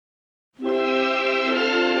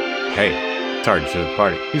Hey, Target to the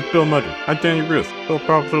party. He's Bill Mudry. I'm Danny Bruce. Bill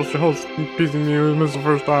Proposition host. Piecing me who missed the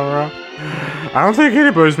first time around. I don't think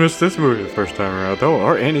anybody's missed this movie the first time around, though,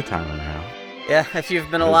 or any time around. Yeah, if you've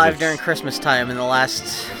been alive during Christmas time in the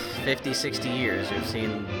last 50, 60 years, you've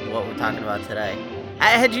seen what we're talking about today.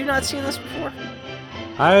 Had you not seen this before?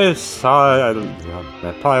 I saw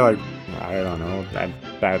it probably I don't know,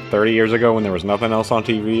 about 30 years ago when there was nothing else on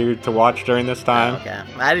TV to watch during this time. Oh, okay.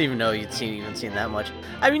 I didn't even know you'd even seen that much.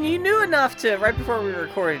 I mean, you knew enough to, right before we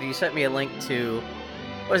recorded, you sent me a link to,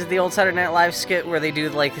 was it the old Saturday Night Live skit where they do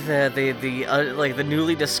like the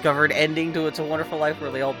newly discovered ending to It's a Wonderful Life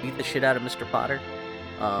where they all beat the shit out of Mr. Potter?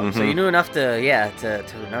 So you knew enough to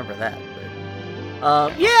remember that.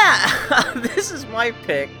 But, this is my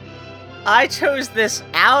pick. I chose this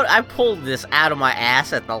out. I pulled this out of my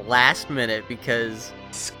ass at the last minute because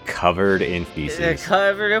it's covered in feces.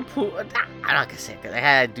 Covered in poo. I'm not gonna say it because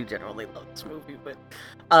I do generally love this movie, but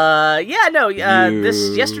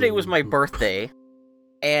this yesterday was my birthday,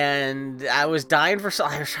 and I was dying for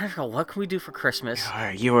something. I was trying to go, what can we do for Christmas?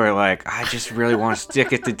 You were like, I just really want to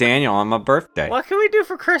stick it to Daniel on my birthday. What can we do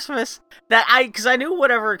for Christmas? Because I knew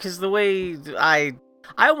whatever. Because the way I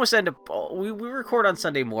almost end up. We record on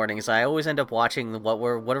Sunday mornings. I always end up watching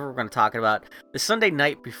whatever we're going to talk about the Sunday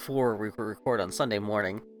night before we record on Sunday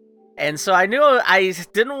morning, and so I knew I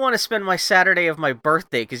didn't want to spend my Saturday of my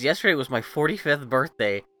birthday because yesterday was my 45th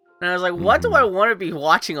birthday, and I was like, what do I want to be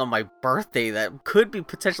watching on my birthday that could be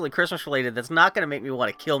potentially Christmas related? That's not going to make me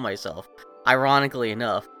want to kill myself. Ironically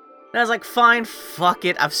enough, and I was like, fine, fuck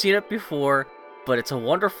it. I've seen it before, but It's a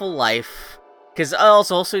Wonderful Life. Because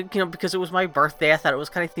also, because it was my birthday, I thought it was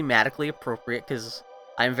kind of thematically appropriate, because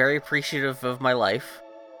I'm very appreciative of my life.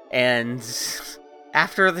 And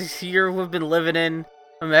after this year we've been living in,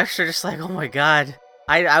 I'm extra just like, oh my god.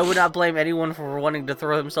 I would not blame anyone for wanting to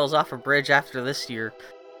throw themselves off a bridge after this year.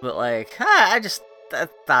 But, I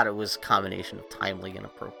thought it was a combination of timely and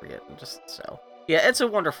appropriate. And just so. Yeah, It's a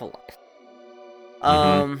Wonderful Life.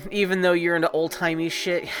 Even though you're into old-timey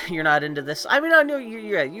shit, you're not into this. I mean, I know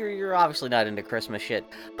you're obviously not into Christmas shit,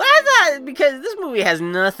 but I thought, because this movie has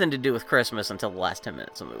nothing to do with Christmas until the last 10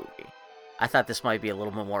 minutes of the movie, I thought this might be a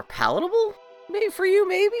little bit more palatable, maybe for you,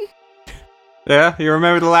 maybe? Yeah, you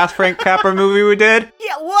remember the last Frank Capra movie we did?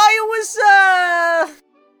 Yeah, well, it was,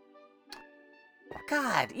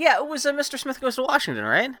 it was Mr. Smith Goes to Washington,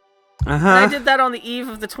 right? Uh-huh. And I did that on the eve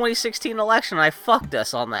of the 2016 election, and I fucked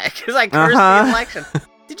us on that, because I cursed the election.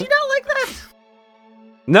 Did you not like that?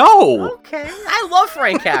 No! Okay. I love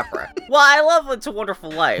Frank Capra. Well, I love It's a Wonderful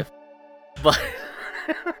Life. But...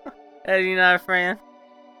 Are you not a fan?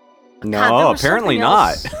 No, God, apparently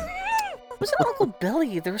not. Was it Uncle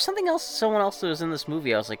Billy? There was someone else that was in this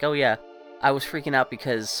movie. I was like, oh yeah. I was freaking out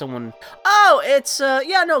because someone... Oh, it's,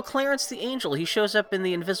 Clarence the Angel. He shows up in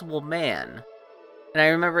The Invisible Man. And I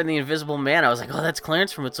remember in The Invisible Man, I was like, oh, that's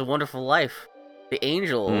Clarence from It's a Wonderful Life. The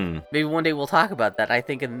Angel. Maybe one day we'll talk about that. I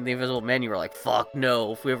think in The Invisible Man, you were like, fuck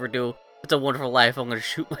no. If we ever do It's a Wonderful Life, I'm going to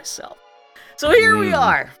shoot myself. So here we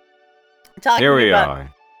are. Talking about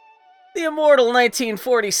the immortal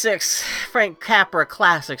 1946 Frank Capra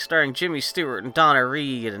classic starring Jimmy Stewart and Donna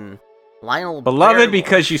Reed and Lionel Beloved Barrymore.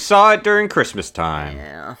 because you saw it during Christmas time.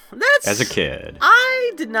 Yeah. As a kid.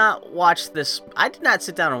 I did not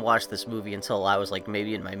sit down and watch this movie until I was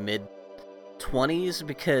maybe in my mid-20s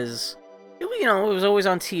because, it was always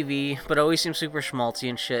on TV, but it always seemed super schmaltzy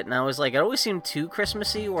and shit. And I was like, it always seemed too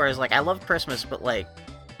Christmassy, whereas I love Christmas, but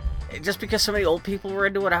just because so many old people were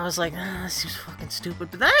into it, I was like, this seems fucking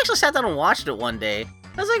stupid. But then I actually sat down and watched it one day.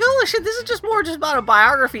 I was like, holy shit, this is just about a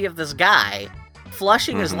biography of this guy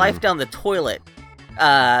flushing his life down the toilet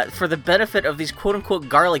for the benefit of these quote-unquote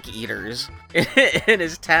garlic eaters in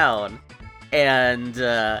his town. And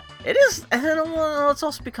it's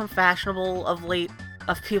also become fashionable of late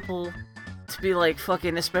of people to be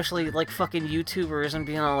especially fucking YouTubers and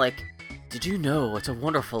being all did you know It's a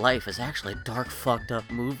Wonderful Life is actually a dark, fucked up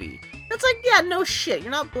movie? It's yeah, no shit.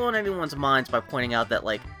 You're not blowing anyone's minds by pointing out that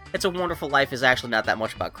It's a Wonderful Life is actually not that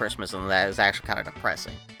much about Christmas and that is actually kind of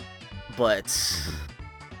depressing. But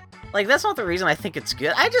that's not the reason I think it's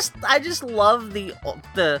good. I just love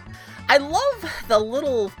the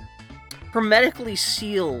little hermetically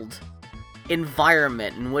sealed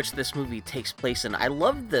environment in which this movie takes place in. I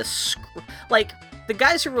love the the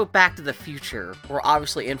guys who wrote Back to the Future were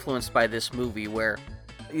obviously influenced by this movie where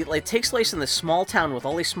it takes place in this small town with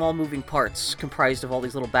all these small moving parts comprised of all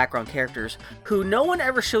these little background characters who no one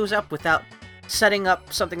ever shows up without setting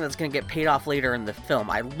up something that's going to get paid off later in the film.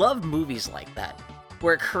 I love movies like that,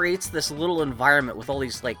 where it creates this little environment with all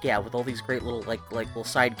these, with all these great little, little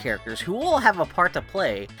side characters who all have a part to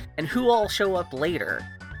play, and who all show up later.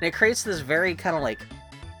 and it creates this very kind of like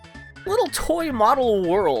little toy model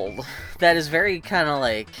world that is very kind of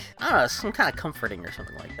like, I don't know, some kind of comforting or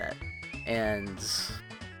something like that. And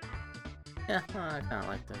yeah, I kind of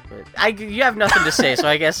like that. But you have nothing to say, so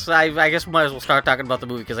I guess I guess we might as well start talking about the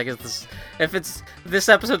movie, because I guess this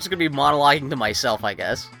episode's gonna be monologuing to myself, I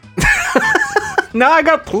guess. No, I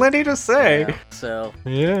got plenty to say. Yeah, so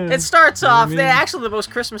yeah, it starts off. Actually, the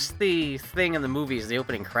most Christmas-y thing in the movie is the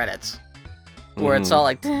opening credits, where it's all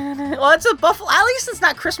like, well, it's a Buffalo. At least it's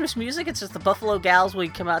not Christmas music. It's just the Buffalo Gals Will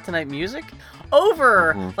You Come Out Tonight music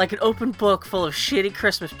over like an open book full of shitty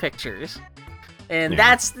Christmas pictures. And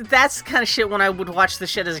that's the kind of shit when I would watch this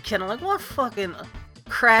shit as a kid. I'm like, what fucking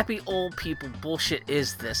crappy old people bullshit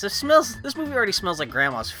is this? This movie already smells like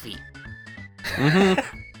grandma's feet.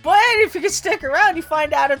 Mm-hmm. But if you can stick around, you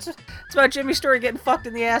find out it's about Jimmy Stewart getting fucked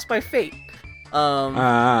in the ass by fate. So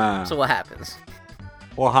what happens?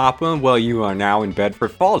 What happened? Well, you are now in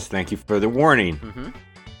Bedford Falls. Thank you for the warning. Mm-hmm.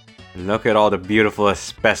 Look at all the beautiful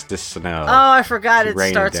asbestos snow. Oh, I forgot it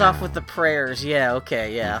starts down. off with the prayers. Yeah,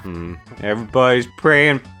 okay, yeah. Mm-hmm. Everybody's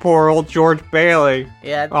praying poor old George Bailey.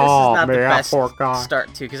 Yeah, this is not the best poor guy.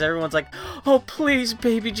 start to, because everyone's like, oh, please,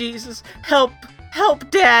 baby Jesus, help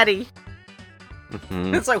Daddy.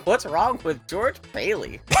 Mm-hmm. It's like, what's wrong with George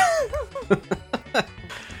Bailey?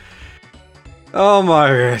 Oh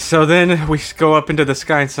my! So then we go up into the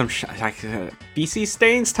sky and some BC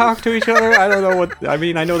stains talk to each other. I don't know what. I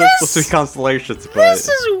mean, I know they're supposed to be constellations, but this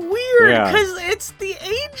is weird Yeah. because it's the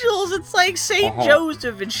angels. It's like Saint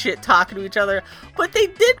Joseph and shit talking to each other, but they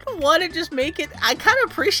didn't want to just make it. I kind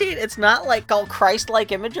of appreciate it's not like all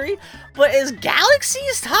Christ-like imagery, but as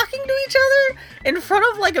galaxies talking to each other in front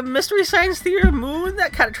of like a Mystery Science Theater moon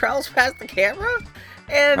that kind of travels past the camera.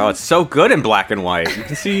 And it's so good in black and white. You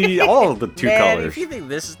can see all the two colors. If you think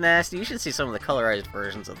this is nasty, you should see some of the colorized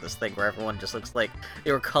versions of this thing where everyone just looks like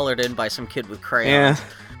they were colored in by some kid with crayons. Yeah.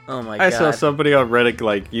 Oh my god. I saw somebody on Reddit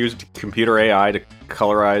like used computer AI to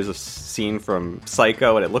colorize a scene from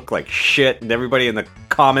Psycho, and it looked like shit. And everybody in the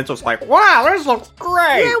comments was like, "Wow, this looks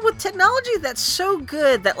great!" Yeah, with technology that's so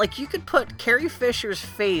good that like you could put Carrie Fisher's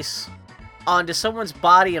face onto someone's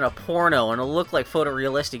body in a porno and it'll look like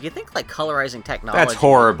photorealistic. You think like colorizing technology? That's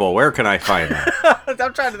horrible. Where can I find that?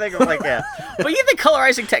 I'm trying to think of like but you think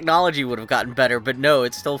colorizing technology would have gotten better, but no,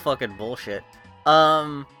 it's still fucking bullshit.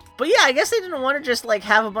 But yeah, I guess they didn't want to just like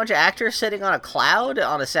have a bunch of actors sitting on a cloud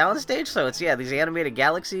on a soundstage. So it's these animated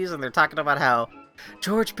galaxies, and they're talking about how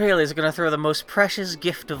George Bailey is gonna throw the most precious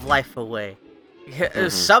gift of life away.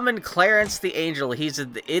 Summon Clarence the Angel. He's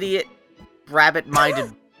an idiot,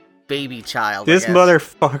 rabbit-minded baby child. This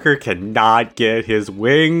motherfucker cannot get his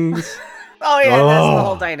wings. Oh yeah, that's the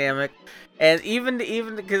whole dynamic. And even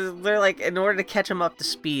because they're like, in order to catch him up to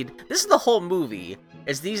speed, this is the whole movie.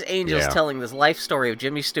 Is these angels telling this life story of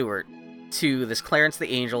Jimmy Stewart to this Clarence the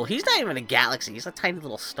Angel. He's not even a galaxy. He's a tiny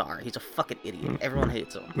little star. He's a fucking idiot. Everyone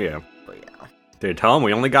hates him. Yeah. But yeah. They tell him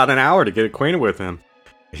we only got an hour to get acquainted with him.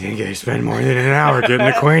 You think they spend more than an hour getting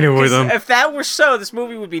acquainted with him? If that were so, this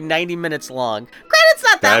movie would be 90 minutes long. Granted, it's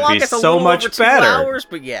not that long. It's a so little much over 2 better. hours,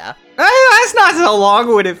 but yeah. That's not so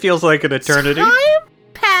long when it feels like an eternity. Time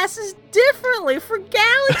passes differently for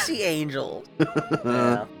galaxy angels.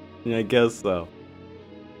 Yeah. I guess so.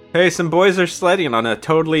 Hey, some boys are sledding on a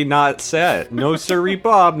totally not set. No sirree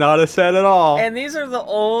Bob, not a set at all. And these are the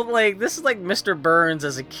old, like, this is like Mr. Burns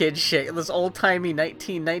as a kid shit. This old-timey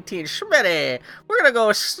 1919 Schmitty. We're gonna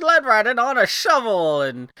go sled riding on a shovel,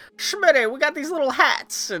 and Schmitty, we got these little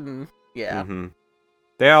hats, and yeah. Mm-hmm.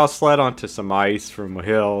 They all sled onto some ice from a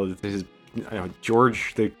hill.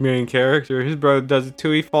 George, the main character, his brother does it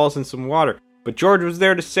too. He falls in some water. But George was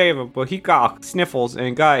there to save him, but he got sniffles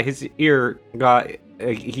and his ear got...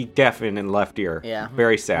 he deafened in left ear. Yeah.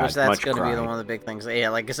 Very sad. Which that's much going to be one of the big things. Yeah,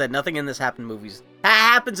 like I said, nothing in this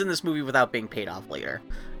happens in this movie without being paid off later.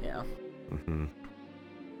 Yeah. Mm-hmm.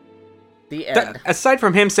 The end. Aside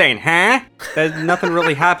from him saying, huh? Nothing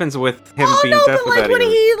really happens with him being deaf but like when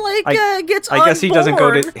he gets I guess he doesn't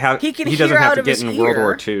go to he doesn't have to get in World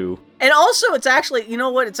War II. And also, it's actually, you know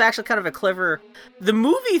what? It's actually kind of a clever... The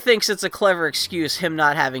movie thinks it's a clever excuse, him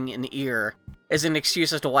not having an ear, as an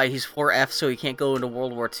excuse as to why he's 4F so he can't go into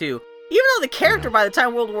World War II. Even though the character, by the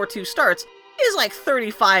time World War II starts, is like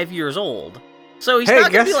 35 years old. So he's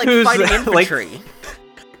not going to be like fighting infantry.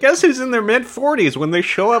 Guess who's in their mid-40s when they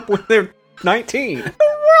show up when they're 19? The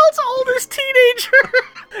world's oldest teenager!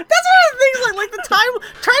 That's one of the things, like the time,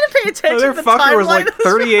 trying to pay attention to the Motherfucker was like timeline of this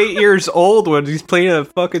 38 years old when he's playing a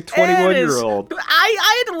fucking 21-year-old.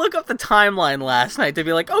 I had to look up the timeline last night to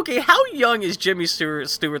be like, okay, how young is Jimmy Stewart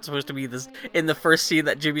supposed to be this in the first scene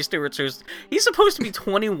that Jimmy Stewart's he's supposed to be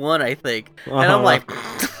 21, I think. And I'm like,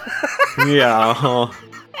 yeah,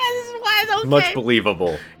 this is why it's okay. much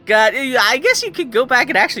believable. God, I guess you could go back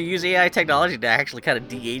and actually use AI technology to actually kind of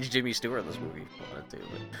de-age Jimmy Stewart in this movie if you wanted to.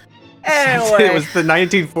 But anyway, It was the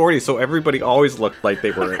 1940s, so everybody always looked like they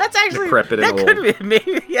were that's actually decrepit and that old. could be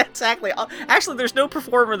maybe yeah, exactly. Actually, there's no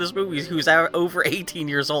performer in this movie who's over 18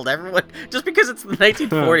 years old. Everyone just because it's the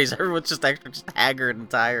 1940s, everyone's just haggard and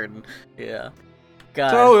tired. And, yeah.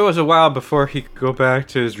 God. So it was a while before he could go back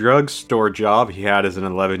to his drugstore job he had as an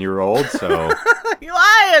 11-year-old. So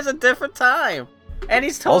Why? It's a different time, and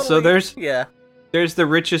he's totally also yeah. There's the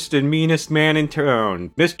richest and meanest man in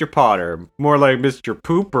town, Mr. Potter, more like Mr.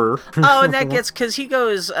 Pooper. Oh, and that gets because he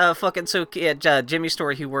goes fucking so at Jimmy's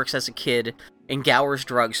store. He works as a kid in Gower's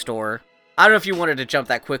drugstore. I don't know if you wanted to jump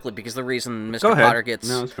that quickly because the reason Mr. Potter gets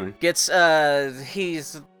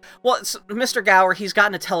Mr. Gower, he's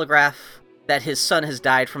gotten a telegraph that his son has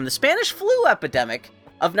died from the Spanish flu epidemic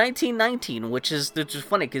of 1919, which is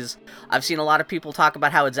funny because I've seen a lot of people talk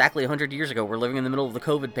about how exactly 100 years ago, we're living in the middle of the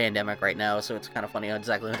COVID pandemic right now, so it's kind of funny how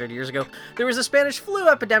exactly 100 years ago there was a Spanish flu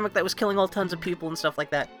epidemic that was killing all tons of people and stuff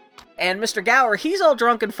like that. And Mr. Gower, he's all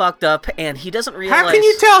drunk and fucked up, and he doesn't realize... How can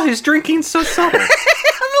you tell his drinking's so subtle?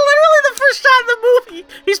 Literally the first shot in the movie,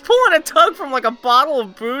 he's pulling a tug from like a bottle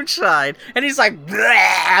of moonshine, and he's like,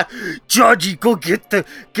 Georgie, go get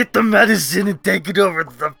the medicine and take it over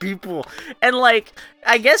to the people. And like,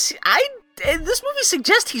 I guess this movie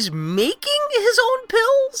suggests he's making his own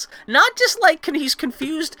pills, not just like he's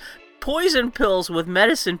confused poison pills with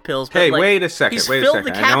medicine pills. But Hey, like, wait a second. He's filled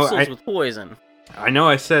the capsules with poison. I know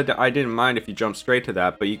I said I didn't mind if you jumped straight to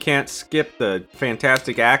that, but you can't skip the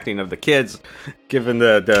fantastic acting of the kids given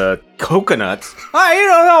the coconuts. Oh, you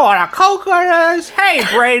don't know what a coconut is? Hey,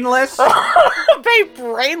 brainless. Hey,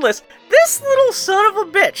 brainless. This little son of a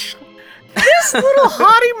bitch. This little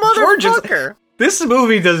hottie motherfucker. This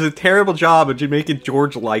movie does a terrible job of making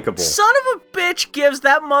George likable. Son of a bitch gives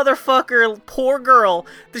that motherfucker, poor girl,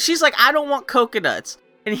 that she's like, I don't want coconuts.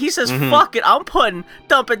 And he says, fuck it, I'm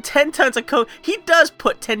dumping 10 tons of He does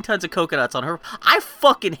put 10 tons of coconuts on her. I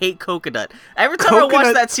fucking hate coconut. Every time I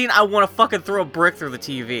watch that scene, I want to fucking throw a brick through the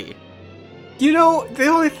TV. You know, the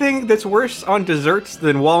only thing that's worse on desserts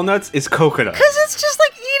than walnuts is coconut. Because it's just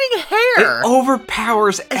like eating hair. It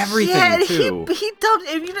overpowers everything, too. He dumped...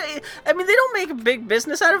 I mean, they don't make a big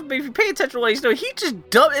business out of it, but if you pay attention to what he's doing, he just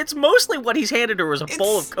dumped... It's mostly what he's handed her is a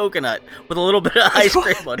bowl of coconut with a little bit of ice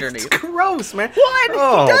cream underneath. It's gross, man. What?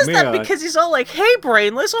 Oh, he does man. that because he's all like, hey,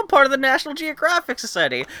 brainless, I'm part of the National Geographic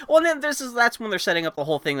Society. Well, and then that's when they're setting up the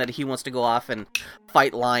whole thing that he wants to go off and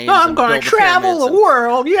fight lions. I'm going to travel the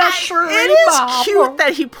world. Yes, sir. It is cute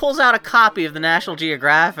that he pulls out a copy of the National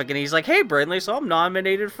Geographic and he's like, hey, Brainley, so I'm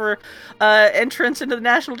nominated for entrance into the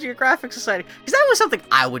National Geographic Society. Because that was something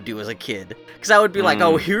I would do as a kid. Because I would be like,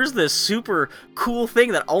 oh, here's this super cool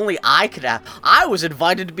thing that only I could have. I was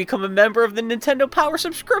invited to become a member of the Nintendo Power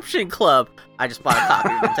Subscription Club. I just bought a copy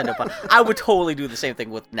of Nintendo Power. I would totally do the same thing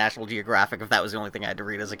with National Geographic if that was the only thing I had to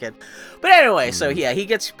read as a kid. But anyway, so yeah, he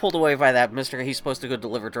gets pulled away by that. He's supposed to go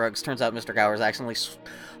deliver drugs. Turns out Mr. Gower's accidentally switched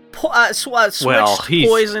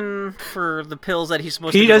poison for the pills that he's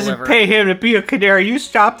supposed to deliver. He doesn't pay him to be a canary. You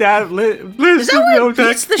stop that. Is that where he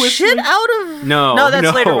beats the shit out of... No,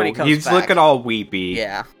 that's later when he comes back. He's looking all weepy.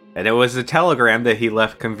 Yeah. And it was a telegram that he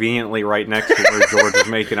left conveniently right next to where George was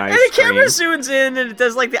making ice cream. And the camera zooms in and it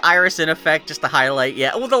does like the iris in effect just to highlight,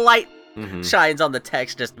 well, the light shines on the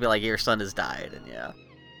text just to be like, your son has died, and yeah.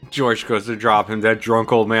 George goes to drop him. That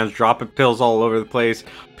drunk old man's dropping pills all over the place.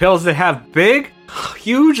 Pills that have big,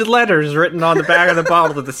 huge letters written on the back of the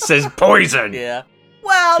bottle that says poison. Yeah.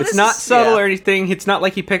 Well, it's not subtle or anything. It's not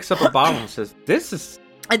like he picks up a bottle and says, this is...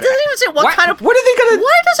 It doesn't even say what kind of... What are they gonna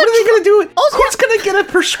do? Who's gonna get a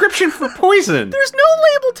prescription for poison? There's no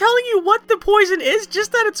label telling you what the poison is,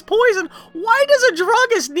 just that it's poison. Why does a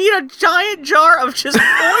druggist need a giant jar of just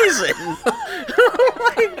poison?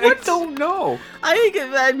 I don't know. I think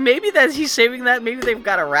maybe that he's saving that. Maybe they've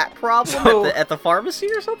got a rat problem at the pharmacy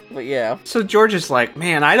or something. But yeah. So George is like,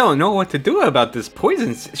 man, I don't know what to do about this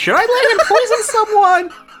poison. Should I let him poison someone?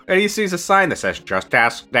 And he sees a sign that says, just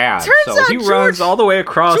ask Dad. So he runs all the way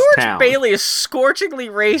across town. George Bailey is scorchingly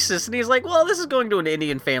racist, and he's like, well, this is going to an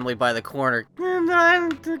Indian family by the corner.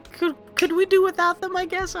 Could we do without them, I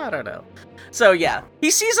guess? I don't know. So, yeah.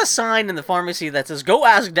 He sees a sign in the pharmacy that says, go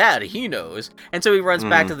ask Dad, he knows. And so he runs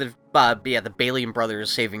back to the Bailey and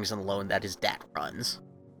Brothers Savings and Loan that his dad runs.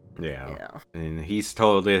 Yeah. And he's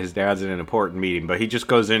told that his dad's in an important meeting, but he just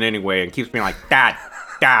goes in anyway and keeps being like, Dad,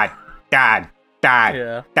 Dad, Dad, Dad,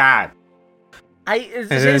 Yeah. Dad.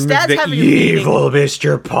 His And dad's the having a meeting. evil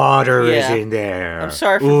Mr. Potter is Yeah. in there. I'm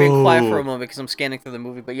sorry for being quiet for a Ooh. moment because I'm scanning through the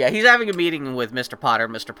movie, but yeah, he's having a meeting with Mr. Potter.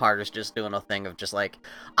 Mr. Potter's just doing a thing of just like,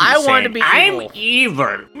 I want to be evil. I'm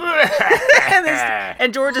evil.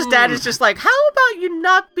 And George's dad is just like, how about you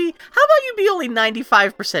be only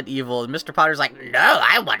 95% evil? And Mr. Potter's like, no,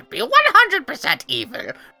 I want to be 100% evil.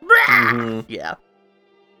 Mhm. Yeah.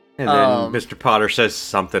 And then Mr. Potter says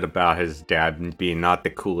something about his dad being not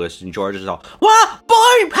the coolest, and George is all, well,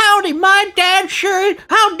 boy, howdy, my dad sure,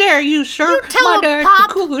 how dare you, sir? You tell my him, dad's Pop."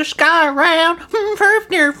 the coolest guy around.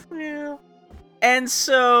 Yeah. And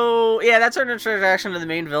so, yeah, that's our introduction to the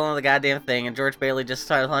main villain of the goddamn thing, and George Bailey just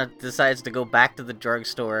decides to go back to the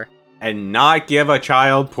drugstore. And not give a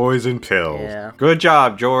child poison pills. Yeah. Good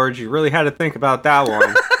job, George. You really had to think about that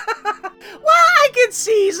one. Well, I can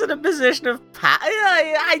see he's in a position of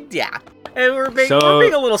yeah. And we're being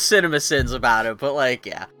a little cinema sins about it, but like,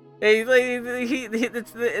 yeah.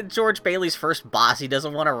 It's George Bailey's first boss. He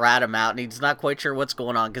doesn't want to rat him out, and he's not quite sure what's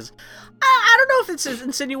going on, because I don't know if it's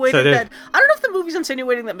insinuating that... I don't know if the movie's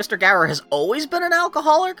insinuating that Mr. Gower has always been an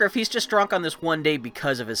alcoholic, or if he's just drunk on this one day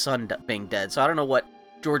because of his son being dead. So I don't know what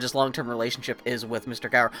George's long-term relationship is with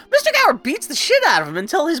Mr. Gower. Mr. Gower beats the shit out of him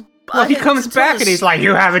until his... Well, he comes back and he's like,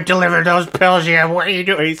 you haven't delivered those pills yet. What are you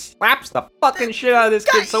doing? He slaps the fucking shit out of this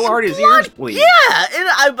kid so hard his ears bleed. Yeah, and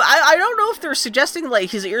I don't know if they're suggesting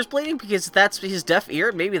like his ears bleeding because that's his deaf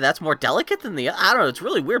ear. Maybe that's more delicate than the... I don't know, it's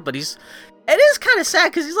really weird, but it is kind of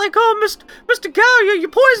sad because he's like, oh, Mr. Gower, you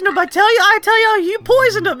poisoned him. I tell you, you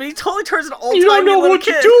poisoned him. And he totally turns an old-timey You don't know what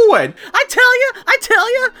kid. you're doing. I tell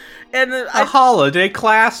you. And A holiday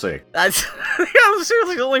classic.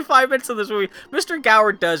 Seriously, only 5 minutes of this movie. Mr.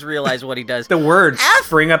 Gower does realize what he does. The words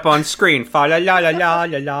spring up on screen. Fa la la la la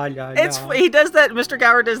la la la. He does that. Mr.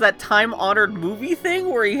 Gower does that time-honored movie thing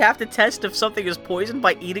where you have to test if something is poison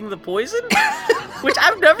by eating the poison, which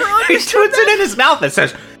I've never understood. He puts it in his mouth and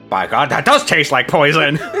says, "By God, that does taste like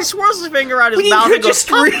poison." He swirls his finger out his You mouth could and goes, just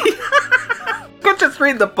read. Could just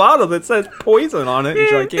read the bottle that says poison on it in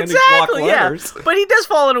gigantic block letters. Yeah. But he does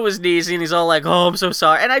fall onto his knees and he's all like, "Oh, I'm so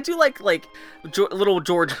sorry." And I do like little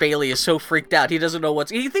George Bailey is so freaked out. He doesn't know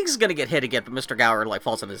he thinks he's gonna get hit again, but Mr. Gower like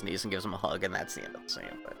falls on his knees and gives him a hug, and that's the end of the scene.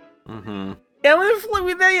 But... Mm-hmm.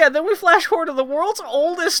 Yeah, then we flash forward to the world's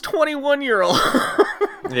oldest 21-year-old.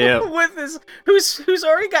 Yeah. With who's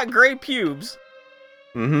already got gray pubes.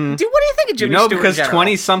 Mm-hmm. Dude, what do you think of Jimmy Stewart because in general?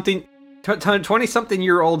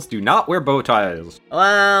 20-something-year-olds do not wear bow ties.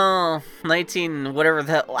 Well, 19, whatever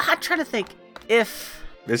the hell. I'm trying to think if...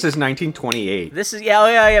 This is 1928. This is,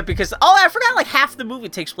 yeah, because... Oh, I forgot, like, half the movie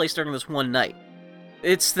takes place during this one night.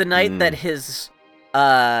 It's the night that his...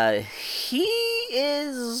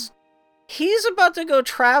 He's about to go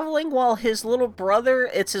traveling while his little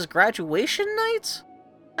brother... It's his graduation night,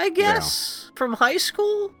 I guess, from high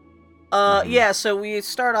school? Yeah, so we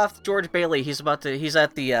start off George Bailey. He's at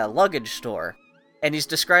the luggage store, and he's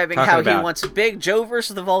describing how he wants Big Joe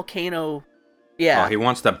versus the volcano. Yeah. Oh, he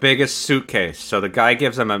wants the biggest suitcase, so the guy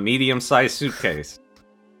gives him a medium-sized suitcase.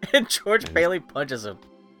 And George Bailey punches him.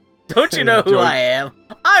 Don't you know who I am?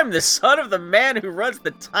 I'm the son of the man who runs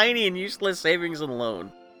the tiny and useless savings and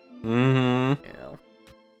loan. Mm-hmm. You know.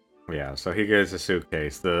 Yeah, so he gets a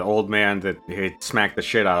suitcase. The old man that he smacked the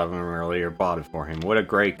shit out of him earlier bought it for him. What a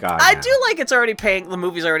great guy. I do like it's already paying. The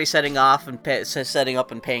movie's already setting up and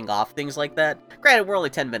paying off things like that. Granted, we're only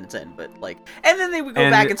 10 minutes in, but like, and then we go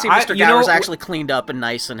back and see Mr. Gower's actually cleaned up and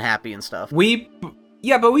nice and happy and stuff.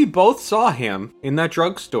 But we both saw him in that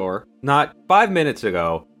drugstore not 5 minutes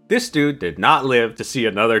ago. This dude did not live to see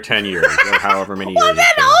another 10 years, or however many years. Well, then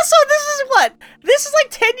also, this is like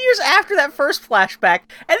 10 years after that first flashback,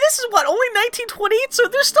 and this is only 1928, so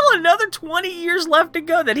there's still another 20 years left to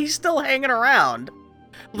go that he's still hanging around.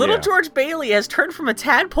 Little George Bailey has turned from a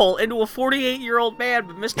tadpole into a 48-year-old man,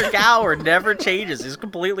 but Mr. Gower never changes. He's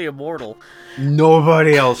completely immortal.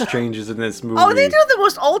 Nobody else changes in this movie. Oh, they do the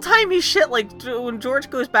most old-timey shit. Like, when George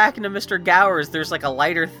goes back into Mr. Gower's, there's like a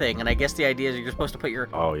lighter thing, and I guess the idea is you're supposed to put your...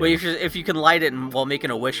 Oh, yeah. Well, if you can light it and while making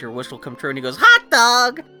a wish, your wish will come true, and he goes, hot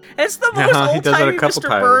dog! And it's the most old-timey Mr.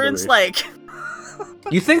 Burns, like...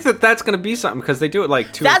 You think that's going to be something because they do it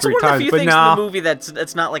like two or three times, but no. That's one of the few things in the movie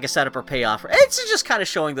that's not like a setup or payoff. It's just kind of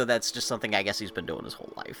showing, though, that's just something I guess he's been doing his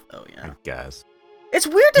whole life, though, yeah. I guess. It's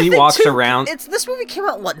weird to think, walks too, around... This movie came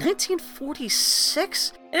out,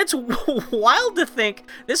 1946? And it's wild to think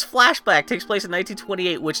this flashback takes place in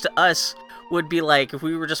 1928, which to us would be like if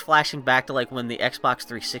we were just flashing back to like when the Xbox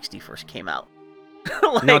 360 first came out.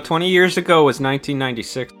 Like, No, 20 years ago was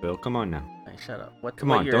 1996, Bill. Come on now. hey, shut up. What? Come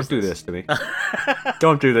what on, year don't is do this to me.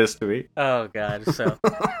 Don't do this to me. Oh god. So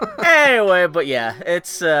anyway, but yeah,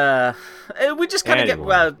 it's we just kind of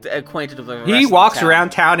Anyway. get acquainted with the rest He of the walks town. around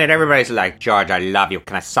town and everybody's like, George, I love you.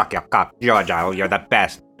 Can I suck your cock? George, you're the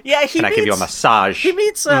best. Yeah, he Can I meets, give you a massage? He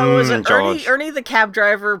meets was it George. Ernie the cab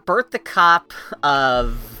driver, Bert the cop,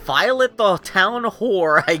 Violet the town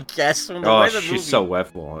whore, I guess. From the Oh, way the she's movie. so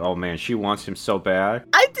weful. Oh, man, she wants him so bad.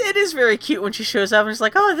 It is very cute when she shows up and she's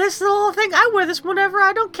like, "Oh, this little thing. I wear this whenever.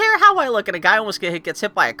 I don't care how I look." And a guy almost gets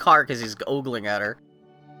hit by a car because he's ogling at her.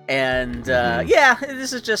 And yeah,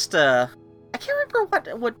 this is just I can't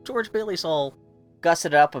remember what George Bailey's all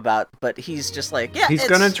gusted up about, but he's just like, yeah, He's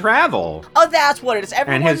gonna travel. Oh, that's what it is. And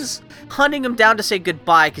Everyone's hunting him down to say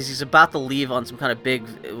goodbye because he's about to leave on some kind of big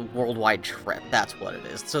worldwide trip. That's what it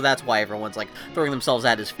is. So that's why everyone's like throwing themselves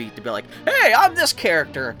at his feet to be like, "Hey, I'm this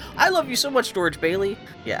character. I love you so much, George Bailey."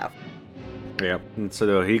 Yeah. Yep. And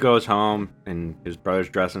so he goes home, and his brother's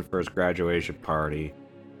dressing for his graduation party.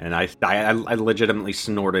 And I legitimately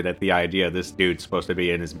snorted at the idea this dude's supposed to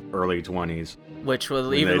be in his early 20s. Which was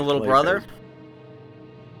When even they the little play brother. things.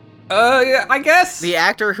 Yeah, I guess. The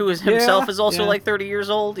actor who is himself Yeah, is also yeah. like 30 years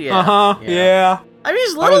old. Yeah. Yeah. I mean,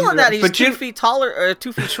 he's little was- in that. He's but 2 feet taller,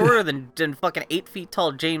 2 feet shorter than fucking 8 feet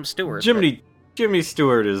tall James Stewart. Jimmy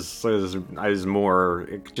Stewart is more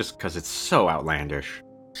just because it's so outlandish.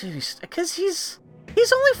 Because he's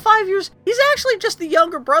only 5 years. He's actually just the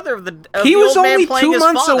younger brother of He the was old man only playing 2 his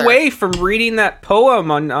months father. away from reading that poem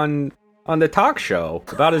on the talk show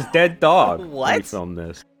about his dead dog. When What? he filmed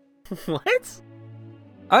this. What?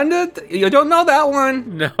 You don't know that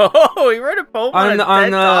one? No, he wrote a poem on a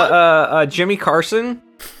dead dog. Jimmy Carson.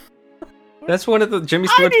 That's one of the Jimmy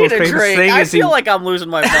I Stewart's need most a famous drink. things. I feel like I'm losing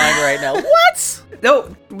my mind right now. What?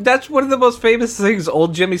 No, that's one of the most famous things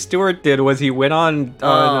old Jimmy Stewart did was he went on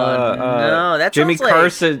no, that Jimmy sounds like-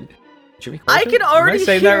 Carson. Jimmy Carson? I can already Am I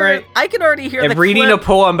saying hear. that right? I can already hear And the reading clip. a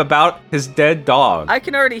poem about his dead dog. I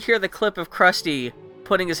can already hear the clip of Krusty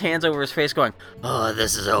putting his hands over his face, going, "Oh,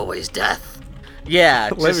 this is always death." Yeah.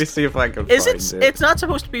 Let me see if I can Is find it? it. It's not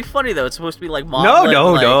supposed to be funny though. It's supposed to be like mom.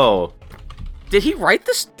 No. Did he write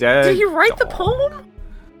this? Dead Did he write the dog. poem?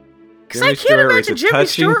 Because Jimmy I can't Stewart imagine is a Jimmy touching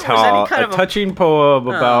Stewart was any kind a of a. touching poem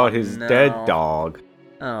about his no. dead dog.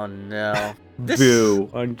 Oh no. Boo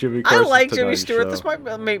on Jimmy I Carson's like Jimmy Tonight Stewart. Show. This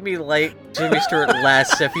might make me like Jimmy Stewart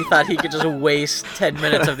less if he thought he could just waste 10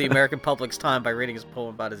 minutes of the American public's time by reading his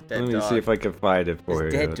poem about his dead Let me dog. see if I can find it for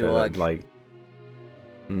His you. dead dog. Like.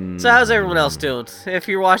 So how's everyone else doing? If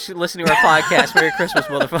you're listening to our podcast, Merry Christmas,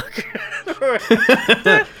 motherfucker.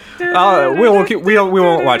 We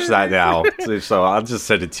won't watch that now. So I'll just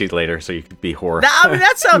send it to you later, so you can be horrified. I mean,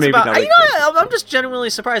 that sounds Maybe about. not You like know, I'm just genuinely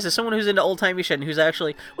surprised as someone who's into old timey shit and who's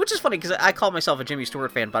actually, which is funny because I call myself a Jimmy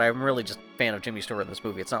Stewart fan, but I'm really just a fan of Jimmy Stewart in this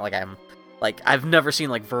movie. It's not like I've never seen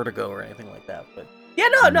like Vertigo or anything like that. But yeah,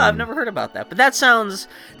 no, I've never heard about that. But that sounds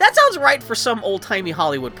right for some old timey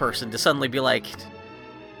Hollywood person to suddenly be like,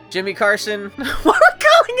 Jimmy Carson. What are we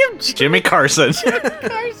calling him? Jimmy Carson.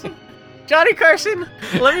 Carson. Johnny Carson,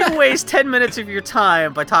 let me waste 10 minutes of your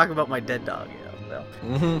time by talking about my dead dog.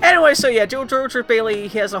 Anyway, so yeah, George Bailey,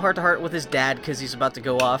 he has a heart-to-heart with his dad because he's about to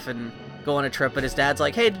go off and go on a trip, but his dad's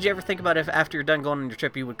like, "Hey, did you ever think about if after you're done going on your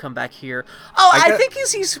trip, you would come back here?" Oh, I think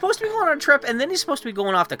he's supposed to be going on a trip, and then he's supposed to be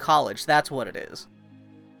going off to college. That's what it is.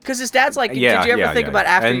 Because his dad's like, "Did you ever think about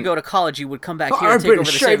after you go to college, you would come back here and take over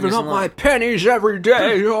the savings and loan?" pennies every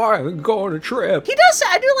day. I'm going on a trip. He does.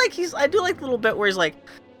 I do like the little bit where he's like,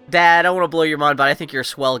 "Dad, I don't want to blow your mind, but I think you're a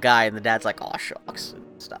swell guy," and the dad's like, "Aw, shucks," and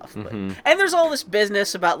stuff. But, and there's all this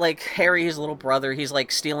business about like Harry, his little brother. He's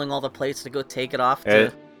like stealing all the plates to go take it off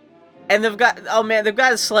to. And they've got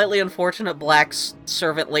a slightly unfortunate black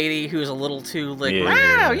servant lady who's a little too like,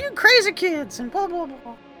 "Wow, you crazy kids," and blah blah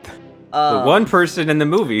blah. The one person in the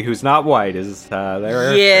movie who's not white is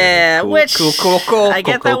there. Yeah, cool, which cool. I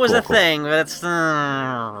get that was a cool. thing, but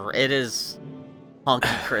it is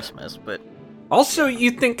honky Christmas. But also,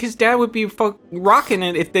 you think his dad would be rocking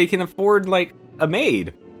it if they can afford like a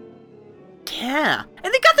maid? Yeah,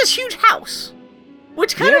 and they got this huge house,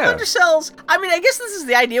 which kind of undersells. I mean, I guess this is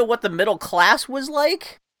the idea of what the middle class was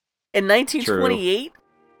like in 1928. True.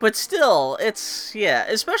 But still, it's,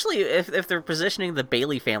 especially if they're positioning the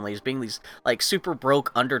Bailey family as being these, like, super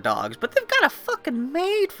broke underdogs. But they've got a fucking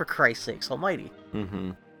maid, for Christ's sakes almighty.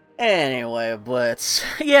 Mm-hmm. Anyway, but,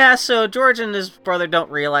 yeah, so George and his brother don't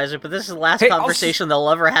realize it, but this is the last conversation they'll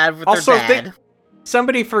ever have with their dad.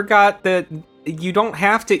 Somebody forgot that you don't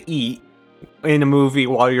have to eat in a movie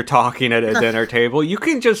while you're talking at a dinner table. You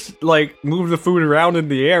can just, like, move the food around in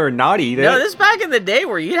the air and not eat it. No, this is back in the day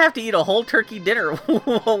where you'd have to eat a whole turkey dinner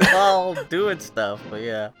while doing stuff, but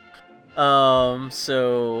yeah.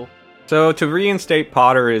 So to reinstate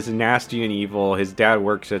Potter is nasty and evil. His dad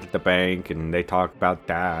works at the bank, and they talk about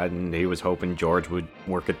that, and he was hoping George would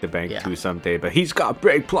work at the bank too someday, but he's got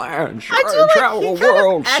big plans. Travel the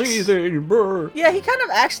world, see things. Yeah, he kind of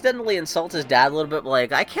accidentally insults his dad a little bit,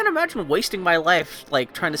 like, I can't imagine wasting my life,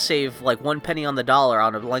 like, trying to save, like, 1 penny on the dollar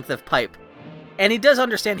on a length of pipe. And he does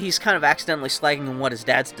understand he's kind of accidentally slagging on what his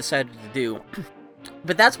dad's decided to do.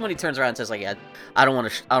 But that's when he turns around and says, like, yeah, I don't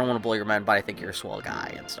want to blow your mind, but I think you're a swell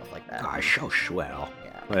guy and stuff like that. So swell.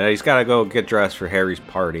 Yeah. But he's got to go get dressed for Harry's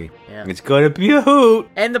party. Yeah. It's going to be a hoot.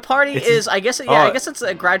 And the party is, I guess it's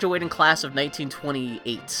a graduating class of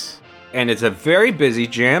 1928. And it's a very busy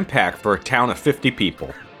jam-packed for a town of 50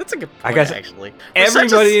 people. That's a good point, actually.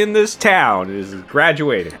 Everybody in this town is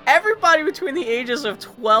graduating. Everybody between the ages of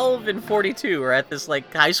 12 and 42 are at this,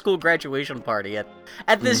 like, high school graduation party at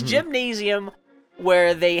this gymnasium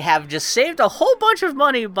where they have just saved a whole bunch of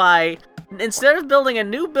money by, instead of building a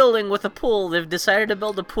new building with a pool, they've decided to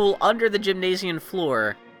build a pool under the gymnasium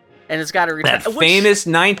floor. And it's got a famous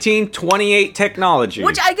 1928 technology.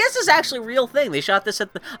 Which I guess is actually a real thing. They shot this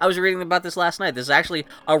I was reading about this last night. This is actually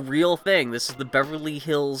a real thing. This is the Beverly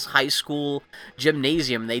Hills High School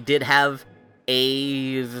Gymnasium. They did have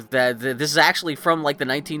this is actually from, like, the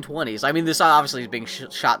 1920s. I mean, this obviously is being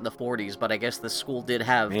shot in the 40s, but I guess the school did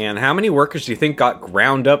have... Man, how many workers do you think got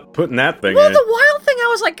ground up putting that thing in? Well, the wild thing, I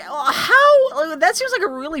was like, how... That seems like a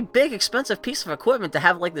really big, expensive piece of equipment to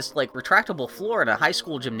have, like, this, like, retractable floor in a high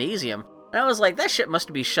school gymnasium. And I was like, that shit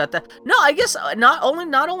must be shut down. No, I guess not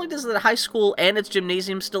only does the high school and its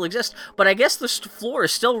gymnasium still exist, but I guess the floor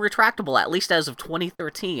is still retractable, at least as of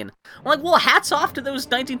 2013. I'm like, well, hats off to those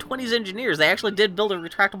 1920s engineers. They actually did build a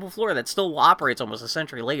retractable floor that still operates almost a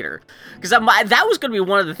century later. Because that was going to be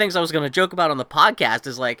one of the things I was going to joke about on the podcast,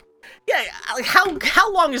 is like, yeah, like,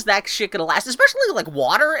 how long is that shit gonna last? Especially, like,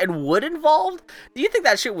 water and wood involved. Do you think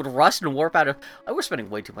that shit would rust and warp out of... we're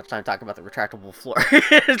spending way too much time talking about the retractable floor.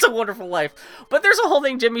 It's a Wonderful Life. But there's a whole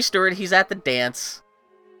thing, Jimmy Stewart, he's at the dance.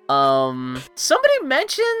 Somebody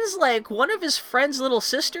mentions, like, one of his friend's little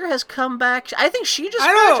sister has come back. I think she just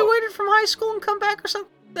graduated from high school and come back or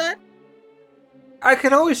something like that. I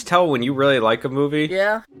can always tell when you really like a movie.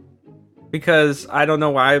 Yeah. Because I don't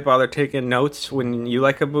know why I bother taking notes when you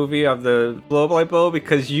like a movie of the blow-by-blow,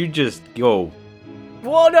 because you just go.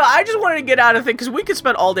 Well, no, I just wanted to get out of it, because we could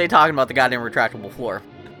spend all day talking about the goddamn retractable floor.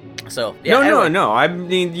 So, yeah. No. I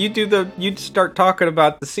mean, you start talking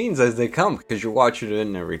about the scenes as they come, because you're watching it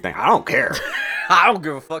and everything. I don't care. I don't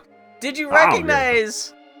give a fuck. Did you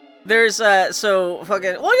recognize... There's, so,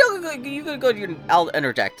 fucking... Well, you can go to your... I'll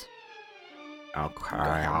interject. Okay,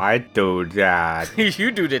 I do that. You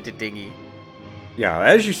do the dingy. Yeah,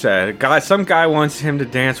 as you said, some guy wants him to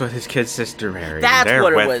dance with his kid sister Mary. That's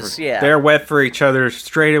what it was, yeah. They're wet for each other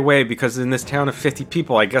straight away, because in this town of 50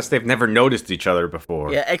 people, I guess they've never noticed each other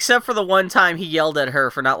before. Yeah, except for the one time he yelled at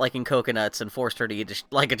her for not liking coconuts and forced her to eat,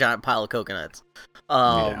 like, a giant pile of coconuts.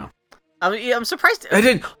 Yeah. I mean, I'm surprised... I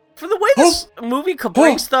didn't... For the way this movie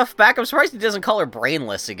brings stuff back, I'm surprised he doesn't call her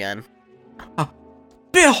brainless again.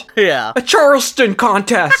 Bill! Yeah. A Charleston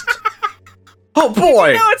contest! Oh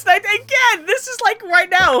boy! No, it's not. Again, this is like right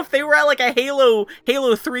now if they were at, like, a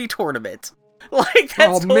Halo 3 tournament. Like,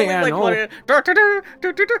 that's totally like what it... Well,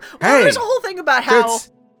 there's a whole thing about how...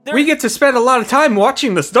 We get to spend a lot of time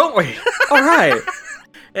watching this, don't we? Alright.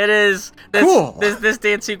 It is. Cool. This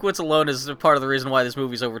dance sequence alone is part of the reason why this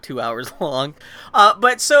movie's over 2 hours long.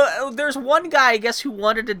 But so, there's one guy, I guess, who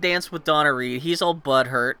wanted to dance with Donna Reed. He's all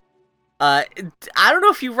butthurt. I don't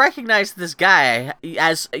know if you recognize this guy.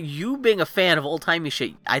 As you being a fan of old-timey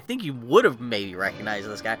shit, I think you would have maybe recognized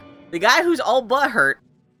this guy. The guy who's all butthurt,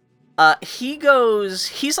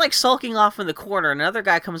 he's like sulking off in the corner, and another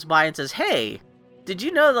guy comes by and says, hey, did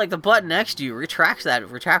you know, like, the button next to you retracts that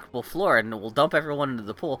retractable floor and it will dump everyone into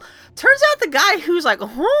the pool? Turns out the guy who's like,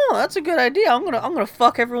 oh, that's a good idea. I'm gonna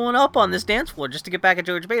fuck everyone up on this dance floor just to get back at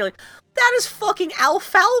George Bailey. That is fucking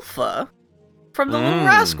Alfalfa. From the Little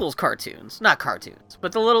Rascals cartoons. Not cartoons,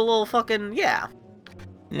 but the little fucking, yeah.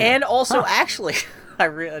 And also, actually,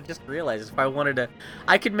 I just realized if I wanted to...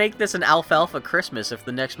 I could make this an Alfalfa Christmas if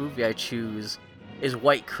the next movie I choose is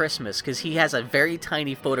White Christmas, because he has a very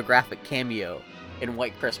tiny photographic cameo in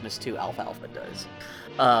White Christmas too, Alfalfa does.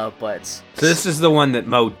 But... So this is the one that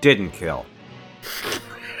Mo didn't kill.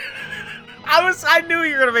 I knew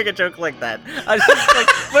you were gonna make a joke like that. I was just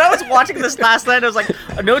like, when I was watching this last night, I was like,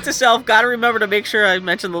 a note to self: gotta remember to make sure I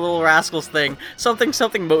mention the Little Rascals thing.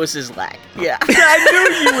 Something Moses lack. Yeah,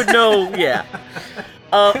 I knew you would know. Yeah.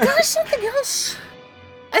 There was something else.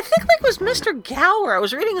 I think like it was Mr. Gower. I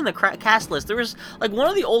was reading in the cast list. There was like one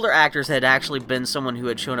of the older actors had actually been someone who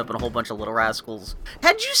had shown up in a whole bunch of Little Rascals.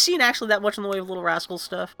 Had you seen actually that much in the way of Little Rascals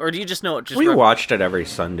stuff, or do you just know it? We watched it every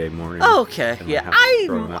Sunday morning. Oh, okay, yeah.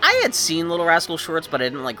 I had seen Little Rascals shorts, but I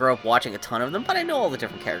didn't like grow up watching a ton of them. But I know all the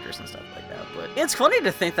different characters and stuff like that. But it's funny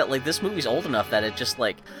to think that like this movie's old enough that it just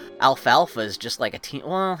like Alfalfa is just like a teen.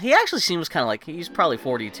 Well, he actually seems kind of like he's probably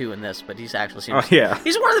 42 in this, but he's actually seems. Oh yeah.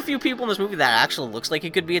 He's one of the few people in this movie that actually looks like he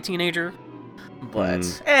could be a teenager.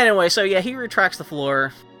 But anyway, so yeah, he retracts the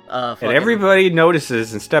floor. And everybody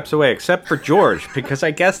notices and steps away except for George, because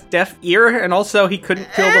I guess deaf ear, and also he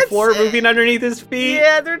couldn't feel the floor moving underneath his feet.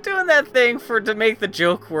 Yeah, they're doing that thing to make the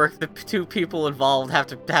joke work. The two people involved have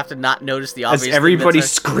to not notice the obvious. As everybody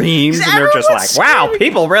screams, and they're just like, "Wow,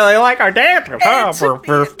 people really like our dance."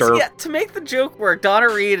 To make the joke work, Donna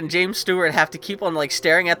Reed and James Stewart have to keep on like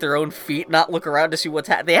staring at their own feet, not look around to see what's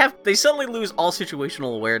happening. They suddenly lose all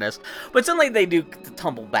situational awareness, but suddenly they do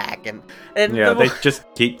tumble back, and yeah, they just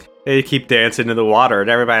keep dancing in the water, and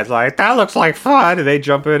everybody's like, "That looks like fun," and they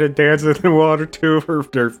jump in and dance in the water too.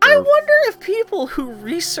 I wonder if people who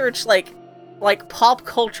research like pop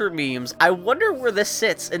culture memes, I wonder where this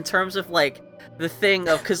sits in terms of like the thing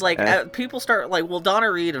of, because like people start like, well,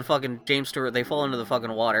 Donna Reed and fucking James Stewart, they fall into the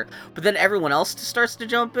fucking water, but then everyone else starts to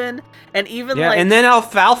jump in, and even and then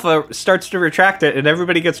Alfalfa starts to retract it, and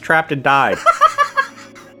everybody gets trapped and dies.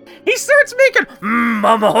 He starts making,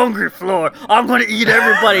 I'm a hungry floor. I'm going to eat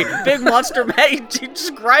everybody. Big monster man. He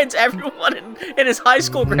just grinds everyone in his high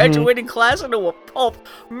school graduating class into a pulp.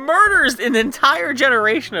 Murders an entire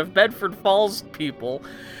generation of Bedford Falls people.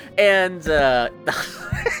 And that's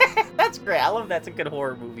great. I love that's a good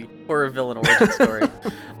horror movie. Horror villain origin story.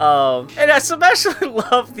 And I especially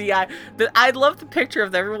love I love the picture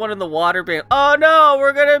of everyone in the water being, oh no,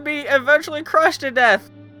 we're going to be eventually crushed to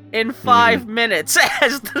death in 5 minutes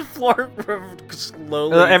as the floor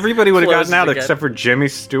slowly everybody would have gotten out except for Jimmy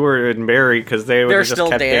Stewart and Mary, because they would have just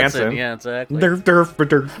kept dancing. Yeah, exactly.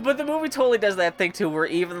 But the movie totally does that thing too, where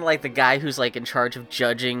even like the guy who's like in charge of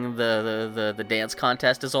judging the dance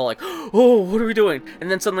contest is all like, oh, what are we doing?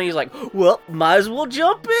 And then suddenly he's like, well, might as well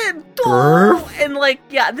jump in. Oh! And like,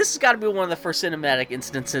 yeah, this has got to be one of the first cinematic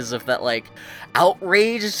instances of that like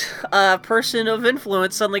outraged person of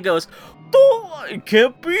influence suddenly goes, oh, I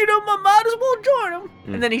can't beat him, I might as well join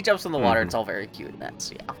him. And then he jumps in the water. It's all very cute. And that's,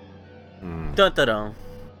 Dun dun dun.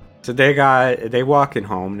 So they walking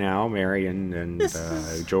home now, Mary and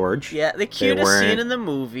George. Yeah, the cutest scene in the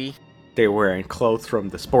movie. They're wearing clothes from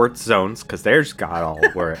the sports zones, because theirs got all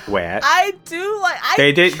wet. I do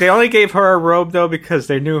like. They only gave her a robe though, because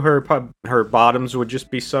they knew her bottoms would just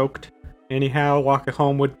be soaked. Anyhow, walking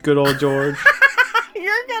home with good old George.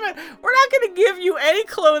 We're not gonna give you any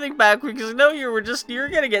clothing back, because you're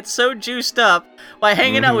gonna get so juiced up by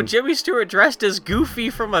hanging out with Jimmy Stewart dressed as Goofy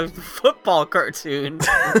from a football cartoon.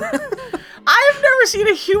 I've never seen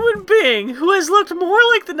a human being who has looked more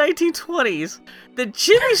like the 1920s than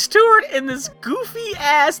Jimmy Stewart in this goofy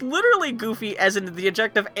ass, literally goofy as in the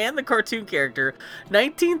adjective and the cartoon character,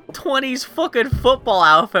 1920s fucking football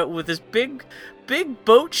outfit with his big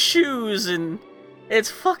boat shoes, and it's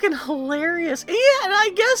fucking hilarious. Yeah, and I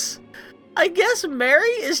guess Mary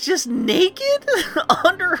is just naked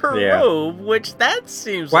under her robe, which that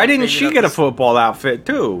seems. Why didn't she get a football outfit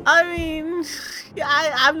too? I mean,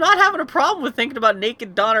 I'm not having a problem with thinking about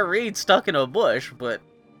naked Donna Reed stuck in a bush, but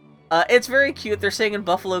it's very cute. They're singing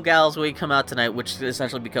Buffalo Gals Will You Come Out Tonight, which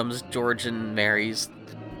essentially becomes George and Mary's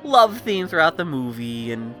love theme throughout the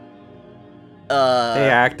movie, and they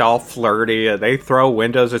act all flirty. They throw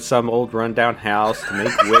windows at some old rundown house to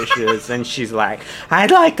make wishes, and she's like, "I'd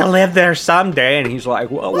like to live there someday." And he's like,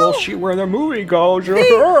 "Well, we'll see where the movie goes."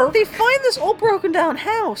 They find this old broken down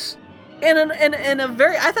house, and a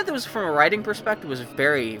very, I thought that was, from a writing perspective, was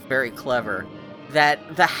very, very clever.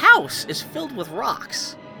 That the house is filled with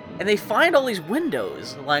rocks, and they find all these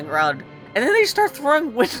windows lying around, and then they start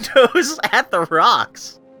throwing windows at the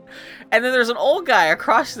rocks. And then there's an old guy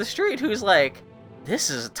across the street who's like, this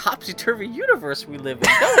is a topsy-turvy universe we live in.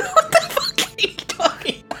 What the fuck are you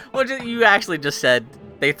talking about? Well, you actually just said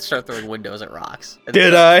they start throwing windows at rocks.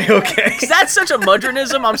 Did I? Okay. Because that's such a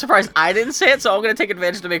modernism, I'm surprised I didn't say it, so I'm going to take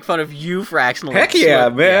advantage to make fun of you for accidentally. Heck yeah,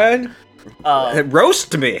 man.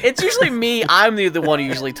 Roast me. It's usually me. I'm the one who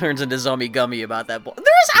usually turns into Zombie Gummy about that.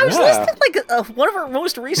 I was listening to one of our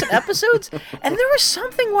most recent episodes, and there was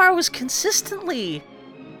something where I was consistently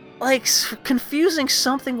like confusing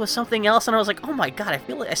something with something else, and I was like, oh my god,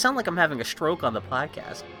 I sound like I'm having a stroke on the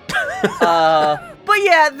podcast. But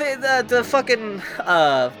yeah, the fucking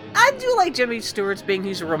I do like Jimmy Stewart's being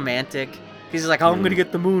he's a romantic. He's like, I'm gonna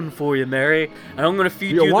get the moon for you, Mary, and I'm gonna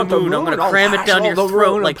feed you the moon. I'm gonna cram it down your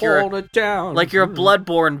throat like you're a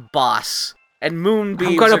bloodborne boss. And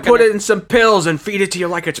moonbeams. I'm gonna put it in some pills and feed it to you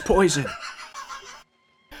like it's poison.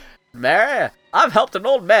 Mary, I've helped an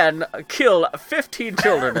old man kill 15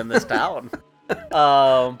 children in this town.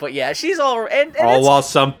 But yeah, she's all and all while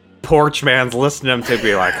some porch man's listening to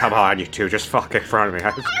be like, "Come on, you two, just fuck in front of me.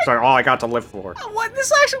 That's all I got to live for." What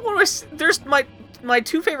this actually one was there's my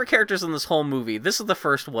two favorite characters in this whole movie. This is the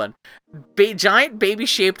first one. Giant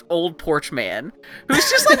baby-shaped old porch man who's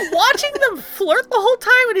just like watching them flirt the whole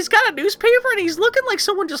time, and he's got a newspaper and he's looking like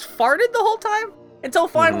someone just farted the whole time until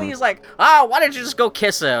finally he's like, why don't you just go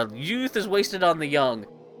kiss her? Youth is wasted on the young.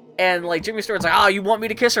 And like Jimmy Stewart's like, you want me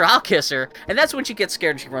to kiss her? I'll kiss her. And that's when she gets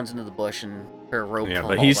scared and she runs into the bush and her robe falls off. Yeah,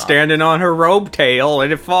 but he's standing on her robe tail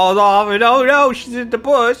and it falls off and oh no, she's in the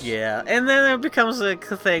bush. Yeah, and then it becomes a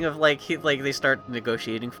thing of like they start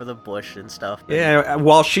negotiating for the bush and stuff. Yeah,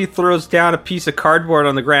 while she throws down a piece of cardboard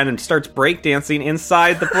on the ground and starts breakdancing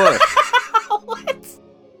inside the bush. What?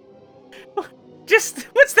 Just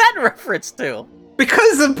what's that in reference to?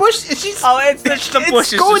 Because the bush, the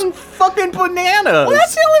bush is going fucking bananas. Well,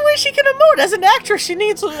 that's the only way she can emote. As an actress, she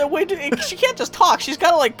needs a way to. She can't just talk. She's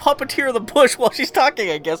got to like puppeteer the bush while she's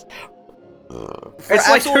talking, I guess. It's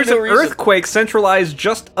like there's an earthquake centralized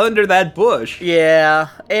just under that bush. Yeah,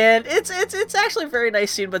 and it's actually a very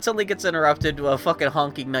nice scene, but suddenly gets interrupted. A fucking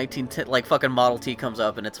honking 1910 like fucking Model T comes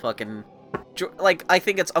up, and it's fucking. Like I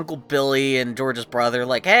think it's Uncle Billy and George's brother.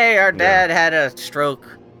 Like, hey, our dad had a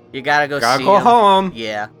stroke. You gotta go see him. Home.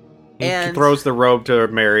 Yeah. And he throws the robe to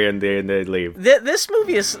Mary and they leave. This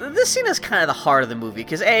scene is kind of the heart of the movie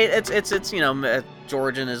because it's you know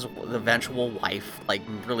George and his eventual wife like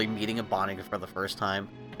really meeting and bonding for the first time,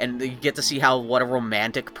 and you get to see what a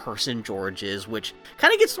romantic person George is, which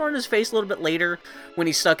kind of gets thrown in his face a little bit later when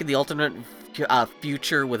he's stuck in the alternate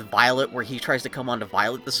future with Violet, where he tries to come on to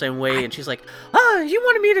Violet the same way, and she's like, you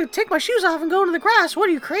wanted me to take my shoes off and go into the grass? What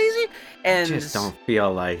are you, crazy? And just don't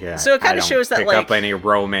feel like it. So it kind of shows that like up any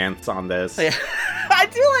romance on this. Yeah. I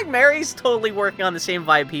do like Mary's totally working on the same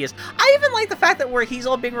vibe he is. I even like the fact that where he's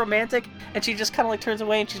all being romantic and she just kind of like turns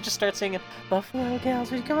away and she just starts singing Buffalo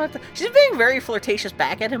Gals, we come out. She's being very flirtatious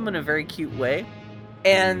back at him in a very cute way,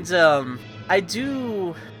 and I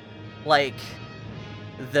do like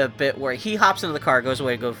the bit where he hops into the car, goes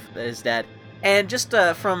away to go with his dad, and just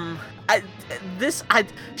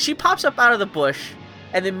she pops up out of the bush,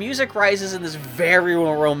 and the music rises in this very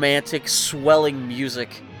romantic, swelling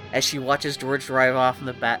music as she watches George drive off in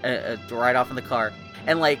the car,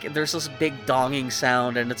 and like there's this big donging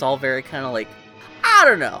sound, and it's all very kind of like, I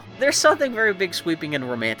don't know. There's something very big, sweeping, and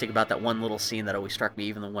romantic about that one little scene that always struck me,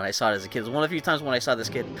 even when I saw it as a kid. It was one of the few times when I saw this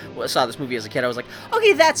movie as a kid, I was like,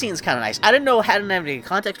 okay, that scene's kind of nice. I didn't have any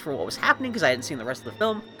context for what was happening because I hadn't seen the rest of the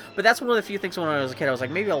film, but that's one of the few things when I was a kid, I was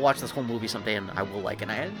like, maybe I'll watch this whole movie someday and I will like it,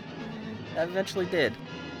 and I eventually did.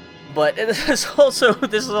 But this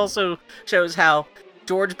also shows how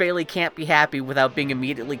George Bailey can't be happy without being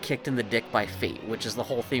immediately kicked in the dick by fate, which is the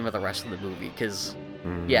whole theme of the rest of the movie, because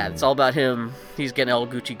yeah, it's all about him. He's getting all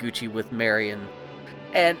Gucci with Mary,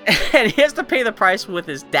 and he has to pay the price with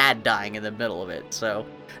his dad dying in the middle of it. So,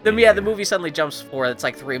 the movie suddenly jumps forward. It's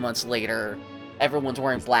like 3 months later. Everyone's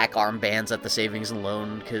wearing black armbands at the savings and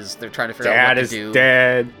loan because they're trying to figure out what to do.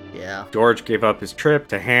 Dad is dead. Yeah. George gave up his trip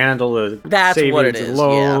to handle the savings and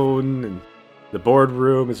loan. Yeah. And the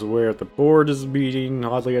boardroom is where the board is meeting,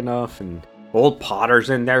 oddly enough, and old Potter's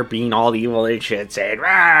in there being all evil and shit, saying,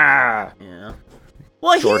 "Rah!" Yeah.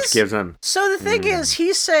 Well, George gives him. So the thing is,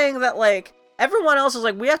 he's saying that, like, everyone else is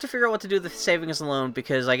like, we have to figure out what to do with the savings and loan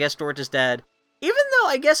because I guess George is dead. Even though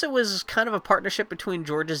I guess it was kind of a partnership between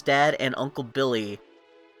George's dad and Uncle Billy,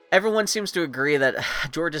 everyone seems to agree that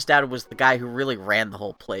George's dad was the guy who really ran the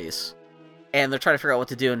whole place. And they're trying to figure out what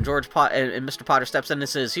to do, and and Mr. Potter steps in and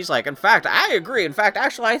says, he's like, in fact, I agree. In fact,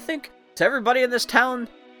 actually, I think to everybody in this town,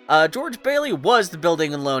 George Bailey was the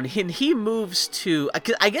building and loan, and he moves to,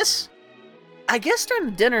 I guess during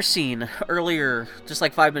the dinner scene earlier, just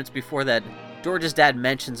like 5 minutes before that, George's dad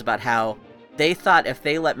mentions about how they thought if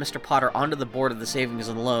they let Mr. Potter onto the board of the savings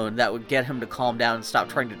and loan, that would get him to calm down and stop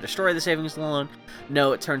trying to destroy the savings and loan.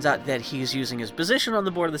 No, it turns out that he's using his position on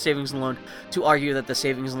the board of the savings and loan to argue that the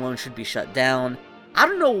savings and loan should be shut down. I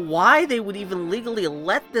don't know why they would even legally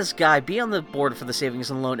let this guy be on the board for the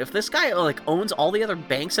savings and loan. If this guy like owns all the other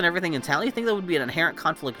banks and everything in town, you think that would be an inherent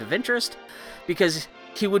conflict of interest? Because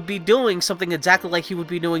he would be doing something exactly like he would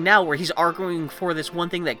be doing now, where he's arguing for this one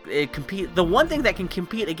thing that the one thing that can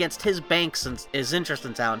compete against his banks and his interest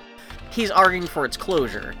in town. He's arguing for its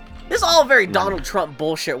closure. This is all very Donald Trump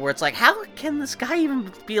bullshit, where it's like, how can this guy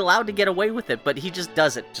even be allowed to get away with it? But he just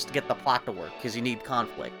does it just to get the plot to work, because you need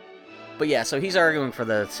conflict. But yeah, so he's arguing for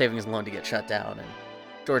the savings and loan to get shut down, and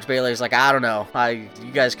George Bailey's like, I don't know,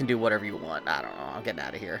 you guys can do whatever you want. I don't know, I'm getting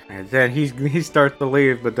out of here. And then he starts to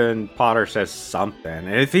leave, but then Potter says something.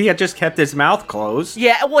 And if he had just kept his mouth closed,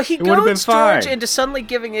 yeah, well, he goads George into suddenly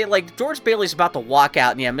giving it, like, George Bailey's about to walk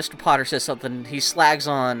out, and yeah, Mr. Potter says something, he slags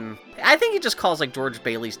on, I think he just calls, like, George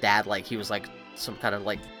Bailey's dad, like, he was, like, some kind of,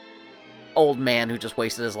 like, old man who just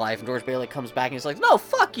wasted his life, and George Bailey comes back and he's like, no,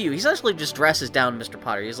 fuck you. He essentially just dresses down Mr.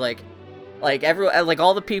 Potter. He's like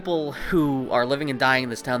all the people who are living and dying in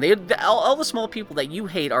this town, all the small people that you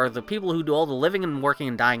hate are the people who do all the living and working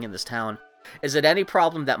and dying in this town. Is it any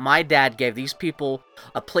problem that my dad gave these people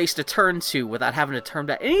a place to turn to without having to turn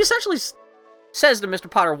back? And he essentially says to Mr.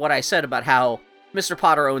 Potter what I said about how Mr.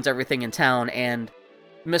 Potter owns everything in town, and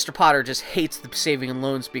Mr. Potter just hates the saving and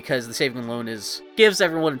loans because the saving and loan gives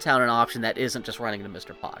everyone in town an option that isn't just running to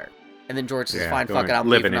Mr. Potter. And then George says, fine, fuck it, I'm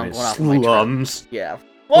leaving, I'm going off my trip. Yeah.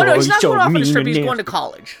 Well, no, he's not going off on his trip, he's going to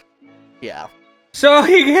college. Yeah. So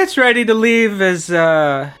he gets ready to leave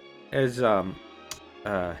hey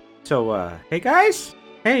guys?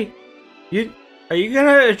 Hey, are you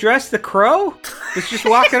gonna address the crow that's just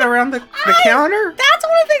walking around the counter? That's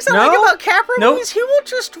one of the things I like about Capra movies. He will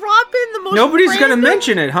just drop in the most Nobody's gonna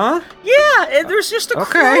mention it, huh? Yeah, and there's just a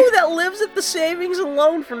crow that lives at the savings and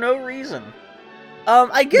loan for no reason.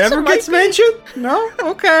 I guess never gets mentioned? No?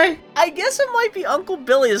 Okay. I guess it might be Uncle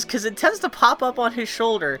Billy's, because it tends to pop up on his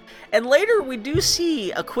shoulder. And later we do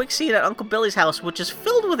see a quick scene at Uncle Billy's house, which is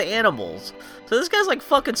filled with animals. So this guy's like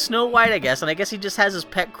fucking Snow White, I guess, and I guess he just has his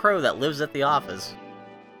pet crow that lives at the office.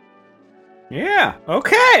 Yeah,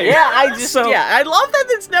 okay. Yeah, I love that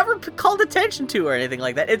it's never called attention to or anything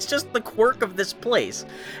like that. It's just the quirk of this place.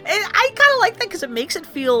 And I kind of like that because it makes it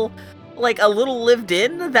feel like a little lived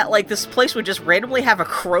in, that like this place would just randomly have a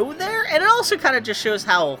crow there, and it also kind of just shows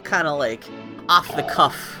how kind of like off the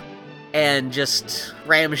cuff and just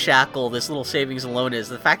ramshackle this little savings and loan is.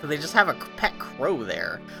 The fact that they just have a pet crow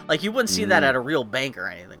there, like you wouldn't see that at a real bank or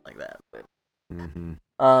anything like that.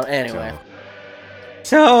 But, anyway.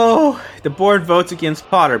 So the board votes against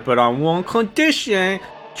Potter, but on one condition.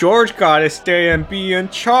 George gotta stay and be in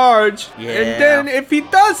charge. Yeah. And then if he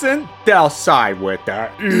doesn't, they'll side with that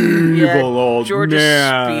evil old George's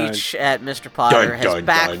man. Speech at Mr. Potter has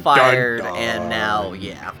backfired, and now,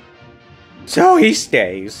 So he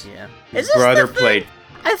stays. Yeah. His brother played.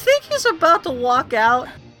 I think he's about to walk out,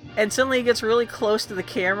 and suddenly he gets really close to the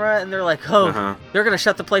camera, and they're like, they're gonna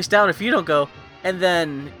shut the place down if you don't go. And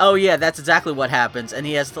then, that's exactly what happens, and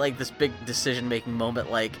he has like this big decision-making moment,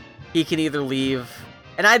 like, he can either leave.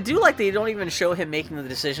 And I do like that you don't even show him making the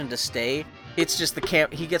decision to stay. It's just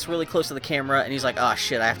he gets really close to the camera, and he's like, oh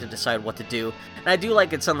shit, I have to decide what to do. And I do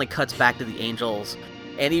like it suddenly cuts back to the Angels.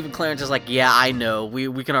 And even Clarence is like, yeah, I know.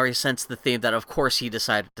 We can already sense the theme that of course he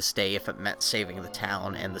decided to stay if it meant saving the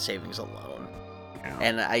town and the savings alone. Yeah.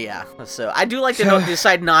 And so I do like to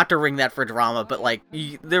decide not to ring that for drama, but like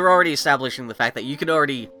they're already establishing the fact that you can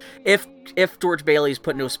already, if George Bailey's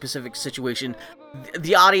put into a specific situation,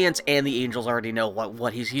 the audience and the Angels already know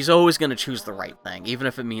what he's always going to choose the right thing, even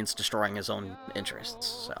if it means destroying his own interests.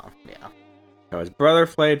 So yeah. So his brother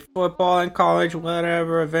played football in college,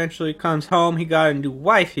 whatever. Eventually comes home. He got a new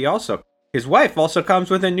wife. His wife also comes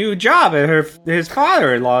with a new job at his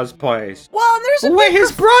father-in-law's place. Well, there's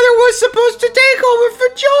his brother was supposed to take over for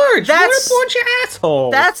George. What a bunch of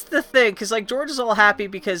assholes. That's the thing, because like George is all happy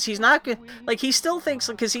because he's not like he still thinks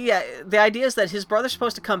because the idea is that his brother's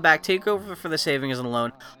supposed to come back, take over for the savings and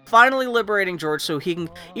loan, finally liberating George so he can,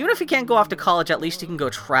 even if he can't go off to college, at least he can go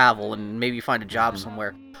travel and maybe find a job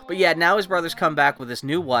somewhere. But yeah, now his brother's come back with his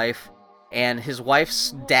new wife. And his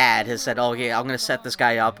wife's dad has said, I'm going to set this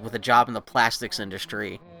guy up with a job in the plastics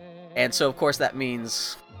industry. And so, of course, that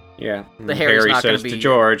means the Harry's not going to be... says to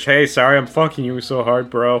George, hey, sorry I'm fucking you so hard,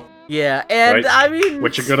 bro. Yeah, and I mean...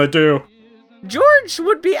 What you gonna do? George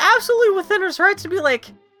would be absolutely within his rights to be like,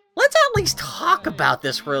 let's at least talk about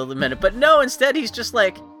this for a minute. But no, instead he's just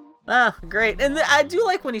like, great. And I do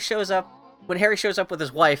like when Harry shows up with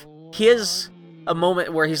his wife, he has a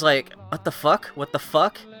moment where he's like, what the fuck? What the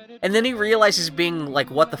fuck? And then he realizes being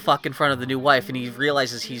like, what the fuck in front of the new wife, and he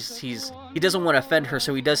realizes he doesn't want to offend her,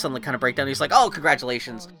 so he does something kind of break down. He's like, oh,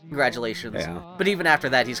 congratulations. Yeah. But even after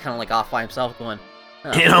that, he's kind of like off by himself going,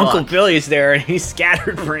 and Uncle Billy's there, and he's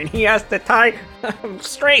scatterbrained. He has to tie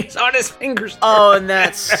strings on his fingers. Oh, and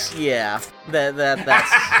that's, yeah. That's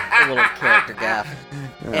a little character gaffe.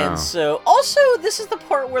 Oh. And so, also, this is the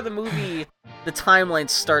part where the timeline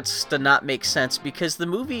starts to not make sense, because the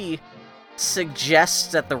movie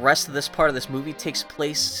suggests that the rest of this part of this movie takes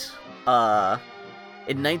place in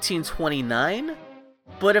 1929.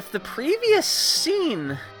 But if the previous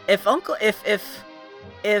scene, if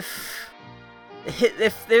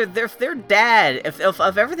their dad, if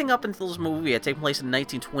everything up until this movie had taken place in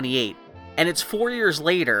 1928, and it's 4 years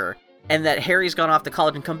later, and that Harry's gone off to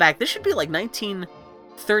college and come back, this should be like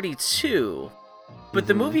 1932. But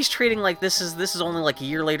the movie's treating like this is only like a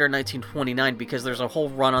year later, 1929, because there's a whole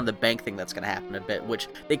run on the bank thing that's going to happen a bit, which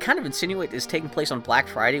they kind of insinuate is taking place on Black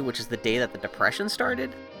Friday, which is the day that the Depression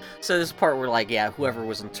started. So this part where, like, yeah, whoever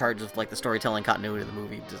was in charge of, like, the storytelling continuity of the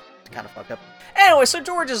movie just kind of fucked up. Anyway, so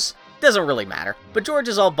doesn't really matter. But George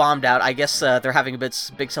is all bombed out. I guess they're having a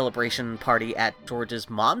big celebration party at George's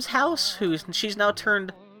mom's house, she's now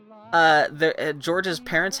turned George's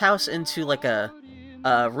parents' house into, like, a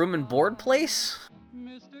room and board place.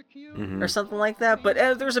 Or something like that. But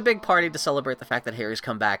there's a big party to celebrate the fact that Harry's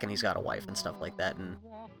come back and he's got a wife and stuff like that. And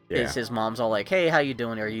his mom's all like, hey, how you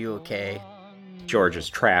doing? Are you okay? George is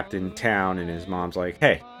trapped in town, and his mom's like,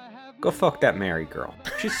 hey, go fuck that Mary girl.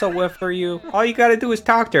 She's so wet for you. All you gotta do is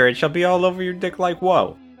talk to her, and she'll be all over your dick like,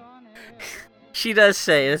 whoa. She does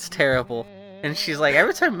say it's terrible. And she's like,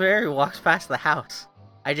 every time Mary walks past the house,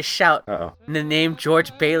 I just shout the name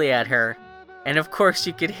George Bailey at her. And of course,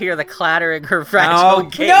 you could hear the clattering her vaginal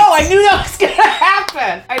gates. No, I knew that was gonna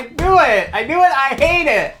happen. I knew it. I hate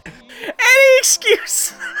it. Any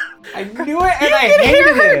excuse. I knew it, and you I can hated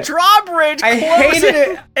hear her it. drawbridge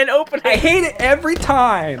closing and opening. I hate it every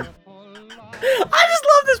time. I just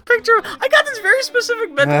love this picture. I got this very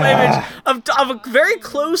specific mental image of a very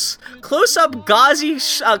close-up gauzy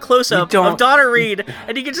close-up of Donna Reed,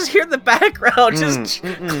 and you can just hear in the background just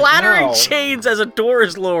clattering chains as a door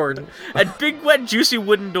is lowered. A big, wet, juicy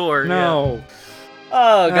wooden door. No. Yeah.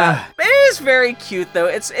 Oh, God. It is very cute, though.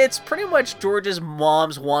 It's pretty much George's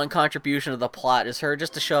mom's one contribution to the plot is her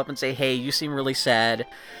just to show up and say, hey, you seem really sad.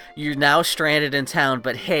 You're now stranded in town,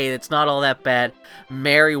 but hey, it's not all that bad.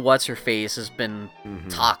 Mary What's-Her-Face has been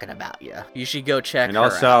talking about you. You should go check her out. And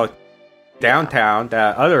also, downtown,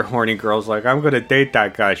 that other horny girl's like, I'm gonna date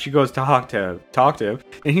that guy. She goes to talk to him,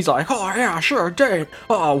 and he's like, oh, yeah, sure, date.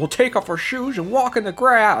 Oh, we'll take off our shoes and walk in the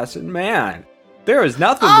grass, and man... There is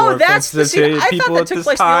nothing more offensive to people at this time. I thought that took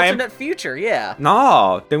place in the alternate future, yeah.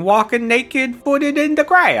 No, they're walking naked-footed in the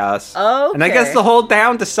grass. Okay. And I guess the whole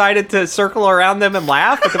town decided to circle around them and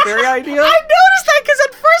laugh at the very idea. I noticed that because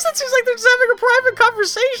at first it seems like they're just having a private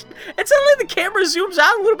conversation, and suddenly the camera zooms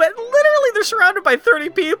out a little bit, and literally they're surrounded by 30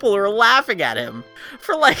 people who are laughing at him.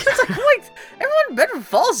 For like, it's like, wait, everyone in Bedford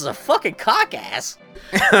Falls is a fucking cock-ass.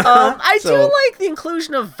 I do like the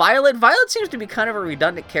inclusion of Violet. Violet seems to be kind of a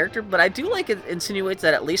redundant character, but I do like it insinuates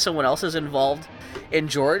that at least someone else is involved in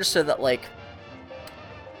George, so that, like,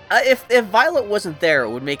 if Violet wasn't there, it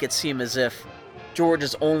would make it seem as if George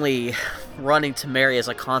is only running to Mary as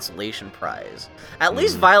a consolation prize. At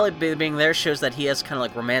least Violet being there shows that he has kind of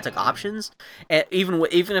like romantic options, and even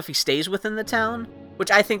if he stays within the town, which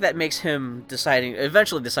I think that makes him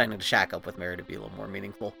eventually deciding to shack up with Mary to be a little more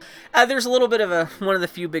meaningful. There's a little bit of one of the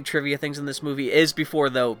few big trivia things in this movie is before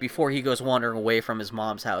he goes wandering away from his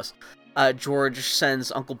mom's house. George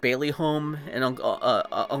sends Uncle Bailey home, and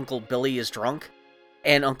Uncle Billy is drunk.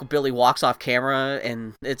 And Uncle Billy walks off camera,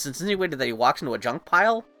 and it's insinuated that he walks into a junk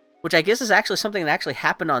pile, which I guess is actually something that actually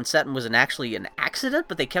happened on set and was actually an accident,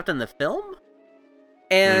 but they kept in the film.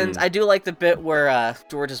 And I do like the bit where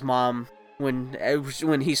George's mom,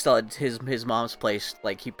 when he's still at his mom's place,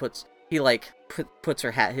 like he puts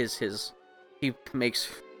her hat he makes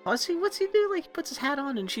what's he do, like he puts his hat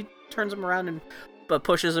on and she turns him around and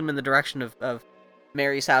pushes him in the direction of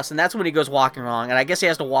Mary's house, and that's when he goes walking wrong, and I guess he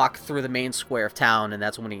has to walk through the main square of town, and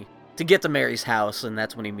that's when to get to Mary's house, and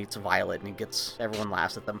that's when he meets Violet, and everyone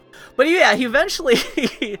laughs at them. But yeah, he eventually,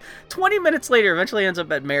 20 minutes later, ends up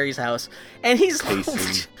at Mary's house, and he's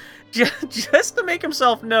just to make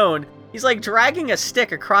himself known, he's like dragging a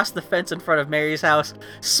stick across the fence in front of Mary's house,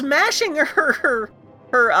 smashing her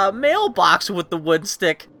mailbox with the wood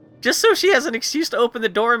stick, just so she has an excuse to open the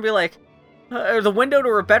door and be like, or the window to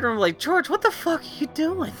her bedroom, like, George, what the fuck are you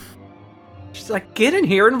doing? She's like, get in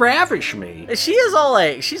here and ravish me. She is all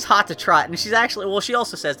like, she's hot to trot, and she's actually, well, she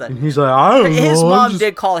also says that. And he's like, I don't know. His mom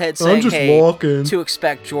did call ahead saying, walking. To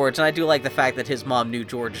expect George, and I do like the fact that his mom knew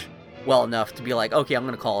George well enough to be like, okay, I'm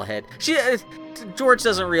going to call ahead. George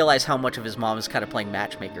doesn't realize how much of his mom is kind of playing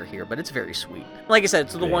matchmaker here, but it's very sweet. Like I said,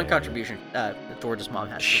 it's the one contribution George's mom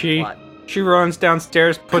has to the plot. She runs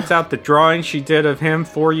downstairs, puts out the drawing she did of him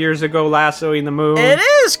 4 years ago lassoing the moon. It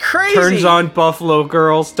is crazy. Turns on Buffalo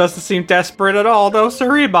Girls. Doesn't seem desperate at all, though,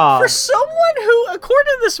 Sariba. For someone who,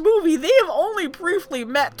 according to this movie, they have only briefly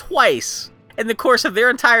met twice in the course of their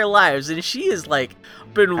entire lives, and she is like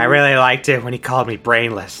been. I really liked it when he called me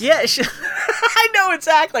brainless. Yeah, I know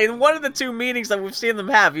exactly. In one of the two meetings that we've seen them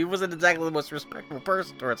have, he wasn't exactly the most respectful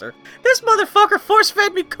person towards her. This motherfucker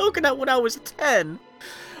force-fed me coconut when I was 10.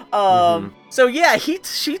 So yeah, she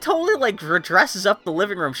totally like dresses up the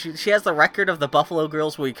living room. She has the record of the Buffalo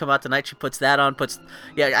Girls where you come out tonight. She puts that on.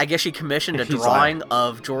 I guess she commissioned a drawing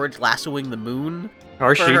of George lassoing the moon.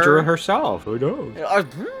 Or she drew it herself. Who knows?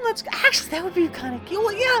 That would be kind of cute.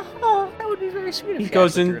 Well, yeah, that would be very sweet. He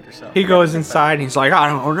goes inside. And he's like, I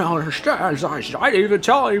don't understand. I didn't even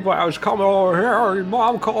tell anybody I was coming over here. Your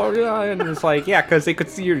mom called you. And it's like, yeah, because they could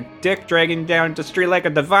see your dick dragging down the street like a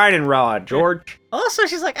divining rod, George. Also,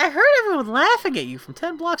 she's like, I heard everyone laughing at you from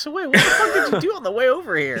 10 blocks away. What the fuck did you do on the way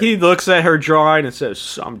over here? He looks at her drawing and says,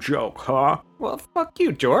 some joke, huh? Well, fuck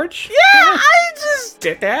you, George. Yeah, I just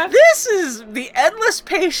did that. This is the endless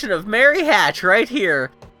patient of Mary Hatch right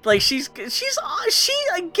here. Like, she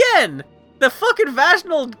again, the fucking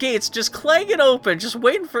vaginal gates just clanging open, just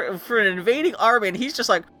waiting for an invading army, and he's just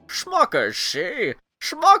like, Schmucker's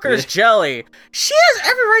jelly. She has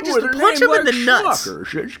every right just to punch him in the nuts.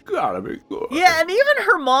 It's gotta be good. Yeah, and even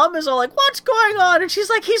her mom is all like, what's going on? And she's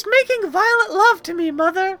like, he's making violent love to me,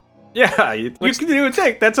 mother. Yeah, you can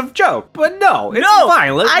think that's a joke, but no, it's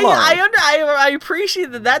violent love. I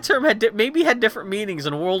appreciate that term had different meanings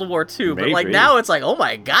in World War II, but like now it's like, oh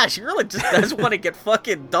my gosh, you really just does want to get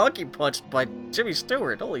fucking donkey punched by Jimmy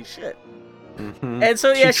Stewart. Holy shit. Mm-hmm. And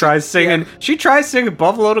so yeah, she tries singing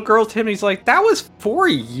Buffalo Girls to him. He's like, that was 4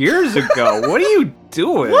 years ago. What are you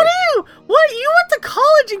doing? What you went to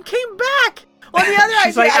college and came back? On the other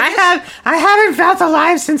She's like, I haven't felt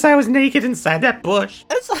alive since I was naked inside that bush.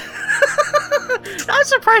 I'm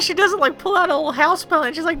surprised she doesn't like pull out a little house plant.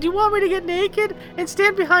 And she's like, do you want me to get naked and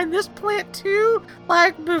stand behind this plant too,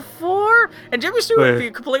 like before? And Jimmy Stewart would be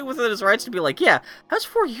complete within his rights to be like, yeah, that was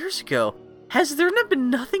 4 years ago. Has there not been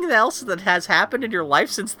nothing else that has happened in your life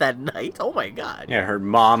since that night? Oh my god. Yeah, her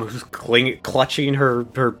mom who's clutching her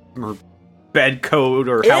bed coat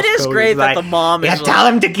or house coat. It is great that the mom is tell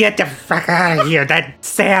him to get the fuck out of here. That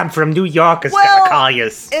Sam from New York is gonna call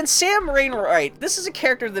you. And Sam Rainwright, this is a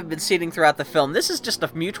character they've been seeing throughout the film. This is just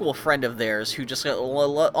a mutual friend of theirs who just,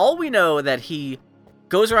 all we know that he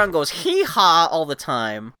goes around goes hee-haw all the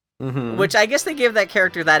time. Mm-hmm. Which I guess they gave that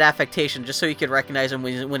character that affectation just so you could recognize him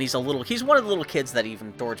when he's a little. He's one of the little kids that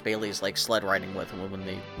even George Bailey's like sled riding with when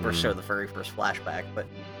they first show the very first flashback. But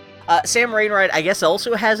Sam Rainwright, I guess,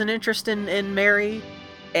 also has an interest in Mary,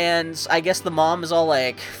 and I guess the mom is all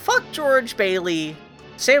like, "Fuck George Bailey,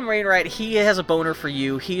 Sam Rainwright. He has a boner for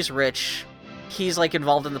you. He's rich. He's like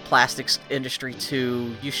involved in the plastics industry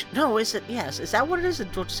too. You should no, is it? Yes, is that what it is?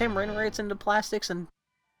 Sam Rainwright's into plastics and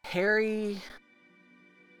Harry."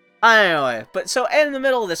 I don't know, but so in the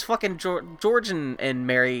middle of this, fucking George and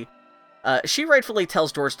Mary, she rightfully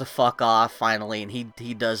tells George to fuck off finally, and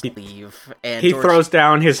he does leave. And George throws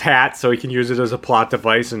down his hat so he can use it as a plot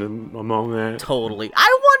device in a moment. Totally.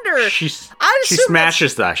 I wonder. She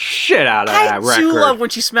smashes the shit out of that record. I do love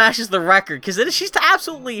when she smashes the record because she's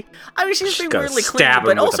absolutely. I mean, she's being weirdly clingy,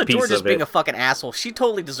 but also George is being a fucking asshole. She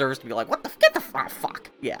totally deserves to be like, "What the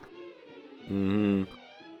fuck?" Yeah. Hmm.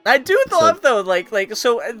 I do love though, like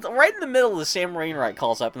so right in the middle of the Sam Rainwright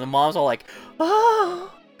calls up and the mom's all like,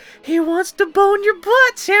 "Oh, he wants to bone your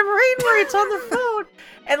butt. Sam Rainwright's on the phone,"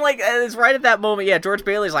 and like it's right at that moment, yeah, George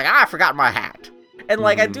Bailey's like, "I forgot my hat," and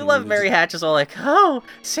like I do love Mary Hatch is all like, "Oh,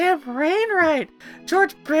 Sam Rainwright,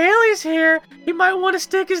 George Bailey's here. He might want to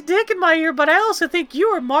stick his dick in my ear, but I also think you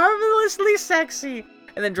are marvelously sexy."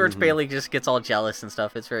 And then George Bailey just gets all jealous and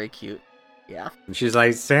stuff. It's very cute. Yeah. And she's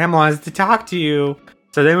like, "Sam wants to talk to you."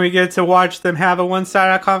 So then we get to watch them have a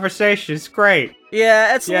one-sided conversation. It's great.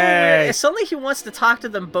 Yeah, it's a little weird. Suddenly he wants to talk to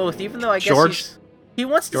them both, even though I guess he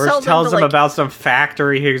wants to George tells them about some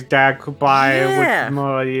factory his dad could buy. Yeah.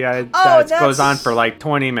 That goes on for like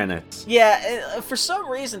 20 minutes. Yeah, for some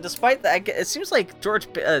reason, despite that, it seems like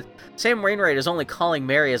Sam Rainwright is only calling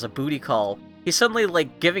Mary as a booty call. He's suddenly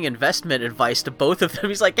like giving investment advice to both of them.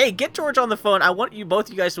 He's like, "Hey, get George on the phone. I want both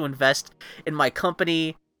you guys to invest in my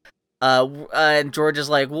company." And George is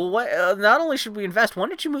like, well, what? Not only should we invest, why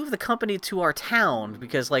don't you move the company to our town?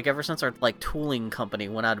 Because like ever since our like tooling company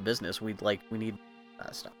went out of business, we need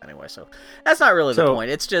stuff anyway. So that's not really the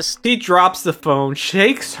point. It's just he drops the phone,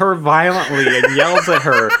 shakes her violently, and yells at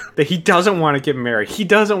her that he doesn't want to get married. He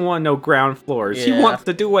doesn't want no ground floors. Yeah. He wants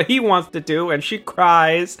to do what he wants to do, and she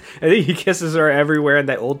cries. And then he kisses her everywhere, and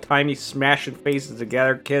that old timey smashing faces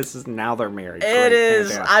together kisses. And now they're married. It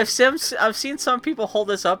is. I've seen some people hold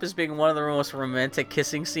this up as being one of the most romantic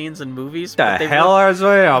kissing scenes in movies. The hell is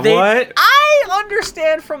what? I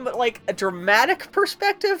understand from like a dramatic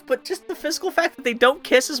perspective, but just the physical fact that they don't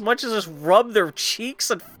kiss as much as just rub their cheeks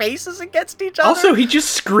and faces against each other. Also, he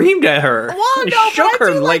just screamed at her. Well, He no, shook but I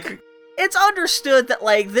her do, like it's understood that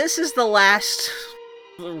like this is the last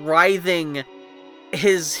writhing.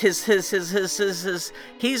 He's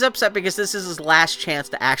upset because this is his last chance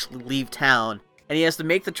to actually leave town, and he has to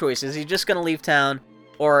make the choice: is he just gonna leave town,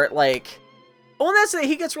 or like? Well, that's it.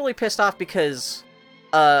 He gets really pissed off because.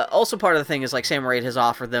 Also part of the thing is like Sam Raid has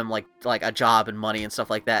offered them like a job and money and stuff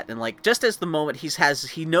like that, and like just as the moment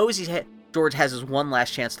he knows George has his one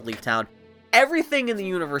last chance to leave town, everything in the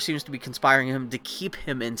universe seems to be conspiring him to keep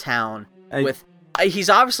him in town. He's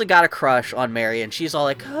obviously got a crush on Mary, and she's all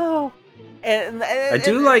like, oh. And I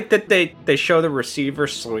do like that they show the receiver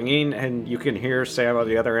swinging, and you can hear Sam on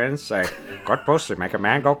the other end say, "Good pussy, make a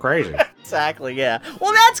man go crazy." Exactly, yeah.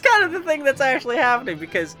 Well, that's kind of the thing that's actually happening,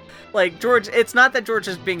 because, like, George, it's not that George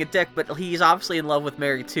is being a dick, but he's obviously in love with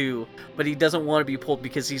Mary too, but he doesn't want to be pulled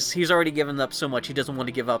because he's already given up so much, he doesn't want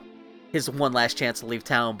to give up his one last chance to leave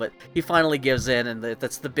town, but he finally gives in, and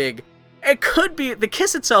that's the big... It could be, the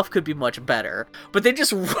kiss itself could be much better, but they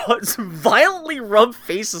just violently rub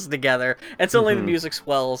faces together, and suddenly the music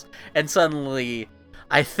swells, and suddenly,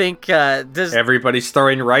 I think, everybody's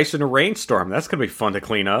throwing rice in a rainstorm. That's gonna be fun to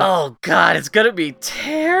clean up. Oh god, it's gonna be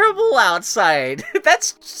terrible outside. That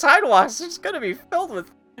sidewalks is gonna be filled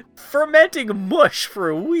with fermenting mush for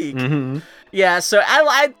a week. Yeah, so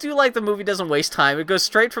I do like the movie doesn't waste time. It goes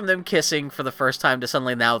straight from them kissing for the first time to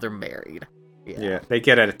suddenly now they're married. Yeah, they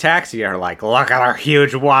get in a taxi and are like, look at our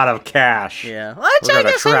huge wad of cash. Yeah. Well, we're going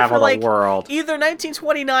to travel the world. Either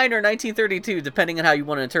 1929 or 1932, depending on how you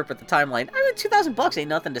want to interpret the timeline. I mean, $2,000 ain't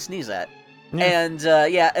nothing to sneeze at. Yeah. And,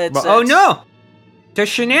 it's... Oh, no! There's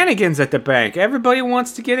shenanigans at the bank. Everybody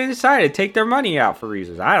wants to get inside and take their money out for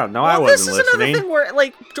reasons. I don't know, I wasn't listening. This is another thing where,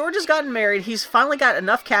 like, George has gotten married. He's finally got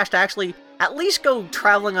enough cash to actually at least go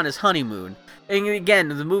traveling on his honeymoon. And again,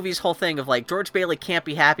 the movie's whole thing of, like, George Bailey can't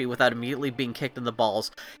be happy without immediately being kicked in the balls.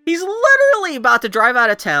 He's literally about to drive out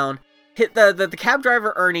of town. Hit the cab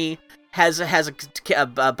driver, Ernie, has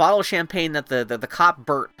a bottle of champagne that the cop,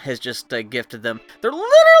 Bert, has just gifted them. They're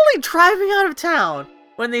literally driving out of town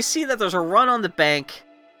when they see that there's a run on the bank.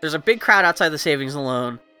 There's a big crowd outside the savings and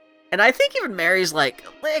loan. And I think even Mary's like,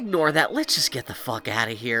 ignore that. Let's just get the fuck out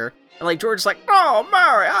of here. And, like, George's like, oh,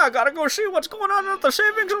 Mary, I gotta go see what's going on at the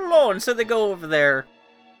savings and loan. So they go over there.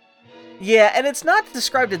 Yeah, and it's not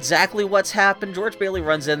described exactly what's happened. George Bailey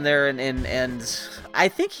runs in there, and I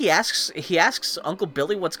think he asks Uncle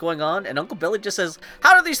Billy what's going on, and Uncle Billy just says,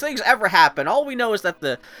 how do these things ever happen? All we know is that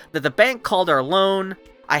the bank called our loan.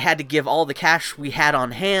 I had to give all the cash we had on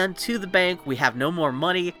hand to the bank. We have no more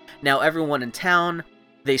money. Now everyone in town...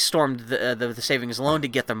 They stormed the savings and loan to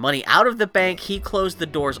get their money out of the bank. He closed the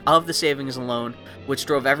doors of the savings and loan, which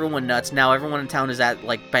drove everyone nuts. Now everyone in town is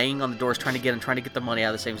banging on the doors trying to get the money out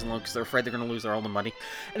of the savings and loan because they're afraid they're going to lose all the money.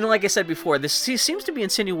 And like I said before, he seems to be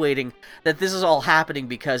insinuating that this is all happening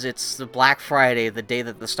because it's the Black Friday, the day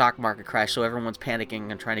that the stock market crashed, so everyone's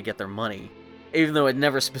panicking and trying to get their money. Even though it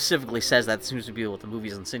never specifically says that, it seems to be what the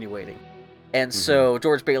movie's insinuating. And so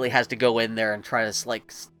George Bailey has to go in there and try to,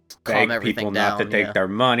 like... calm everything people down, not to take their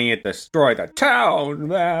money and destroy the town.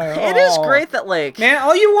 Man. It is great that, like... Man,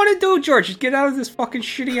 all you want to do, George, is get out of this fucking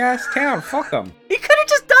shitty-ass town. Fuck them. He could have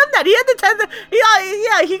just done that. He had the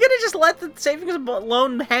time. He could have just let the savings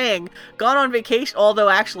loan hang, gone on vacation. Although,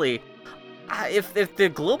 actually, if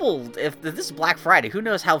this is Black Friday, who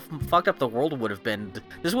knows how fucked up the world would have been.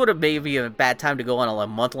 This would have maybe a bad time to go on a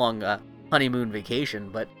month-long honeymoon vacation,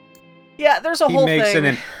 but... Yeah, there's a whole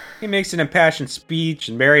thing. He makes an impassioned speech,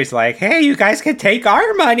 and Mary's like, "Hey, you guys can take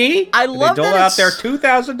our money." I love that they dole out their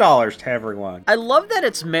 $2,000 to everyone. I love that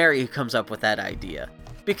it's Mary who comes up with that idea.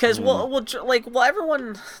 Because,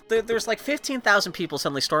 everyone, there's like 15,000 people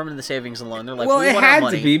suddenly storming the savings and loan. They're like, well, it had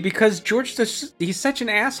to be because George, he's such an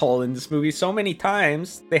asshole in this movie so many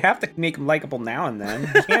times. They have to make him likable now and then.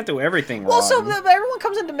 He can't do everything well, wrong. so everyone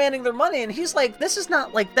comes in demanding their money, and he's like, this is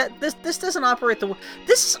not like that. This doesn't operate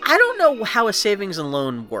I don't know how a savings and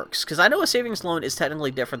loan works, because I know a savings loan is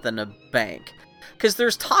technically different than a bank. Because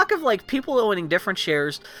there's talk of like people owning different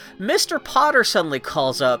shares. Mr. Potter suddenly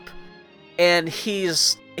calls up. And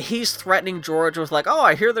he's threatening George with like, oh,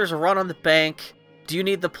 I hear there's a run on the bank. do you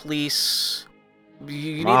need the police?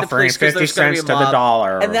 You need the offering police because 50 there's going to cents be a to the mob.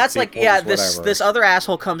 dollar. And that's like, equals yeah, whatever. this other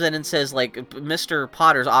asshole comes in and says, like, Mr.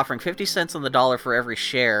 Potter's offering 50 cents on the dollar for every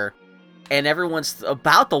share, and everyone's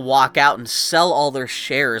about to walk out and sell all their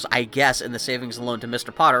shares, I guess, in the savings and loan to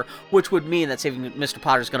Mr. Potter, which would mean that Mr.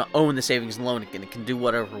 Potter's going to own the savings and loan and can do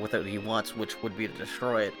whatever with it he wants, which would be to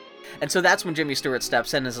destroy it. And so that's when Jimmy Stewart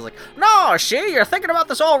steps in and is like, no, see, you're thinking about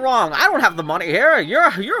this all wrong. I don't have the money here.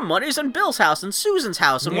 Your money's in Bill's house and Susan's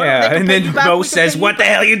house. And Yeah, and then Bo says, what the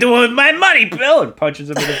hell are you doing with my money, Bill? And punches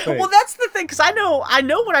him in the face. Well, that's the thing, because I know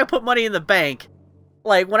when I put money in the bank,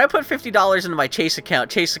 like, when I put $50 into my Chase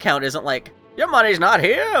account isn't like, your money's not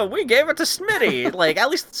here, we gave it to Smitty. Like, at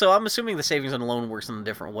least, so I'm assuming the savings and loan works in a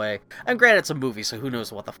different way. And granted, it's a movie, so who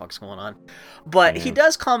knows what the fuck's going on. But he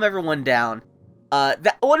does calm everyone down.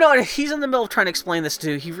 No, he's in the middle of trying to explain this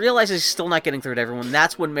to. He realizes he's still not getting through to everyone.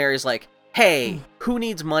 That's when Mary's like, "Hey, who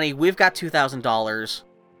needs money? We've got $2,000."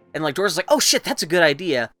 And like George is like, "Oh shit, that's a good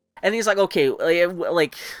idea." And he's like, "Okay,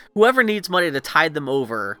 like whoever needs money to tide them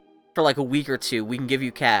over for like a week or two, we can give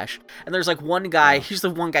you cash." And there's like one guy. He's the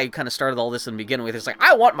one guy who kind of started all this in the beginning with. He's like,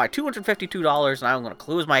 "I want my $252, and I'm going to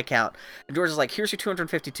close my account." And George is like, "Here's your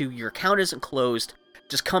 $252. Your account isn't closed.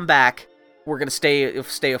 Just come back. We're gonna stay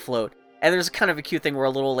afloat." And there's kind of a cute thing where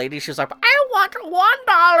a little lady, she's like, "I want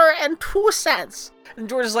 $1.02. And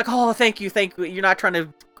George is like, "Oh, thank you. You're not trying to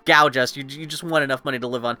gouge us. You just want enough money to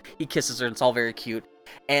live on." He kisses her, and it's all very cute.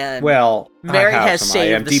 And Mary has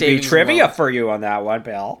saved the savings trivia loan. for you on that one,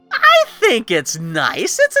 Bill. I think it's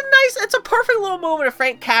nice. It's a perfect little moment of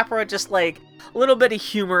Frank Capra, just like a little bit of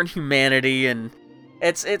humor and humanity, and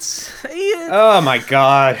it's. Yeah. Oh my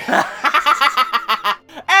god.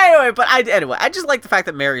 Anyway, I just like the fact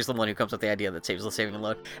that Mary's the one who comes up with the idea that saves the saving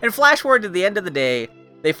loan. And flash forward to the end of the day,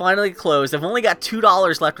 they finally close. They've only got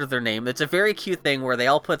 $2 left of their name. It's a very cute thing where they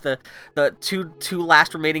all put the two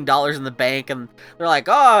last remaining dollars in the bank, and they're like,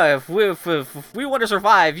 "Oh, if we want to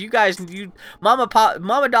survive,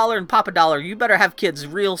 Mama Dollar and Papa Dollar, you better have kids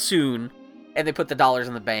real soon." And they put the dollars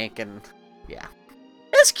in the bank, and yeah,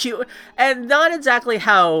 it's cute, and not exactly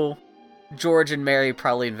how George and Mary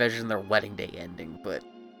probably envisioned their wedding day ending, but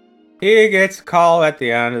he gets a call at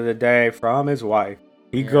the end of the day from his wife.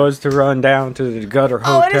 He goes to run down to the Gutter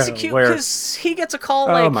Hotel. Oh, it is cute because he gets a call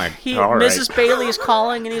Mrs. Bailey is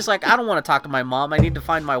calling, and he's like, "I don't want to talk to my mom. I need to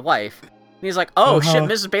find my wife." And he's like, "Oh shit,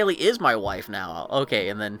 Mrs. Bailey is my wife now." Okay,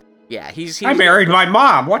 and then he's I married my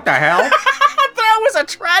mom. What the hell? That was a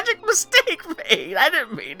tragic mistake made. I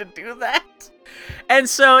didn't mean to do that. And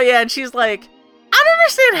so and she's like, "I don't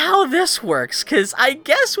understand how this works, because I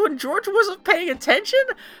guess when George wasn't paying attention,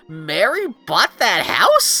 Mary bought that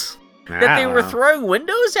house that they were throwing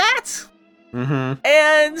windows at?" Mm-hmm.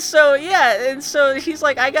 And so he's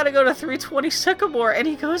like, "I gotta go to 320 Sycamore," and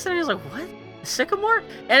he goes there and he's like, "What? Sycamore?"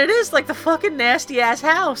 And it is like the fucking nasty ass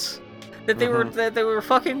house that they were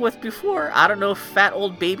fucking with before. I don't know if fat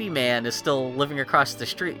old baby man is still living across the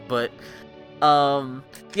street, but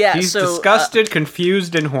he's disgusted,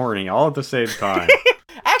 confused, and horny all at the same time.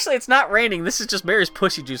 Actually, it's not raining. This is just Mary's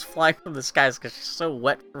pussy juice flying from the skies because she's so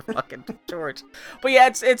wet for fucking George. But yeah,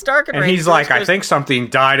 it's dark and rainy. And he's like, "I think something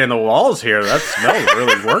died in the walls here. That smells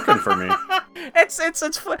really working for me." It's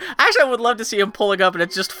actually, I would love to see him pulling up and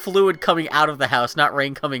it's just fluid coming out of the house, not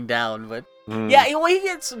rain coming down. But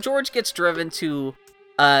George gets driven to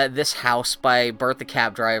this house by Bert the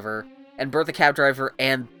cab driver, and Bert the cab driver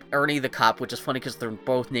and Ernie the cop, which is funny because they're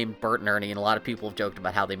both named Bert and Ernie, and a lot of people have joked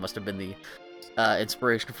about how they must have been the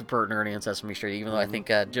inspiration for Bert and Ernie on Sesame Street, even though I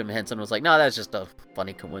think Jim Henson was like, "No, that's just a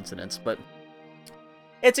funny coincidence." But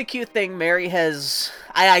it's a cute thing. Mary has,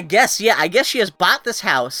 I guess she has bought this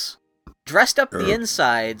house, dressed up the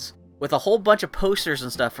insides with a whole bunch of posters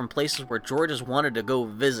and stuff from places where George has wanted to go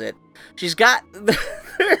visit. She's got,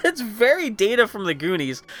 it's very Data from the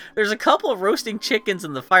Goonies. There's a couple of roasting chickens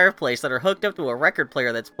in the fireplace that are hooked up to a record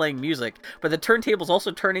player that's playing music, but the turntable's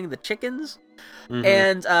also turning the chickens. Mm-hmm.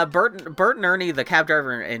 And Bert and Ernie, the cab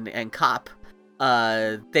driver and cop,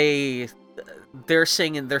 they're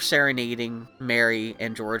singing, they're serenading Mary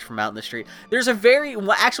and George from out in the street. There's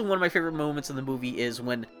actually one of my favorite moments in the movie is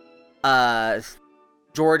when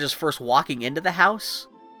George is first walking into the house,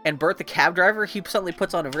 and Bert the cab driver, he suddenly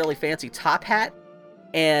puts on a really fancy top hat,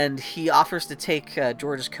 and he offers to take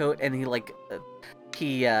George's coat, and he what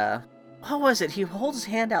was it? He holds his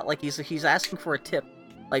hand out like he's asking for a tip,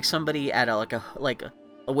 like somebody at a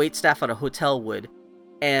waitstaff at a hotel would,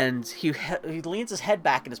 and he leans his head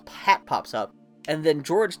back and his hat pops up, and then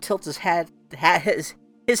George tilts his head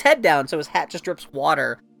down so his hat just drips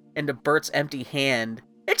water into Bert's empty hand.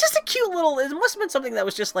 It's just a cute little. It must have been something that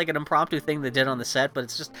was just like an impromptu thing they did on the set, but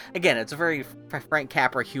it's just, again, it's a very Frank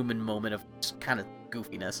Capra human moment of just kind of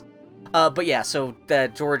goofiness. But yeah, so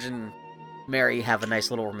George and Mary have a nice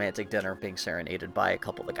little romantic dinner, being serenaded by a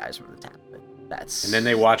couple of the guys from the town. That's. And then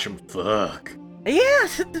they watch them fuck. Yeah,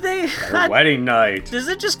 they. Their wedding night. Does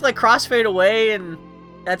it just like crossfade away and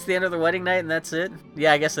that's the end of their wedding night and that's it?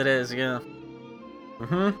 Yeah, I guess it is. Yeah.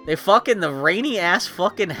 Mm-hmm. They fuck in the rainy ass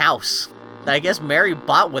fucking house that I guess Mary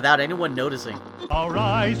bought without anyone noticing. Our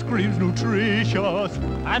ice cream's nutritious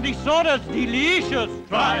and the soda's delicious.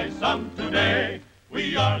 Try some today.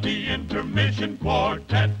 We are the Intermission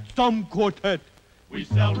Quartet. Some quartet. We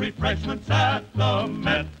sell refreshments at the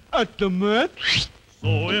Met. At the Met?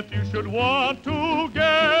 So if you should want to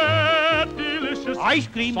get delicious ice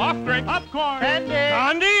cream, soft drink, popcorn,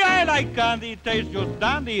 candy, I like candy. It tastes just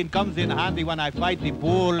dandy and comes in handy when I fight the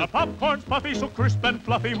bull. Popcorn's puffy, so crisp and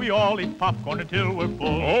fluffy. We all eat popcorn until we're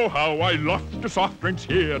full. Oh, how I love the soft drinks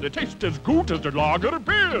here. They taste as good as the lager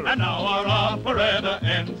beer. And now our operetta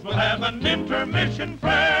ends. We'll have an intermission,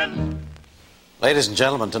 friends. Ladies and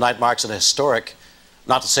gentlemen, tonight marks an historic,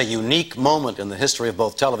 not to say unique, moment in the history of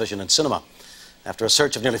both television and cinema. After a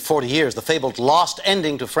search of nearly 40 years, the fabled lost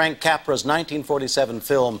ending to Frank Capra's 1947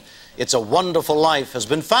 film, It's a Wonderful Life, has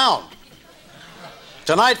been found.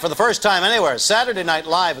 Tonight, for the first time anywhere, Saturday Night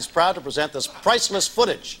Live is proud to present this priceless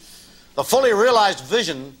footage, the fully realized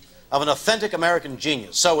vision of an authentic American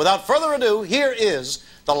genius. So, without further ado, here is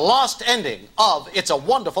the lost ending of It's a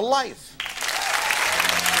Wonderful Life.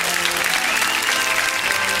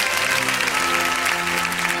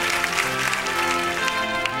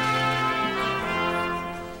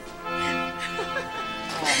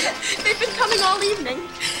 They've been coming all evening.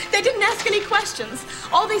 They didn't ask any questions.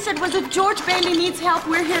 All they said was if George Bailey needs help,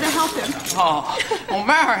 we're here to help him. Oh, well,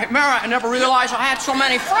 Mary, I never realized I had so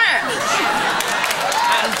many friends.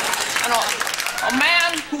 And a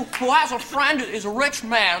man who has a friend is a rich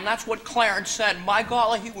man. That's what Clarence said. My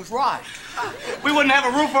golly, he was right. We wouldn't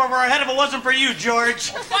have a roof over our head if it wasn't for you,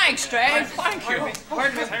 George. Thanks, Dave. Thank you.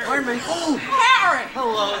 Pardon me. Oh, Harry.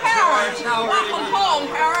 Hello, Harry. George. How are Welcome you? home,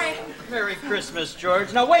 Harry. Merry Christmas,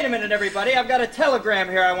 George. Now, wait a minute, everybody. I've got a telegram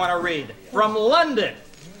here I want to read. From London.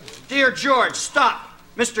 Dear George, stop.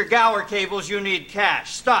 Mr. Gower cables, you need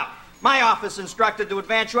cash. Stop. My office instructed to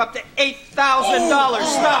advance you up to $8,000.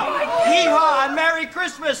 Stop. Hee-haw and Merry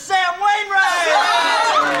Christmas, Sam Wainwright!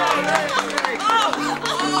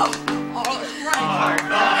 Hark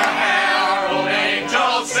the herald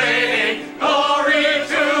angels sing, glory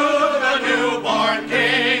to the newborn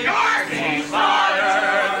King. King's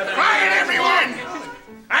father. Quiet, everyone!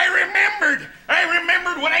 I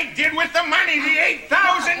remembered what I did with the money, the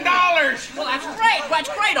 $8,000. Well, that's great. That's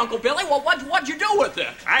great, Uncle Billy. Well, what'd you do with it?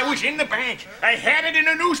 I was in the bank. I had it in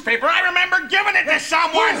a newspaper. I remember giving it to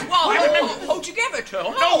someone. Well, who'd you give it to?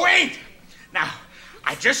 No, wait. Now,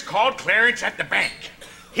 I just called Clarence at the bank.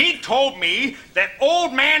 He told me that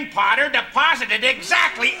old man Potter deposited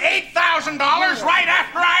exactly $8,000 right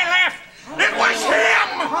after I left. It was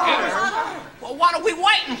him! Well, what are we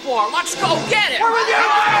waiting for? Let's go get it.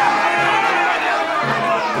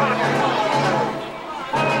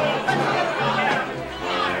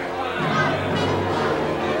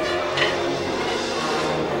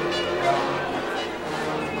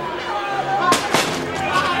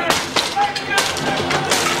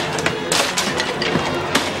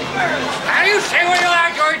 Stay where you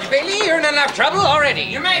are, George Bailey. You're in enough trouble already.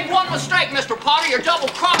 You made one mistake, Mr. Potter. You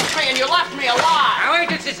double-crossed me and you left me alive. Now, wait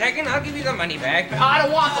just a second. I'll give you the money back. I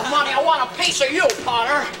don't want the money. I want a piece of you,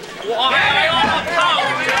 Potter. I want a pound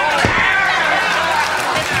of you.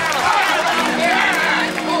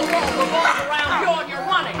 Around you and your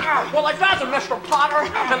money. Well, it doesn't, Mr. Potter.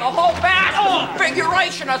 And the whole bad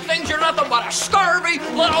configuration of things, you're nothing but a scurvy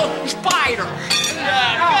little spider.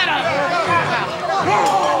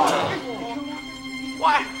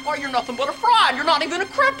 Why, you're nothing but a fraud. You're not even a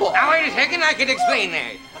cripple. Now, wait a second. I can explain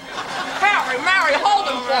that. Harry, Mary, hold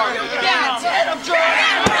him for you. Yeah, hit him, George.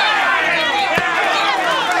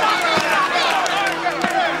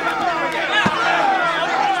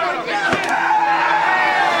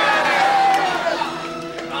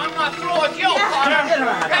 I'm not through with you, Potter.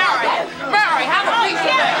 Mary, have a piece of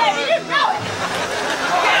this.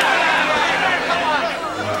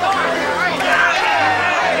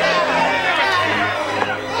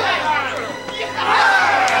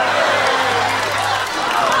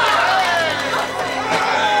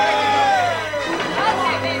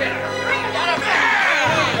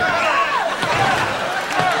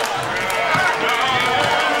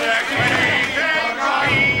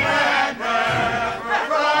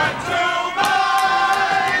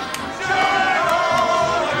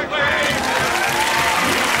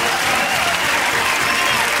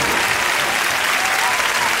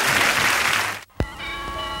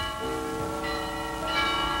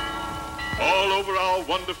 our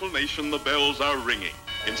wonderful nation, the bells are ringing.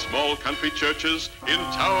 In small country churches, in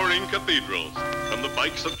towering cathedrals, from the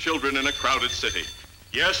bikes of children in a crowded city.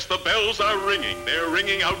 Yes, the bells are ringing. They're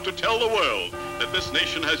ringing out to tell the world that this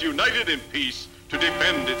nation has united in peace to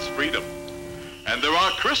defend its freedom. And there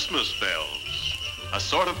are Christmas bells, a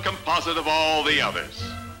sort of composite of all the others.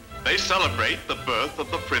 They celebrate the birth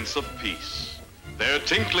of the Prince of Peace. Their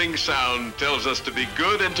tinkling sound tells us to be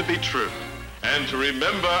good and to be true, and to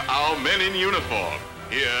remember our men in uniform,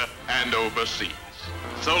 here and overseas.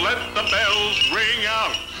 So let the bells ring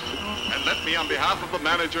out. And let me, on behalf of the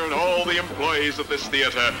manager and all the employees of this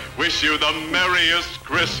theater, wish you the merriest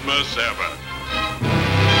Christmas ever.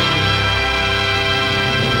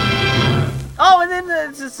 Oh, and then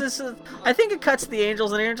I think it cuts the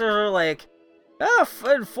angels, and the angels are like,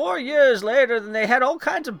 and 4 years later, then they had all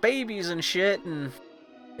kinds of babies and shit, and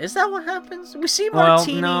is that what happens? We see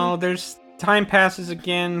Martini. Well, no, there's time passes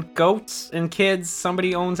again. Goats and kids.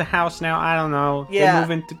 Somebody owns a house now. I don't know. Yeah. They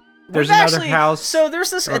move into. There's another house. So there's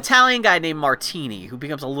this Italian guy named Martini who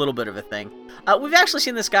becomes a little bit of a thing. We've actually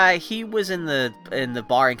seen this guy. He was in the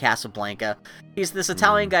bar in Casablanca. He's this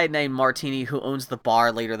Italian guy named Martini who owns the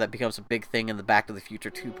bar later that becomes a big thing in the Back to the Future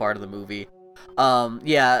 2 part of the movie.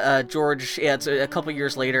 George. Yeah, it's a couple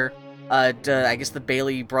years later. I guess the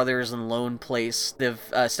Bailey brothers and Lone Place. They've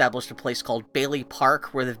established a place called Bailey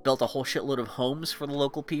Park where they've built a whole shitload of homes for the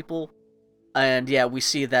local people. And yeah, we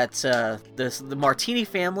see that the Martini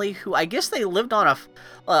family, who I guess they lived on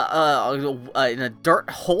in a dirt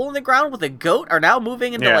hole in the ground with a goat, are now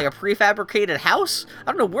moving into like a prefabricated house.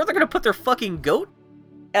 I don't know where they're gonna put their fucking goat.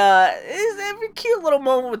 It's a cute little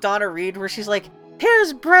moment with Donna Reed where she's like,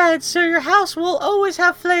 "Here's bread, so your house will always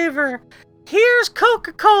have flavor. Here's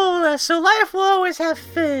Coca-Cola, so life will always have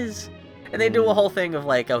fizz." And they do a whole thing of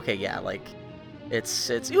like, okay, yeah, like. It's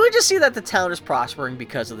you would just see that the town is prospering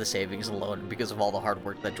because of the savings alone and because of all the hard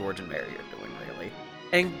work that George and Mary are doing, really.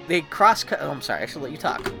 And they cross-cut... Oh, I'm sorry, I should let you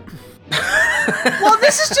talk. Well,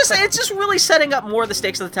 it's just really setting up more of the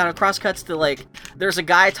stakes of the town. It cross-cuts to, like, there's a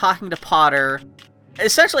guy talking to Potter,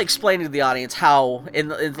 essentially explaining to the audience how, in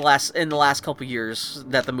the last couple years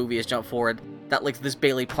that the movie has jumped forward, that, like, this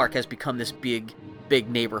Bailey Park has become this big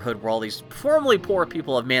neighborhood where all these formerly poor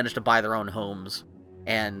people have managed to buy their own homes.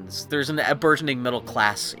 And there's a burgeoning middle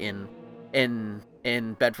class in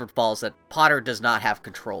Bedford Falls that Potter does not have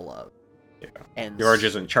control of. Yeah. And George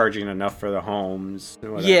isn't charging enough for the homes.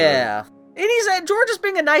 Whatever. Yeah. And George is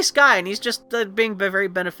being a nice guy, and he's just being very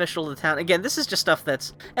beneficial to the town. Again, this is just stuff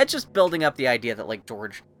that's just building up the idea that, like,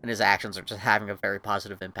 George and his actions are just having a very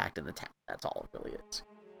positive impact in the town. That's all it really is.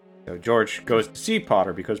 So George goes to see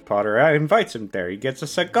Potter because Potter invites him there. He gets a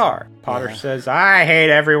cigar. Potter says, "I hate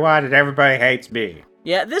everyone and everybody hates me."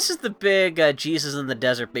 Yeah, this is the big Jesus in the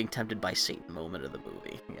desert being tempted by Satan moment of the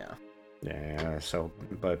movie. Yeah. Yeah.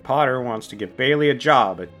 But Potter wants to get Bailey a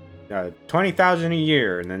job at $20,000 a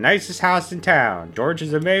year in the nicest house in town. George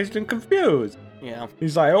is amazed and confused. Yeah.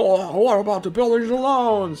 He's like, "Oh, what about the builders and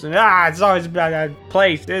loans?" And it's always about that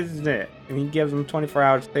place, isn't it? And he gives him 24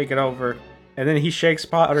 hours to take it over. And then he shakes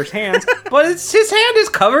Potter's hands, but his hand is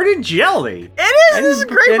covered in jelly. It is. This is a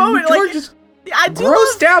great moment. George is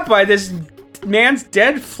grossed out by this man's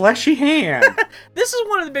dead fleshy hand. This is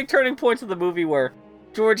one of the big turning points of the movie where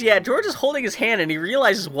George is holding his hand and he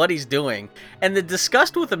realizes what he's doing, and the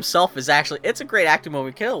disgust with himself is it's a great acting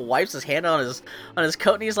moment. He wipes his hand on his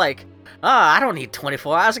coat and he's like, I don't need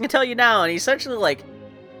 24 hours, I can tell you now. And he essentially, like,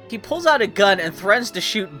 he pulls out a gun and threatens to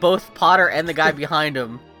shoot both Potter and the guy behind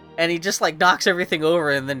him, and he just, like, knocks everything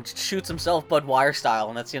over and then shoots himself Bud Wire style,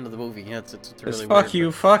 and that's the end of the movie. Yeah, it's really fuck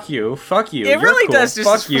weird. Fuck you. It You're really cool. does just...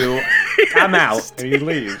 Fuck you. I'm out. And he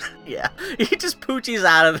leaves. Yeah. He just poochies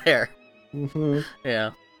out of there. Mm-hmm.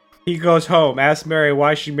 Yeah. He goes home, asks Mary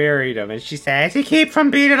why she married him, and she says, "He keep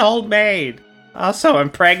from being an old maid. Also, I'm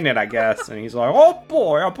pregnant, I guess." And he's like, "Oh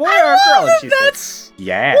boy, a boy or a girl?" And she says,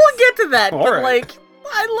 "Yes." We'll get to that, All but, right. like,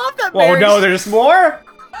 I love that Oh, Mary's... no, there's more?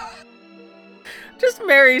 Just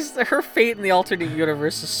her fate in the alternate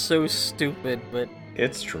universe is so stupid, but...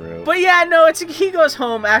 It's true. But yeah, no, he goes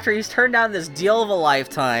home after he's turned down this deal of a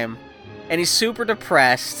lifetime, and he's super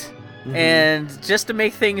depressed, and just to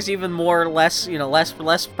make things even less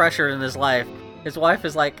pressure in his life, his wife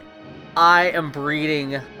is like, "I am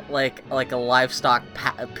breeding like a livestock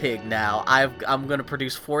pig now. I'm gonna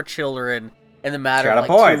produce 4 children in the matter of, like,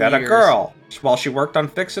 2 years." Got a boy, then a girl. While she worked on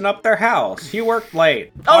fixing up their house. He worked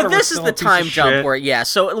late. Oh, this is the time jump where,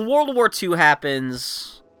 so World War II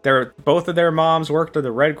happens. both of their moms worked at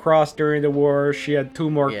the Red Cross during the war. She had 2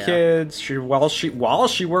 more kids. While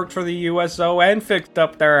she worked for the USO and fixed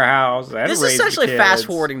up their house and This is raised essentially the kids. fast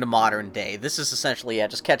forwarding to modern day. This is essentially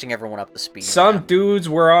just catching everyone up to speed. Some dudes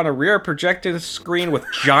were on a rear projector screen with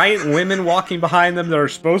giant women walking behind them that are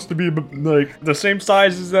supposed to be like the same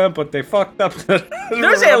size as them, but they fucked up.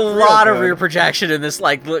 There's a lot of rear projection in this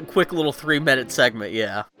like quick little 3-minute segment.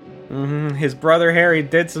 Yeah. His brother Harry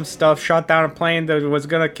did some stuff, shot down a plane that was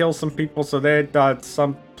gonna kill some people, so they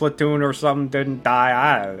some platoon or something didn't die.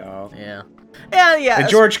 I don't know. Yeah. Yeah. And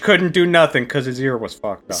George couldn't do nothing because his ear was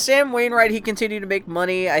fucked up. Sam Wainwright, he continued to make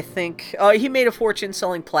money. I think he made a fortune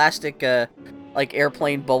selling plastic, like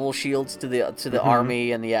airplane bubble shields to the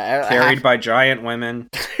army, and carried by giant women.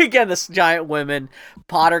 Again, this giant women.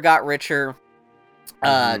 Potter got richer.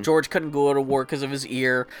 George couldn't go to war because of his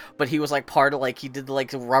ear, but he was like part of like he did like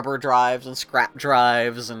rubber drives and scrap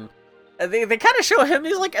drives, and they kind of show him,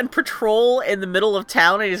 he's like in patrol in the middle of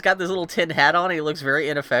town, and he's got this little tin hat on. And he looks very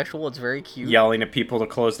ineffectual. It's very cute, yelling at people to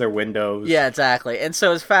close their windows. Yeah, exactly. And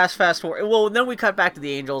so it's fast forward. Well, then we cut back to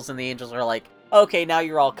the Angels, and the Angels are like, okay, now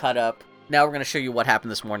you're all cut up. Now we're gonna show you what happened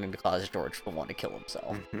this morning to cause George to want to kill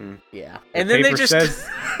himself. Yeah, and then they just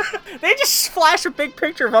they just flash a big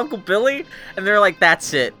picture of Uncle Billy, and they're like,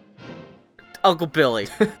 "That's it, Uncle Billy.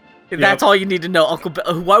 That's all you need to know, Uncle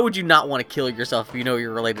Billy. Why would you not want to kill yourself if you know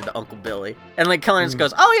you're related to Uncle Billy?" And like Kellen just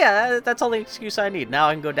goes, "Oh yeah, that's all the excuse I need. Now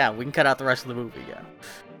I can go down. We can cut out the rest of the movie." Yeah.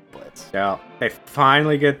 Yeah, they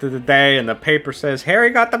finally get to the day, and the paper says, Harry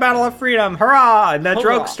got the Medal of Freedom, hurrah! And that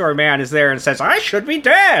drugstore man is there and says, I should be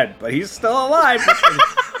dead, but he's still alive.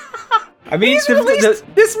 I mean,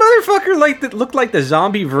 this motherfucker looked like the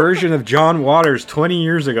zombie version of John Waters 20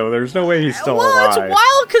 years ago. There's no way he's still alive. It's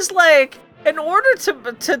wild, because, like, in order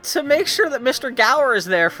to make sure that Mr. Gower is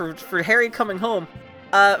there for Harry coming home,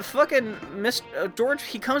 George,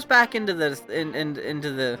 he comes back into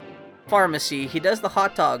the pharmacy. He does the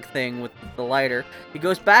hot dog thing with the lighter. He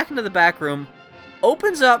goes back into the back room,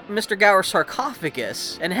 opens up Mr. Gower's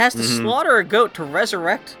sarcophagus, and has to slaughter a goat to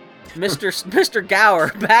resurrect Mr.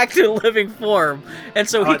 Gower back to living form. And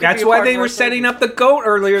so that's why they were setting up the goat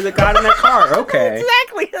earlier that got in that car. Okay.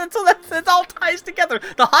 Exactly. So it all ties together.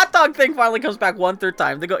 The hot dog thing finally comes back 1/3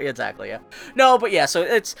 time. The goat, exactly, yeah. No, but yeah, so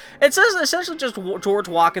it's essentially just George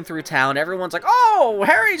walking through town. Everyone's like, oh,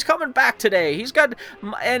 Harry's coming back today.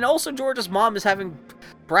 And also George's mom is having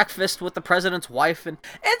breakfast with the president's wife, and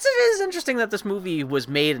it is interesting that this movie was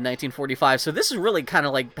made in 1945, so this is really kind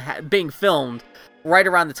of like being filmed right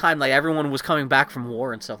around the time like everyone was coming back from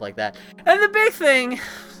war and stuff like that. And the big thing,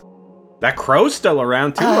 that crow's still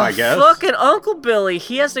around too, I guess. Fucking Uncle Billy,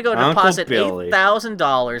 he has to go deposit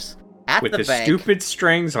 $8,000 at with the the bank. stupid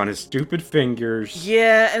strings on his stupid fingers.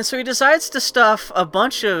 Yeah, and so he decides to stuff a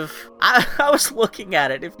bunch of... I was looking at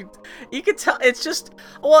it. If you could tell, it's just...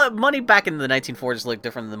 Well, money back in the 1940s looked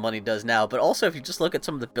different than the money does now, but also if you just look at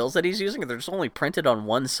some of the bills that he's using, they're just only printed on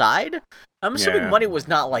one side. I'm assuming money was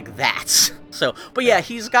not like that. So, but yeah,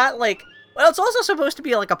 he's got like... Well, it's also supposed to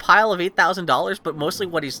be like a pile of $8,000, but mostly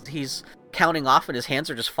what he's counting off in his hands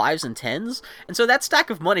are just 5s and 10s. And so that stack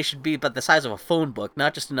of money should be about the size of a phone book,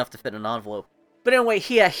 not just enough to fit an envelope. But anyway,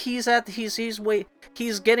 he's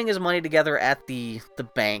getting his money together at the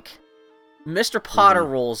bank. Mr. Potter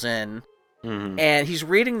rolls in, and he's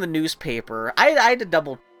reading the newspaper. I had to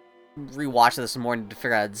double rewatch this morning to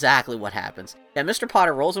figure out exactly what happens. Yeah, Mr.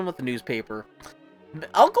 Potter rolls in with the newspaper.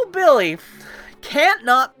 Uncle Billy can't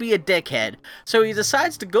not be a dickhead, so he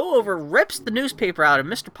decides to go over, rips the newspaper out, and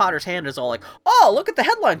Mr. Potter's hand is all like, oh, look at the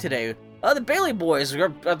headline today. The Bailey boys,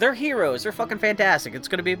 they're heroes. They're fucking fantastic. It's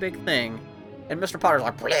going to be a big thing. And Mr. Potter's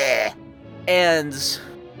like, bleh. And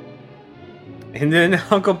then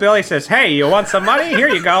Uncle Billy says, hey, you want some money? Here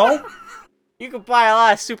you go. You can buy a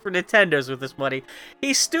lot of Super Nintendos with this money.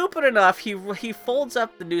 He's stupid enough, he folds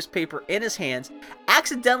up the newspaper in his hands,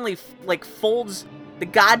 accidentally, like, folds the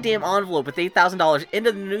goddamn envelope with $8,000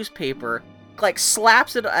 into the newspaper, like,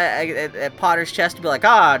 slaps it at Potter's chest to be like,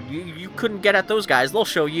 you couldn't get at those guys, they'll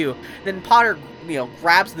show you. Then Potter,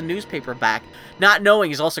 grabs the newspaper back, not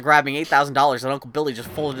knowing he's also grabbing $8,000 that Uncle Billy just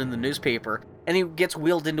folded in the newspaper, and he gets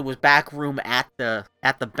wheeled into his back room at the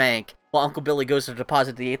bank, while Uncle Billy goes to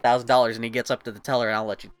deposit the $8,000, and he gets up to the teller, and I'll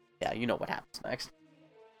let you, you know what happens next.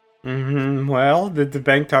 Well, the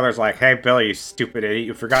bank teller's like, hey, Billy, you stupid idiot,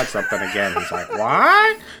 you forgot something again. He's like,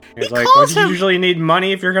 what? He's like, don't you usually need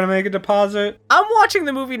money if you're going to make a deposit? I'm watching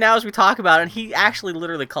the movie now as we talk about it, and he actually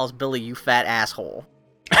literally calls Billy, you fat asshole.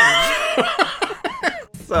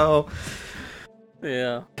 So,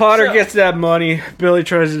 Yeah. Potter So- gets that money. Billy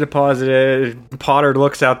tries to deposit it. Potter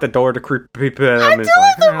looks out the door to creep him. I do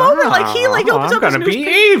love the moment, like, he, like, opens I'm up his gonna be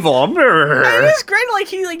newspaper. evil. And it's great, like,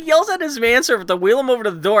 he, like, yells at his manservant to wheel him over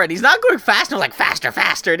to the door, and he's not going fast, and like, faster,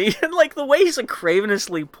 faster, and like, the way he's, like,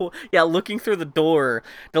 cravenously, looking through the door,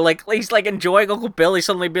 he's, like, enjoying Uncle Billy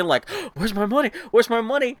suddenly being like, where's my money? Where's my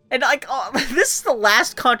money? And, like, this is the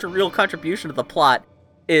last real contribution to the plot,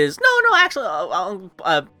 is, actually,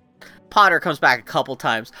 Potter comes back a couple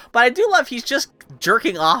times, but I do love he's just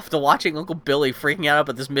jerking off to watching Uncle Billy freaking out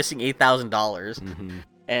about this missing $8,000.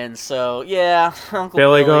 And so, yeah, Uncle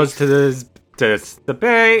Billy goes to the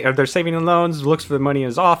bay, or they're saving the loans, looks for the money in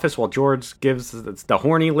his office, while George gives the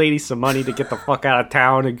horny lady some money to get the fuck out of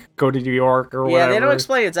town and go to New York or whatever. Yeah, they don't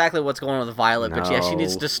explain exactly what's going on with Violet, but yeah, she No.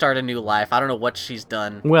 needs to start a new life. I don't know what she's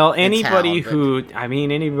done. Well, in anybody town, but-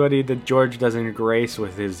 anybody that George doesn't grace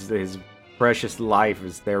with his precious life,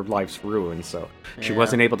 is their life's ruined. So she Yeah.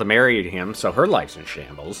 wasn't able to marry him, so her life's in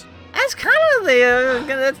shambles. That's kind of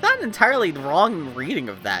that's not entirely wrong reading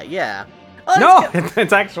of that, yeah. Oh, No, that's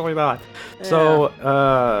it's actually not. So,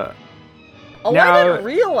 Oh, I now- didn't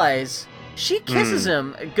realize she kisses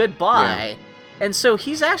him goodbye, and so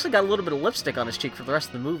he's actually got a little bit of lipstick on his cheek for the rest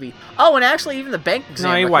of the movie. Oh, and actually, even the bank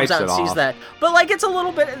examiner comes wipes out it and sees off. that. But like, it's a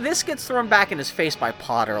little bit. This gets thrown back in his face by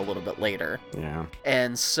Potter a little bit later, yeah.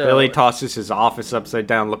 and so Billy tosses his office upside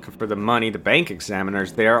down looking for the money. The bank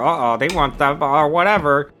examiner's there. They want the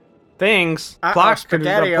whatever things. Plots, the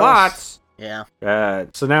spaghettios. plots. Yeah.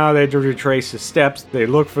 So now they retrace his steps. They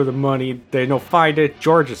look for the money. They don't find it.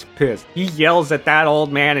 George is pissed. He yells at that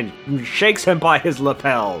old man and shakes him by his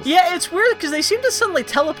lapels. Yeah, it's weird because they seem to suddenly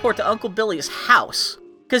teleport to Uncle Billy's house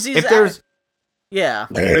because he's If there's yeah.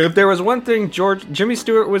 If there was one thing Jimmy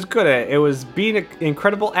Stewart was good at, it was being an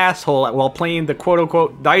incredible asshole while playing the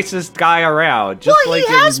quote-unquote nicest guy around. Just Well, he like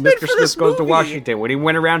in has been Mr. for Smith this Goes to movie. Washington when he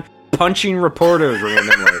went around punching reporters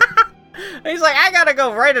randomly. He's like, I gotta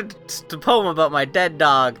go write a poem about my dead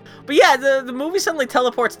dog. But yeah, the movie suddenly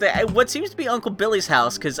teleports to what seems to be Uncle Billy's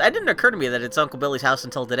house, because it didn't occur to me that it's Uncle Billy's house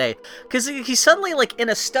until today. Because he's suddenly like in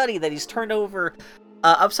a study that he's turned over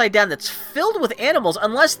upside down that's filled with animals,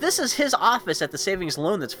 unless this is his office at the Savings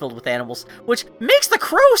Loan that's filled with animals, which makes the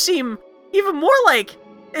Crow seem even more like,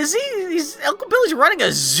 he's Uncle Billy's running a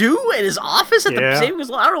zoo in his office at the Savings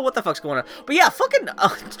Loan? I don't know what the fuck's going on. But yeah, fucking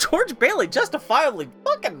George Bailey justifiably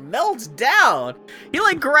fucking melts down. He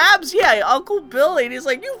like grabs, Uncle Billy, and he's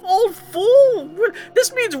like, you old fool,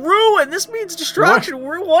 this means ruin, this means destruction.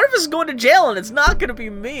 One of us is going to jail, and it's not gonna be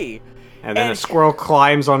me. And then a squirrel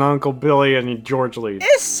climbs on Uncle Billy and George leaves.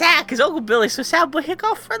 It's sad because Uncle Billy's so sad, but he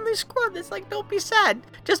got a friendly squirrel that's like, don't be sad,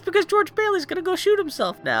 just because George Bailey's gonna go shoot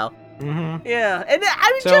himself now. Mm-hmm. Yeah, and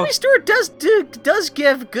I mean, So- Jimmy Stewart does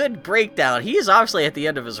give good breakdown. He is obviously at the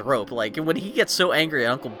end of his rope. Like when he gets so angry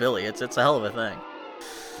at Uncle Billy, it's a hell of a thing.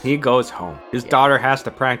 He goes home. His daughter has to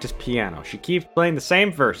practice piano. She keeps playing the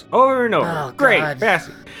same verse over and over. Oh, Great, God.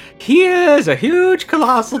 Bessie. He is a huge,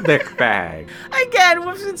 colossal dick bag. Again,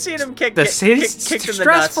 we've been seeing him kicked His in the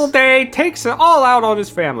stressful nuts. day takes it all out on his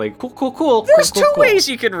family. Cool. There's cool, two cool. ways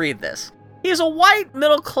you can read this. He's a white,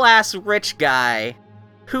 middle-class, rich guy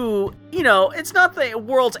who, it's not the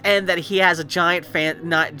world's end that he has a giant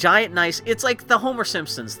nice. It's like the Homer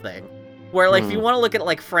Simpsons thing, where like if you want to look at it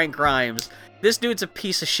like Frank Grimes, this dude's a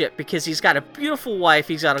piece of shit because he's got a beautiful wife,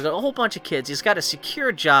 he's got a whole bunch of kids, he's got a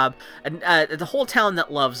secure job, and the whole town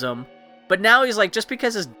that loves him. But now he's like, just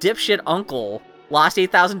because his dipshit uncle lost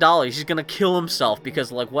 $8,000, he's gonna kill himself because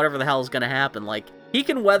like whatever the hell is gonna happen. Like he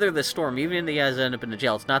can weather this storm, even if he has to end up in the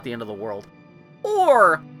jail. It's not the end of the world.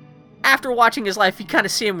 Or after watching his life, you kind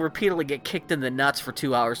of see him repeatedly get kicked in the nuts for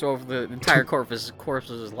 2 hours over the entire course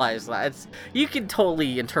of his life. You can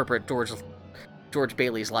totally interpret George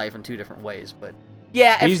Bailey's life in two different ways, but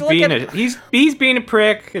yeah, He's being a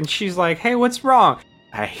prick, and she's like, "Hey, what's wrong?"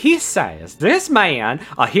 He says, "This man,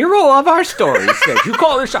 a hero of our story, says you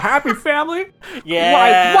call this a happy family?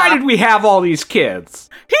 Yeah. Why did we have all these kids?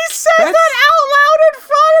 He says that out loud in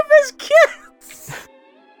front of his kids.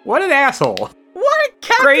 What an asshole! What a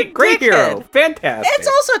Captain Great Dickhead. hero, fantastic." It's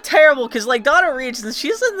also terrible because like Donna Reed,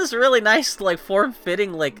 she's in this really nice like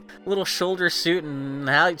form-fitting like little shoulder suit, and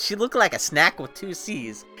how she looked like a snack with two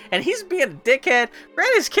C's. And he's being a dickhead.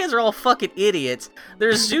 Granted, his kids are all fucking idiots.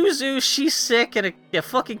 There's Zuzu, she's sick, and a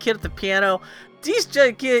fucking kid at the piano. These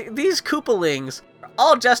Koopalings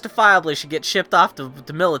all justifiably should get shipped off to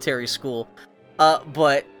military school.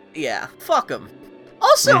 But yeah, fuck them.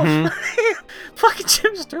 Also, fucking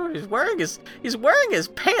Jim Stewart is he's wearing his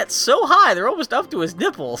pants so high they're almost up to his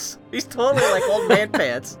nipples. He's totally like old man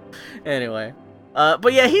pants. Anyway,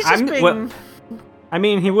 but yeah, he's just being. I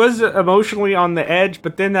mean, he was emotionally on the edge,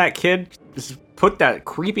 but then that kid just put that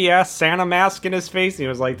creepy-ass Santa mask in his face, and he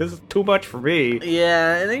was like, this is too much for me.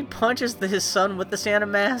 Yeah, and then he punches his son with the Santa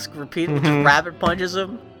mask, repeatedly, just rapid punches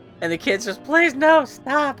him, and the kid's just, please, no,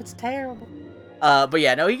 stop, it's terrible. But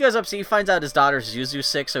yeah, no, he goes up, so he finds out his daughter's Zuzu's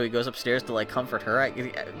sick, so he goes upstairs to, like, comfort her.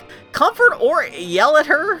 Comfort or yell at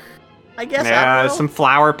her, I guess. Yeah, some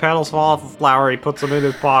flower petals fall off a flower, he puts them in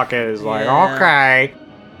his pocket, he's like, okay.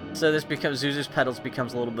 So this Zuzu's petals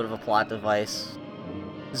becomes a little bit of a plot device.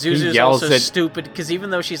 Zuzu's also stupid, because even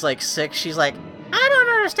though she's, like, sick, she's like, I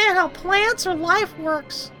don't understand how plants or life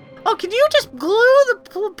works. Oh, can you just glue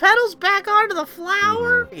the petals back onto the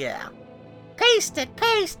flower? Yeah. Paste it.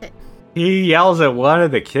 He yells at one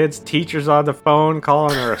of the kid's teachers on the phone,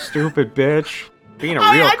 calling her a stupid bitch. Being a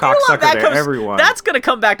real cocksucker to everyone. That's gonna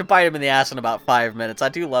come back to bite him in the ass in about 5 minutes. I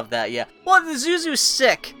do love that, yeah. Well, the Zuzu's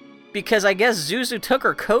sick, because I guess Zuzu took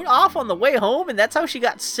her coat off on the way home, and that's how she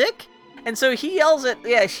got sick? And so she yells at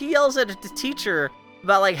the teacher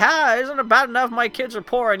about, like, isn't it bad enough my kids are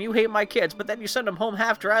poor and you hate my kids, but then you send them home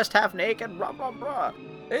half-dressed, half-naked, blah, blah, blah.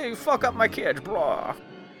 Hey, you fuck up my kids, blah.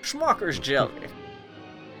 Schmucker's jelly.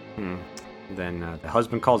 Then the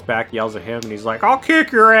husband calls back, yells at him, and he's like, I'll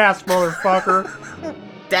kick your ass, motherfucker.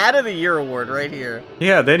 Dad of the Year award right here.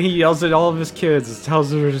 Yeah, then he yells at all of his kids and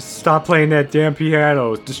tells them to stop playing that damn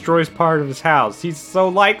piano. It destroys part of his house. He's so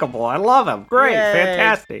likable. I love him. Great. Yay.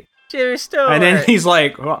 Fantastic. Jimmy Stewart. And then he's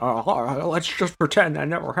like, let's just pretend that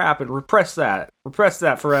never happened. Repress that. Repress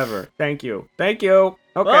that forever. Thank you. Okay, well,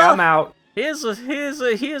 I'm out. He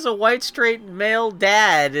is a white straight male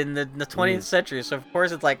dad in the 20th century, so of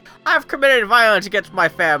course it's like, I've committed violence against my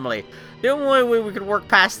family. The only way we can work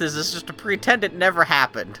past this is just to pretend it never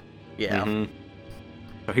happened. Yeah.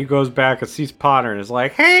 So he goes back and sees Potter and is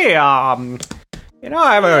like, hey, I was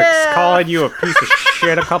calling you a piece of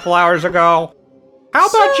shit a couple hours ago. How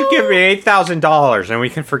about you give me $8,000 and we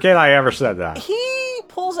can forget I ever said that? He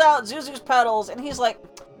pulls out Zuzu's petals and he's like,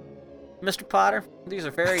 Mr. Potter, these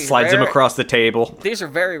are very Slides rare. Him across the table. These are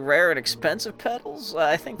very rare and expensive petals.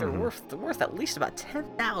 I think they're worth at least about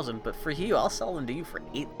 $10,000, but for you, I'll sell them to you for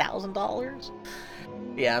 $8,000.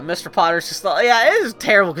 Yeah, Mr. Potter's just like, yeah, it is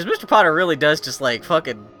terrible because Mr. Potter really does just like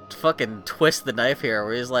fucking twist the knife here,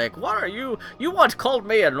 where he's like, what are you? You once called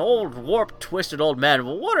me an old, warped, twisted old man.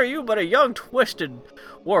 Well, what are you but a young, twisted,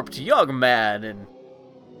 warped young man? And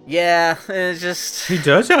yeah, it's just... He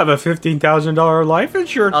does have a $15,000 life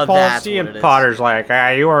insurance policy, and Potter's like,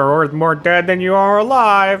 you are worth more dead than you are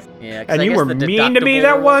alive. Yeah, and you were mean to me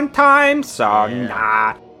that one time, so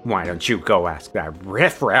nah. Why don't you go ask that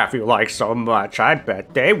riffraff you like so much? I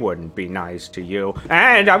bet they wouldn't be nice to you.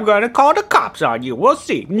 And I'm gonna call the cops on you. We'll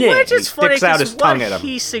see. Which is funny, because what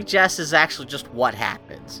he suggests is actually just what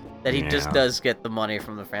happens. That he just does get the money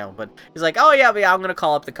from the family. But he's like, oh yeah, I'm gonna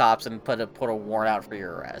call up the cops and put a warrant out for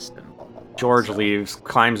your arrest. And blah, blah, blah. George leaves,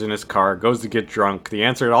 climbs in his car, goes to get drunk. The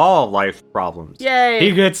answer to all life problems. Yay!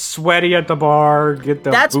 He gets sweaty at the bar.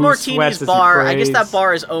 That's Martini's bar. I guess that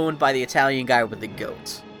bar is owned by the Italian guy with the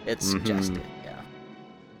goats. It's suggested, yeah.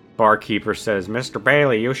 Barkeeper says, Mr.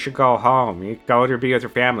 Bailey, you should go home. You go to be with your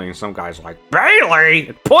family. And some guy's like, Bailey!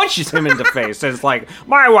 And punches him in the face. And it's like,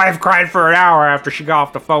 my wife cried for an hour after she got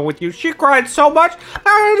off the phone with you. She cried so much, I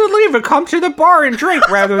had to leave and come to the bar and drink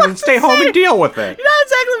rather than stay home and deal with it. You're not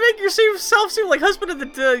exactly making yourself seem like husband of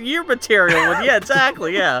the year material. Yeah,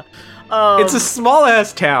 exactly, yeah. It's a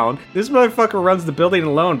small-ass town. This motherfucker runs the building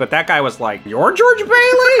alone, but that guy was like, you're George Bailey?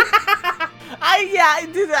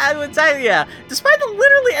 I would say, yeah. Despite that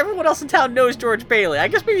literally everyone else in town knows George Bailey. I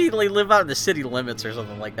guess maybe they live out in the city limits or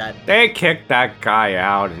something like that. They kicked that guy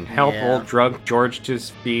out and help old drunk George to his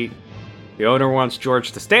feet. The owner wants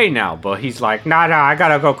George to stay now, but he's like, nah, I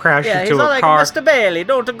gotta go crash into a car. Yeah, he's like, Mr. Bailey,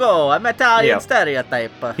 don't go. I'm Italian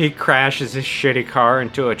stereotype. He crashes his shitty car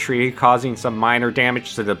into a tree, causing some minor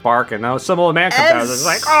damage to the bark, and some old man comes out and is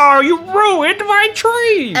like, oh, you ruined my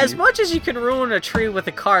tree! As much as you can ruin a tree with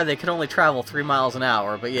a car, they can only travel 3 miles an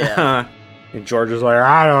hour, but yeah. And George is like,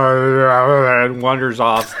 I don't know, and wanders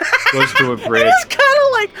off, goes to a bridge. It's kind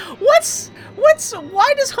of like,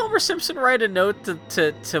 why does Homer Simpson write a note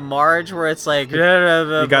to Marge where it's like, he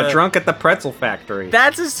got drunk at the pretzel factory.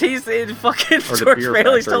 That's he's in fucking George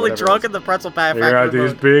Bailey's totally drunk at the pretzel factory. They got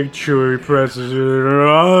these big chewy pretzels.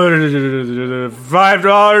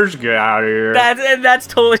 $5, get out of here. That's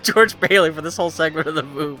totally George Bailey for this whole segment of the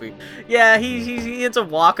movie. Yeah, he ends up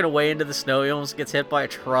walking away into the snow. He almost gets hit by a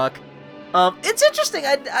truck. It's interesting.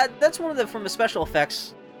 That's one of the, from a special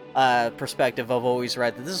effects perspective, I've always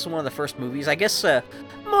read that this is one of the first movies. I guess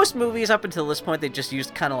most movies up until this point, they just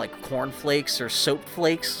used kind of like cornflakes or soap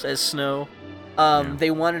flakes as snow.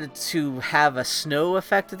 They wanted to have a snow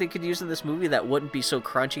effect that they could use in this movie that wouldn't be so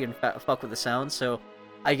crunchy and fuck with the sound. So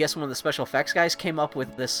I guess one of the special effects guys came up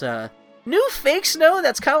with this new fake snow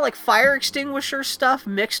that's kind of like fire extinguisher stuff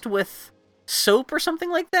mixed with soap or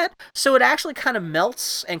something like that. So it actually kind of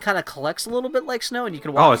melts and kind of collects a little bit like snow, and you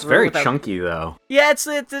can walk Oh, it's through very without... chunky though. Yeah, it's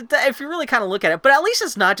if you really kind of look at it, but at least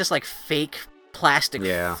it's not just like fake plastic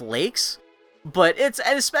flakes. But it's,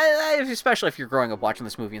 and especially if you're growing up watching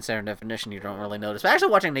this movie in standard definition, you don't really notice. But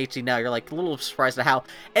actually watching it in HD now, you're like a little surprised at how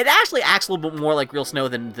it actually acts a little bit more like real snow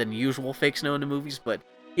than usual fake snow in the movies. But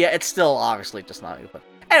yeah, it's still obviously just not. But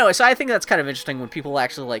anyway, so I think that's kind of interesting when people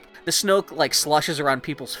actually like the snow like slushes around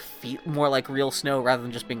people's feet more like real snow rather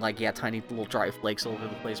than just being like tiny little dry flakes all over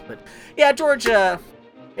the place. But yeah, George,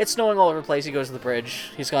 it's snowing all over the place. He goes to the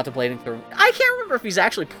bridge. He's contemplating through. I can't remember if he's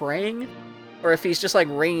actually praying. Or if he's just, like,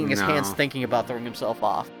 wringing his hands thinking about throwing himself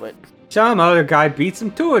off, but... Some other guy beats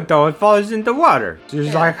him to it, though, and falls into water. So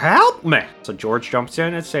he's like, help me! So George jumps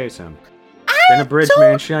in and saves him. Then the bridge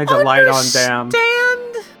man shines a light on them.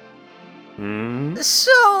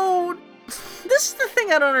 So, this is the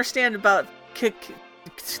thing I don't understand about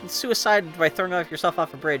suicide by throwing yourself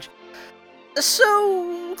off a bridge.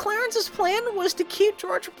 So, Clarence's plan was to keep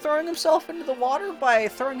George from throwing himself into the water by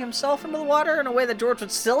throwing himself into the water in a way that George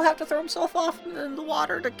would still have to throw himself off in the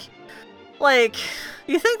water to... Like,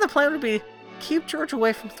 you think the plan would be keep George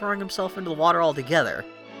away from throwing himself into the water altogether.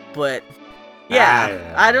 But,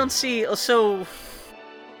 yeah, I don't see... So...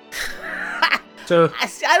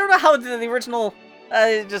 I don't know how the original...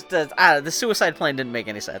 the suicide plan didn't make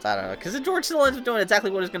any sense. I don't know. Because George still ends up doing exactly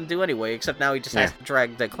what he's going to do anyway, except now he just has to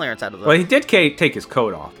drag the Clarence out of the... Well, he did take his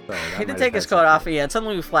coat off. So he did take his coat off, yeah. And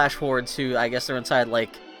suddenly we flash forward to, I guess they're inside, like...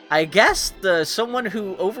 I guess someone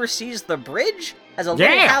who oversees the bridge has a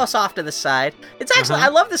little house off to the side. It's actually... I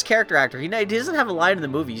love this character actor. He doesn't have a line in the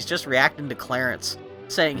movie. He's just reacting to Clarence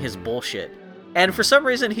saying his bullshit. And for some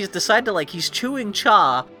reason, he's decided to, like, he's chewing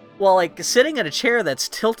cha... while, like, sitting in a chair that's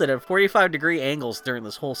tilted at 45-degree angles during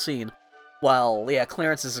this whole scene, while,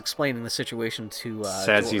 Clarence is explaining the situation to,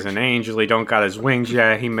 Says George. He's an angel, he don't got his wings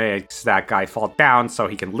yet, he makes that guy fall down so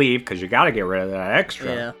he can leave, because you gotta get rid of that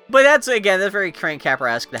extra. Yeah, but that's very Frank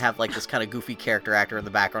Capra-esque to have, like, this kind of goofy character actor in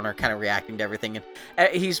the background or kind of reacting to everything, and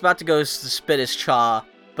he's about to go to spit his chaw,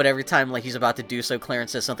 but every time, like, he's about to do so,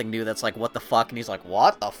 Clarence says something new that's like, what the fuck, and he's like,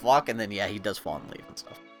 what the fuck, and then, he does fall and leave and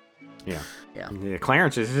stuff. Yeah.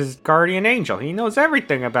 Clarence is his guardian angel. He knows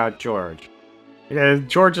everything about George.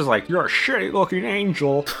 George is like, you're a shitty-looking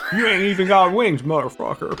angel. You ain't even got wings,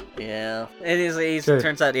 motherfucker. Yeah. It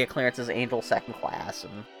turns out, Clarence is angel second class.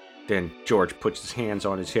 And then George puts his hands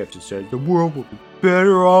on his hips and says, the world will be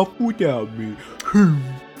better off without me.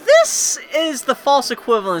 This is the false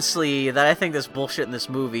equivalency that I think is bullshit in this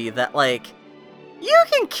movie, that, like, you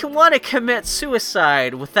can want to commit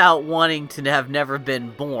suicide without wanting to have never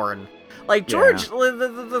been born. Like, George,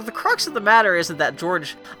 the crux of the matter isn't that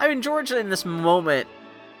George in this moment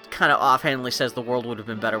kind of offhandedly says the world would have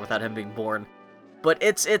been better without him being born. But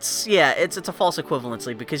it's a false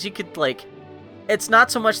equivalency, because you could, like, it's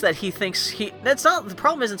not so much that the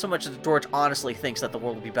problem isn't so much that George honestly thinks that the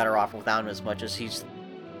world would be better off without him as much as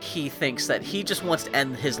he thinks that he just wants to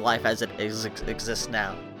end his life as it exists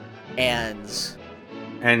now.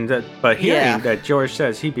 But hearing that George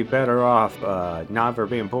says he'd be better off never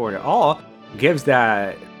being born at all gives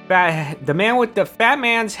the man with the fat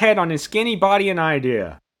man's head on his skinny body an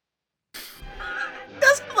idea.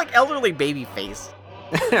 That's like elderly baby face.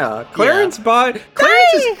 Yeah,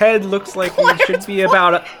 Clarence's head looks like it should be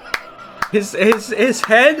about his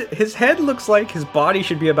head looks like his body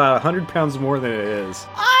should be about 100 pounds more than it is.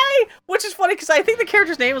 Which is funny because I think the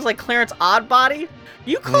character's name is like Clarence Oddbody.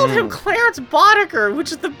 You called him Clarence Boddicker,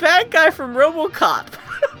 which is the bad guy from RoboCop.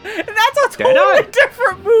 And that's a totally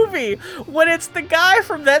different movie when it's the guy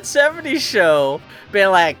from that 70s show being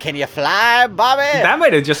like, can you fly, Bobby? That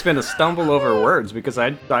might have just been a stumble over words because I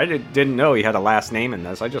didn't know he had a last name in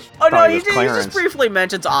this. I just thought it was Clarence. He just briefly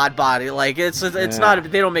mentions Oddbody. Like, it's not,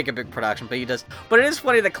 they don't make a big production, but he does. But it is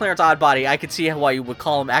funny that Clarence Oddbody, I could see why you would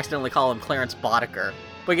accidentally call him Clarence Boddicker.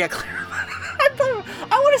 But yeah,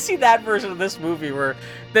 I want to see that version of this movie where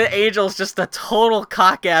the angel's just a total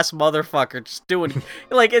cock-ass motherfucker, just doing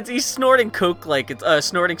like he's snorting coke like it's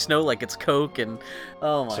snorting snow like it's coke, and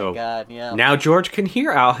oh my god, yeah. Now George can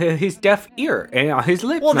hear out his deaf ear and his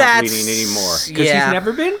lips not bleeding anymore because he's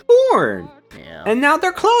never been born. Yeah. And now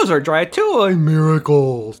their clothes are dry too, like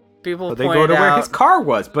miracles. People they go to where his car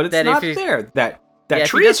was, but it's not there. That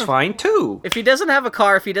tree is fine too. If he doesn't have a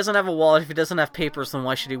car, if he doesn't have a wallet, if he doesn't have papers, then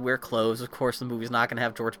why should he wear clothes? Of course, the movie's not going to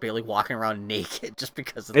have George Bailey walking around naked just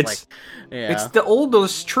because it's It's the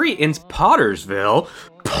oldest street in Pottersville.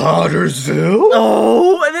 Pottersville?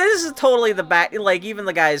 Oh, this is totally the back. Like, even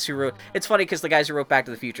the guys who wrote. It's funny because the guys who wrote Back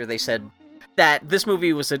to the Future, they said that this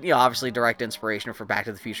movie was obviously direct inspiration for Back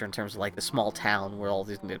to the Future in terms of like the small town where all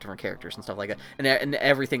these different characters and stuff like that, and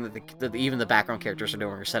everything that even the background characters are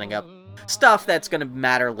doing are setting up stuff that's going to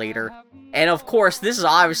matter later. And of course, this is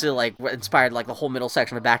obviously like inspired like the whole middle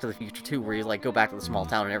section of Back to the Future too, where you like go back to the small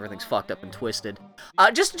town and everything's fucked up and twisted.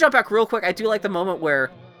 Just to jump back real quick, I do like the moment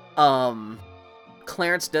where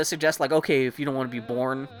Clarence does suggest like, okay, if you don't want to be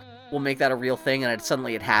born, we'll make that a real thing, and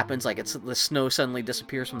suddenly it happens. Like, the snow suddenly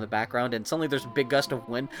disappears from the background, and suddenly there's a big gust of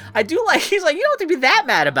wind. I do like, he's like, you don't have to be that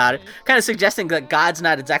mad about it. Kind of suggesting that God's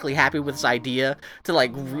not exactly happy with this idea to,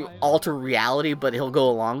 like, alter reality, but he'll go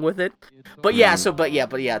along with it. But yeah,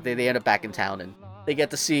 they end up back in town, and they get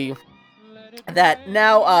to see that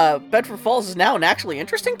now, Bedford Falls is now an actually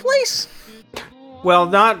interesting place. Well,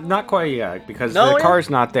 not quite yet, because the car's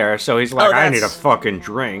not there, so he's like, I need a fucking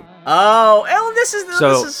drink. This is...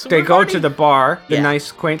 So they go to the bar, the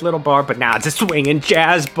nice, quaint little bar, but now it's a swinging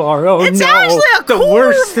jazz bar. Oh, it's no! Actually a the cool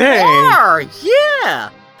worst thing! Bar. Yeah!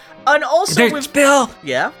 And also... Bill!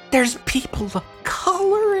 Yeah? There's people of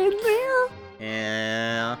color in there.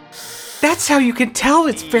 Yeah... That's how you can tell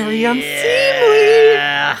it's very unseemly.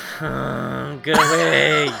 Yeah. Good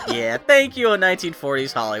way. Yeah. Thank you,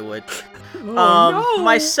 1940s Hollywood. No.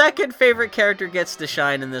 My second favorite character gets to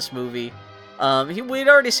shine in this movie. We'd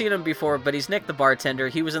already seen him before, but he's Nick the bartender.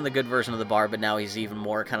 He was in the good version of the bar, but now he's even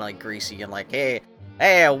more kind of like greasy and like, hey,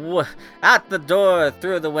 out the door,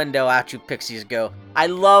 through the window, out you pixies go. I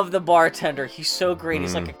love the bartender. He's so great.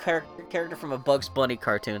 He's like a character from a Bugs Bunny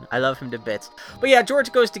cartoon. I love him to bits. But yeah,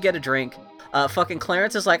 George goes to get a drink. Fucking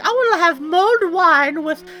Clarence is like, I want to have mulled wine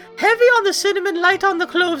with heavy on the cinnamon, light on the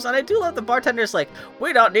cloves. And I do love the bartender's like,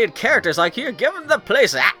 we don't need characters like you. Give the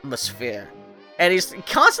place atmosphere. And he's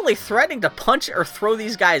constantly threatening to punch or throw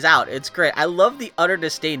these guys out. It's great. I love the utter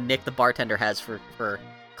disdain Nick the bartender has for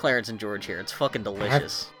Clarence and George here. It's fucking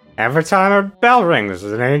delicious. Every time a bell rings,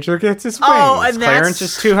 an angel gets his wings. Oh, and Clarence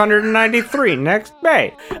is 293 next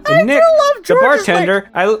May. And Nick, love George, the bartender,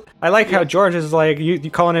 like... I like how George is like,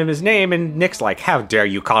 you calling him his name, and Nick's like, how dare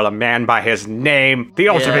you call a man by his name? The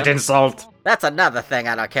ultimate insult. That's another thing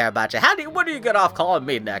I don't care about you. What do you get off calling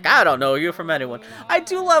me Nick? I don't know you from anyone. I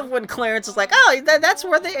do love when Clarence is like, oh, that's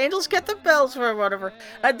where the angels get the bells or whatever.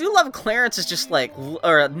 I do love Clarence is just like,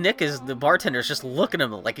 or Nick is the bartender is just looking at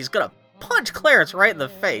him like he's gonna punch Clarence right in the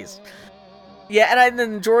face. Yeah, and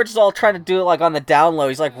then George is all trying to do it like on the down low.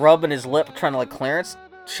 He's like rubbing his lip, trying to like, Clarence,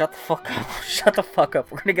 shut the fuck up. Shut the fuck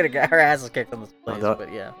up. We're gonna get our asses kicked in this place,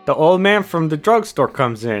 but yeah. The old man from the drugstore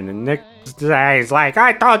comes in, and he's like,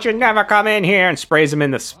 I thought you'd never come in here, and sprays him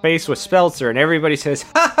in the face with Speltzer, and everybody says,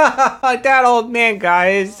 ha ha ha, that old man guy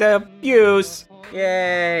is abuse.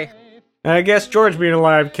 Yay. And I guess George being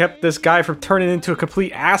alive kept this guy from turning into a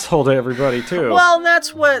complete asshole to everybody, too. Well,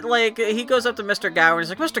 that's what, like, he goes up to Mr. Gower, and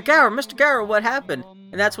he's like, Mr. Gower, what happened?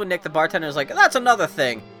 And that's when Nick the bartender is like, that's another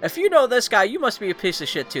thing. If you know this guy, you must be a piece of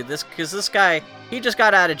shit, too. Because this guy, he just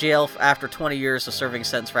got out of jail after 20 years of serving a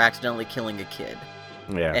sentence for accidentally killing a kid.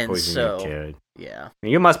 Yeah, and poisoning a kid. Yeah.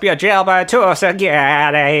 You must be a jailbird too, so get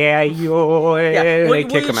out of here, you. Yeah. They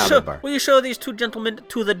kick him out of the bar. Will you show these two gentlemen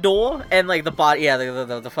to the door? And like the body,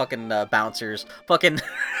 the fucking bouncers, fucking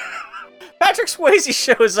Patrick Swayze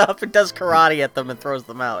shows up and does karate at them and throws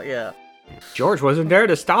them out. Yeah. George wasn't there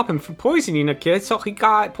to stop him from poisoning a kid, so he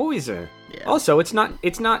got poisoned. Yeah. Also, it's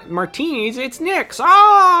not Martini's, it's Nick's.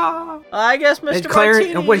 Ah! I guess Mr. And Clarence,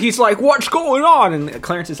 Martini. and he's like, what's going on? And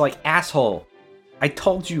Clarence is like, asshole. I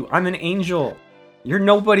told you, I'm an angel. You're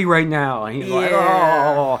nobody right now. And he's like,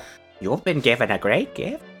 oh, you've been given a great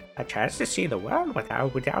gift. A chance to see the world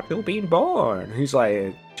without you being born. He's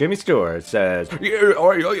like, Jimmy Stewart says, you're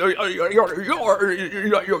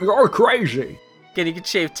crazy. Again, you could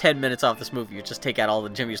shave 10 minutes off this movie. You just take out all the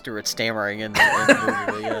Jimmy Stewart stammering in the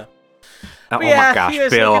movie. Yeah. Oh my gosh,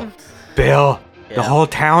 Bill. Bill, the whole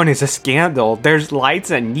town is a scandal. There's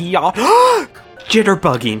lights and neon.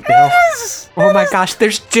 Jitterbugging, Bill. Oh my gosh,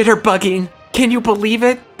 there's jitterbugging. Can you believe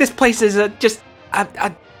it? This place is just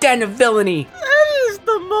a den of villainy. That is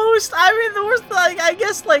the most. I mean, the worst. Like, I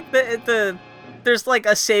guess, like there's like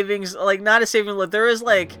a savings, like not a savings. There is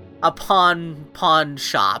like a pawn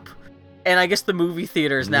shop and I guess the movie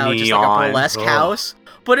theater is now just like Neon. a burlesque Ugh. house.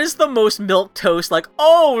 But it's the most milquetoast, like,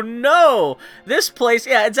 oh no, this place,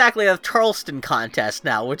 yeah, exactly, a Charleston contest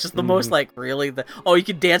now, which is the most, like, really, you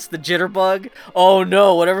can dance the jitterbug? Oh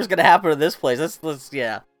no, whatever's gonna happen to this place, that's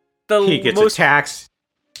yeah. He gets a taxi.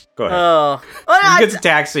 Go ahead. Oh. He gets a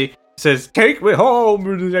taxi, says, take me home,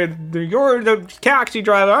 you're the taxi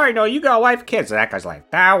driver, I know, you got a wife and kids. And that guy's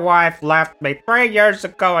like, that wife left me 3 years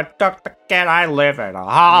ago and took the kid, I live in a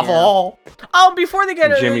hovel. Yeah. Oh, before they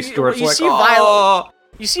get... Jimmy Stewart's you like, see Violet...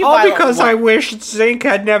 You see Violet... because I wish zinc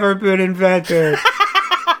had never been invented.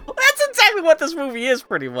 That's exactly what this movie is,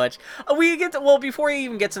 pretty much. Before he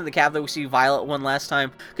even gets into the cab, though, we see Violet one last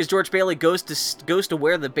time, because George Bailey goes to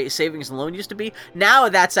where the savings and loan used to be. Now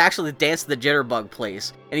that's actually the Dance of the Jitterbug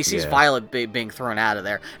place, and he sees Violet being thrown out of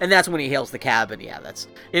there, and that's when he hails the cab, and yeah, that's...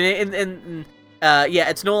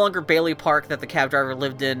 it's no longer Bailey Park that the cab driver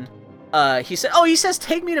lived in. He says,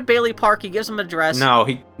 take me to Bailey Park. He gives him an address. No,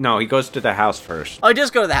 he goes to the house first. Oh, he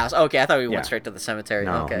does go to the house. Okay, I thought we went straight to the cemetery.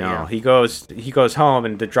 No, he goes home,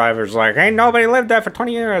 and the driver's like, ain't nobody lived there for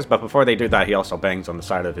 20 years. But before they do that, he also bangs on the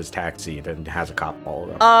side of his taxi and has a cop follow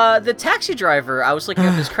him. The taxi driver, I was looking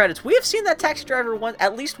up his credits. We have seen that taxi driver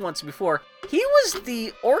at least once before. He was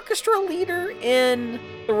the orchestra leader in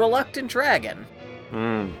The Reluctant Dragon.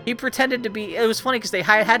 He pretended to be. It was funny because they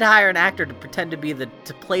had to hire an actor to pretend to be to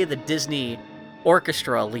play the Disney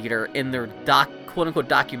orchestra leader in their quote unquote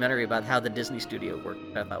documentary about how the Disney studio worked.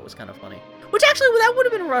 Which I thought was kind of funny. Which actually, that would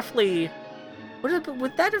have been roughly.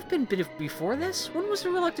 Would that have been before this? When was The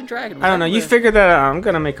Reluctant Dragon? I don't know. You figure that out. I'm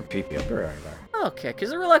gonna make a pee-pee. I'll be right back. Okay,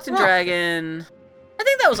 because The Reluctant Dragon. I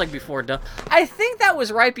think that was like before. I think that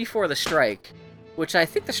was right before the strike, which I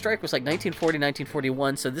think the strike was like 1940,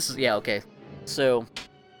 1941. So this is okay. So,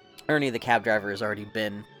 Ernie the cab driver has already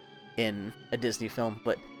been in a Disney film,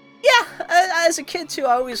 but yeah, as a kid too,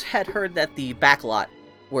 I always had heard that the backlot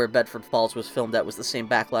where Bedford Falls was filmed at was the same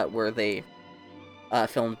backlot where they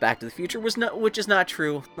filmed Back to the Future, which is not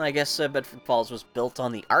true. I guess Bedford Falls was built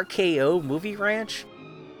on the RKO movie ranch,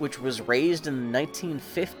 which was raised in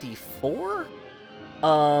 1954.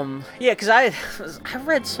 Because I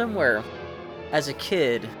read somewhere as a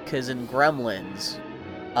kid, because in Gremlins.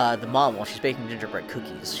 The mom, while she's baking gingerbread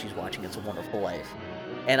cookies, she's watching It's a Wonderful Life.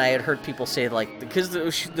 And I had heard people say, like, because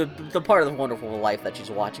the part of The Wonderful Life that she's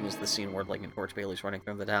watching is the scene where, like, George Bailey's running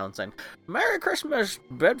through the town saying, Merry Christmas,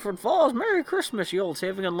 Bedford Falls, Merry Christmas, you old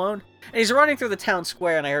saving and loan. And he's running through the town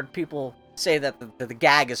square, and I heard people say that the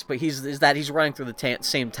gag is that he's running through the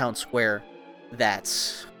same town square that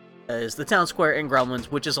is the town square in Gremlins,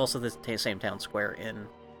 which is also the same town square in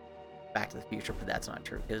Back to the Future, but that's not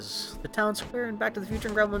true, because the town square in Back to the Future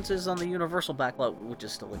and Gremlins is on the Universal backlot, which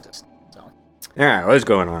is still existing, so. Yeah, what's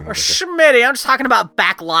going on? Or Schmitty, I'm just talking about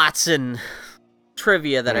backlots and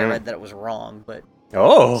trivia that I read that it was wrong, but...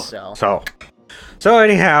 Oh, so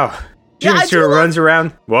anyhow, Jimmy Stewart runs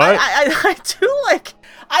around, what? I do like,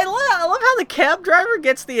 I love how the cab driver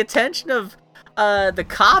gets the attention of the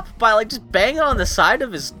cop by like just banging on the side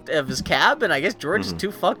of his cab, and I guess George is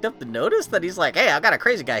too fucked up to notice that he's like, hey, I got a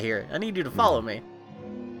crazy guy here. I need you to follow me.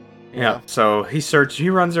 Yeah, so he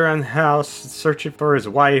runs around the house searching for his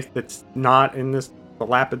wife that's not in this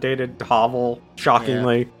dilapidated hovel,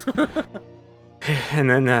 shockingly. Yeah. And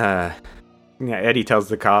then Eddie tells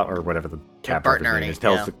the cop, or whatever the cab driver's name is,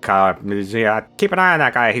 tells the cop, keep an eye on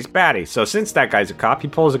that guy, he's batty. So since that guy's a cop, he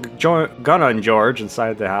pulls a gun on George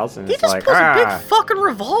inside the house, and he's like, pulls a big fucking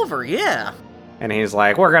revolver, yeah. And he's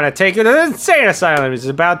like, we're gonna take you to the insane asylum. He's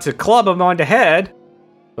about to club him on the head,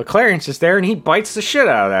 but Clarence is there, and he bites the shit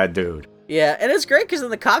out of that dude. Yeah, and it's great, because then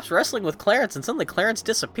the cop's wrestling with Clarence, and suddenly Clarence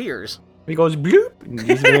disappears. He goes, bloop, and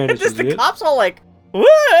the cop's all like,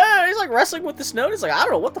 whoa! He's like wrestling with the snow, and he's like, I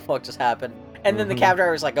don't know what the fuck just happened. And then the cab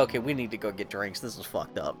driver's like, okay, we need to go get drinks. This is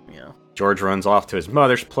fucked up, you know. George runs off to his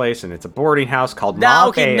mother's place, and it's a boarding house called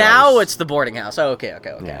now it's the boarding house. Oh, okay,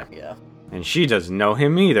 yeah. And she doesn't know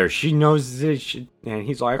him either. She knows this, and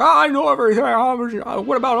he's like, I know everything.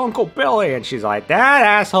 What about Uncle Billy? And she's like, that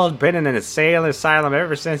asshole's been in an insane asylum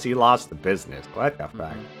ever since he lost the business. What the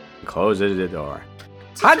fuck? Closes the door.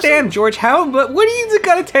 Hot damn, George, what is it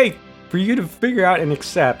gonna take for you to figure out and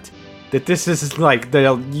accept that this is like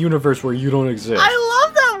the universe where you don't exist? I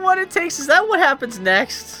love that. What it takes is that what happens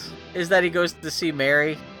next is that he goes to see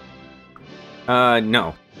Mary.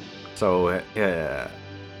 No. So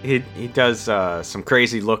he does some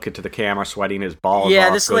crazy look into the camera, sweating his balls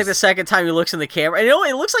off. This is like the second time he looks in the camera, and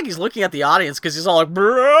it looks like he's looking at the audience because he's all like,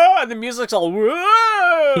 bruh, and the music's all,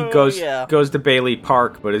 whoa. He goes to Bailey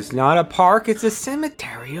Park, but it's not a park, it's a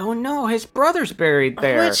cemetery. Oh no, his brother's buried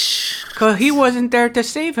there. Because he wasn't there to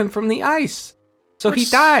save him from the ice. So he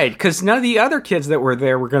died, because none of the other kids that were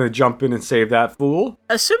there were going to jump in and save that fool.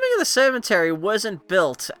 Assuming the cemetery wasn't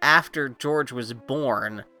built after George was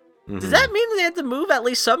born, does that mean they had to move at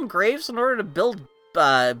least some graves in order to build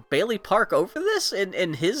Bailey Park over this in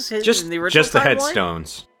the original Just the timeline?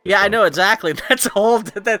 headstones. Yeah, I know, exactly. That's all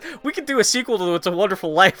that we could do a sequel to It's a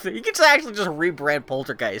Wonderful Life. You could actually just rebrand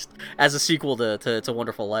Poltergeist as a sequel to It's a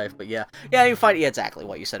Wonderful Life. But yeah, you find exactly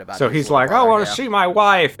what you said about it. So he's like, I want to see my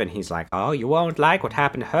wife. And he's like, oh, you won't like what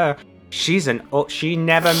happened to her. She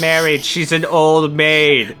never married. She's an old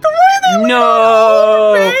maid.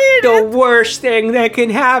 The worst thing that can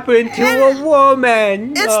happen to a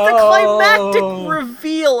woman. It's the climactic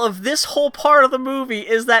reveal of this whole part of the movie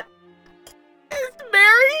is that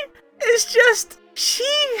Mary is just, she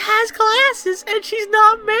has glasses and she's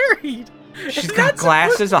not married. She's got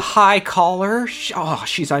glasses, a high collar.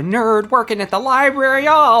 She's a nerd working at the library.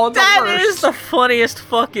 That is the funniest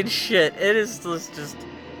fucking shit. It is just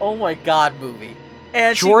oh my god movie.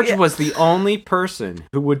 And George was the only person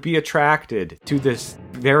who would be attracted to this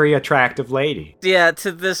very attractive lady. Yeah,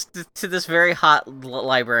 to this very hot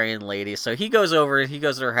librarian lady. So he goes to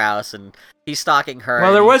her house and he's stalking her.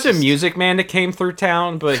 Well, there was a music man that came through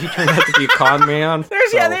town, but he turned out to be a con man.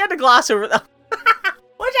 Yeah, they had to gloss over that.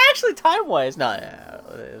 Which actually, time-wise, it's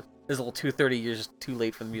a little 30 years too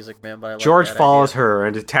late for the music man, but I like George that follows idea. her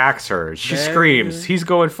and attacks her. She screams. He's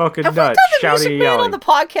going fucking Have nuts, we done the shouting, music man yelling. on the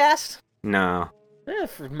podcast? No.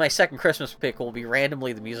 For my second Christmas pick will be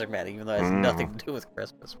randomly the Music Man, even though it has nothing to do with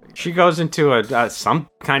Christmas. She goes into some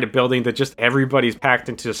kind of building that just everybody's packed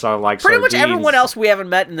into, pretty much everyone else we haven't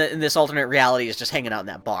met in this alternate reality is just hanging out in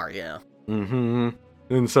that bar. Yeah. Mm-hmm.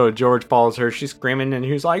 And so George follows her. She's screaming, and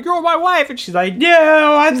he's like, "You're my wife!" And she's like,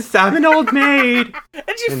 "No, I'm an old maid."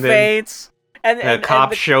 And she faints. And the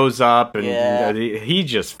cop shows up, and Yeah. he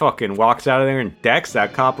just fucking walks out of there and decks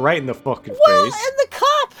that cop right in the fucking face. And the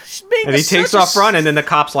cop being And he takes off running, and then the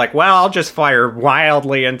cop's like, well, I'll just fire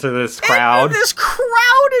wildly into this crowd. In this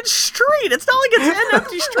crowded street. It's not like it's an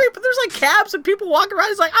empty street, but there's like cabs and people walking around.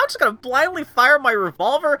 He's like, I'm just going to blindly fire my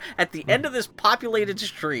revolver at the end of this populated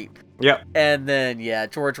street. Yep. And then,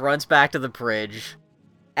 George runs back to the bridge.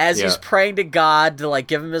 As he's praying to God to, like,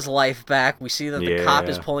 give him his life back, we see that the cop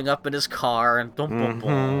is pulling up in his car, and boom, boom,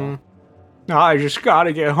 boom. I just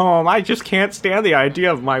gotta get home. I just can't stand the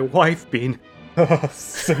idea of my wife being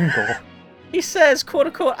single. He says, quote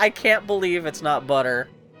unquote, I can't believe it's not butter.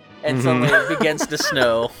 And suddenly it begins to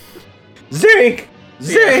snow. Zink!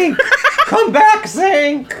 Zink! Come back,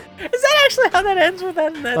 Zink! Is that actually how that ends with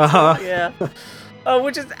that? Yeah.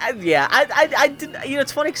 Which is, I didn't,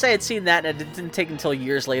 it's funny because I had seen that and it didn't take until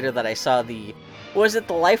years later that I saw was it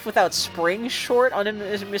the Life Without Spring short on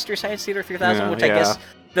Mystery Science Theater 3000, which I guess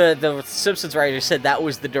the Simpsons writer said that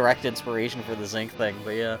was the direct inspiration for the Zinc thing,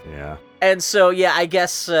 but yeah. Yeah. And so, I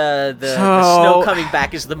guess the snow coming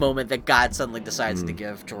back is the moment that God suddenly decides to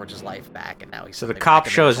give George's life back, and now he's So the cop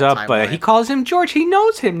shows up, but he calls him George. He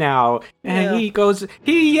knows him now, and he goes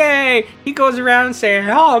around saying,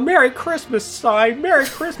 "Oh, Merry Christmas, sign, Merry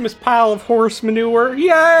Christmas, pile of horse manure,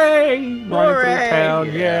 yay!" Running through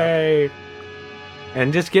town, yay!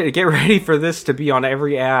 And just get ready for this to be on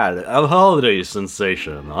every ad. A holiday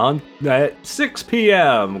sensation at 6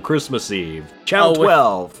 p.m. Christmas Eve, Channel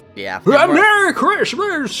 12. Yeah. Merry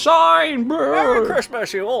Christmas, sign, Merry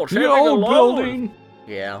Christmas, you old building.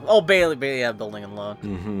 Yeah. Oh, Bailey, building and loan.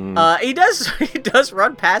 Mm-hmm. He does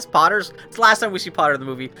run past Potter's. It's the last time we see Potter in the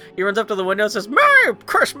movie. He runs up to the window and says, "Merry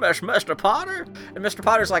Christmas, Mr. Potter." And Mr.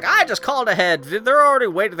 Potter's like, "I just called ahead. They're already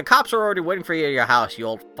waiting. The cops are already waiting for you at your house, you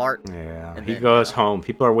old fart." Yeah. And He then, goes home.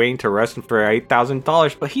 People are waiting to arrest him for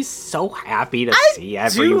 $8,000, but he's so happy to see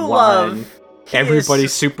everyone.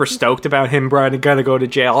 Everybody's super stoked about him gonna go to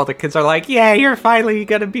jail. All the kids are like, "Yeah, you're finally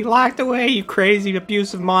gonna be locked away, you crazy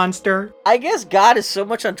abusive monster." I guess God is so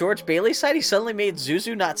much on George Bailey's side, he suddenly made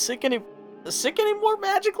Zuzu not sick anymore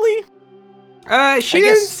magically. She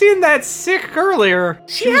didn't seem that sick earlier.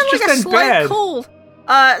 She was had just like a in slight bed. cold.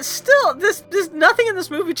 Still, this nothing in this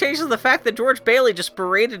movie changes the fact that George Bailey just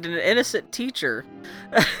berated an innocent teacher.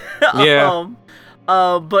 Yeah.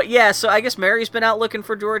 But yeah, so I guess Mary's been out looking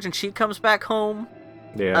for George, and she comes back home.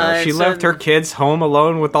 Yeah, she left her kids home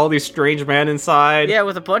alone with all these strange men inside. Yeah,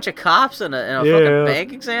 with a bunch of cops and a fucking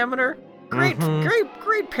bank examiner. Great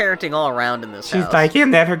parenting all around in this house. She's like, "You'll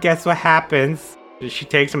never guess what happens." She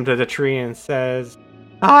takes him to the tree and says,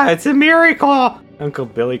 "Ah, it's a miracle. Uncle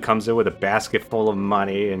Billy comes in with a basket full of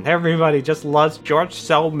money, and everybody just loves George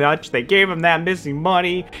so much. They gave him that missing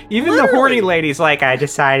money. Even the horny lady's like, I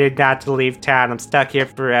decided not to leave town. I'm stuck here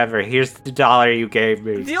forever. Here's the $1 you gave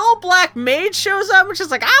me. The old black maid shows up, and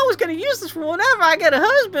she's like, I was going to use this for whenever I get a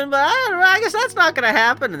husband, but I guess that's not going to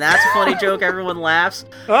happen. And that's a funny joke. Everyone laughs.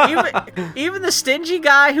 Even the stingy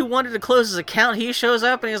guy who wanted to close his account, he shows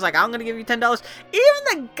up, and he's like, I'm going to give you $10.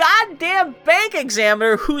 Even the goddamn bank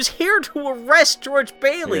examiner who's here to arrest George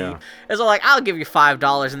Bailey is like, I'll give you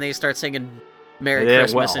 $5, and they start singing Merry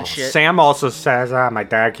Christmas and shit. Sam also says, my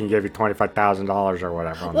dad can give you $25,000 or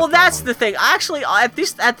whatever. Well, that's the thing. Actually, at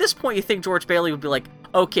this point, you think George Bailey would be like,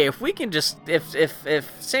 okay, if we can just,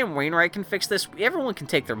 if Sam Wainwright can fix this, everyone can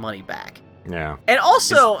take their money back. Yeah. And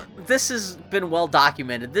also, this has been well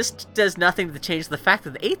documented. This does nothing to change the fact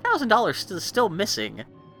that the $8,000 is still missing,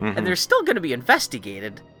 and they're still going to be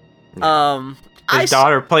investigated. Yeah. His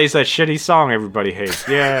daughter plays that shitty song everybody hates.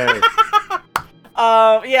 Yay.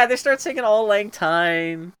 Yeah, they start singing Auld Lang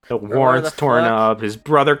Syne. The warrant's torn up. His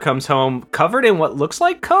brother comes home covered in what looks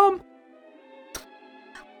like cum.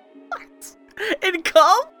 What? In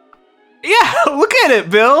cum? Yeah, look at it,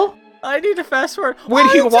 Bill. I need to fast forward. When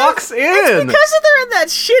he walks in. It's because they're in that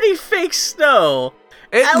shitty fake snow.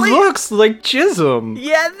 It looks like jism.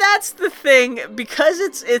 Yeah, that's the thing. Because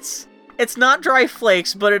it's not dry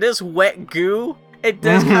flakes, but it is wet goo. It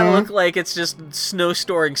does kind of look like it's just snow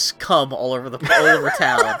storing scum all over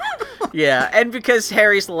town. Yeah, and because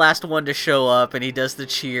Harry's the last one to show up, and he does the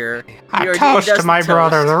cheer. I toast to my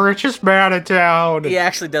brother, the richest man in town. He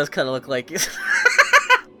actually does kind of look like.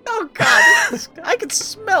 Oh God, I can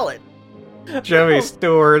smell it. Jimmy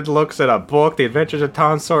Stewart looks at a book, The Adventures of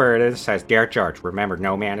Tom Sawyer, and it says, Dear George, remember,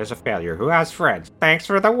 no man is a failure. Who has friends? Thanks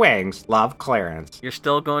for the wings. Love, Clarence. You're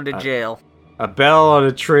still going to jail. A bell on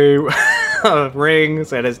a tree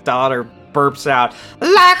rings, and his daughter burps out,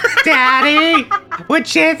 Look, Daddy!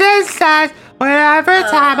 Which is the size. Whenever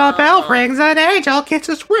time a bell rings, an angel gets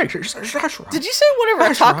his ring. Did you say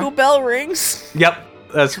whenever a Taco Bell rings? Yep.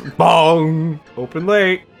 That's bong. Open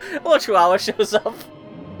late. Little Chihuahua shows up.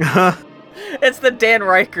 It's the Dan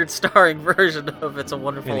Reichert starring version of It's a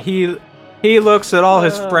Wonderful... And he looks at all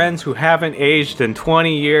his friends who haven't aged in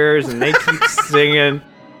 20 years, and they keep singing.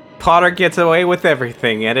 Potter gets away with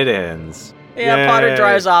everything, and it ends. Yeah, Yay. Potter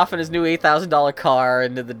drives off in his new $8,000 car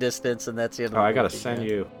into the distance, and that's the end of the I gotta movie. send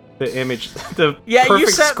you the image, the you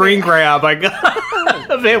perfect sent screen me. grab I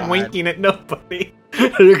got of him winking at nobody.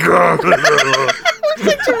 Looks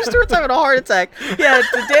like Jimmy Stewart's having a heart attack. Yeah,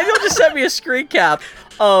 Daniel just sent me a screen cap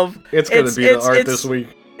of... It's gonna be the art this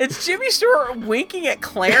week. It's Jimmy Stewart winking at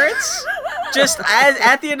Clarence, just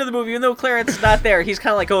at the end of the movie, even though Clarence is not there. He's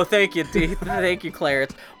kind of like, "Oh, thank you,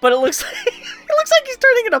 Clarence." But it looks like he's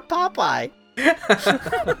turning into Popeye.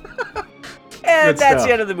 And that's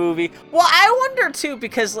the end of the movie. Well, I wonder too,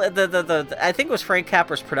 because the I think it was Frank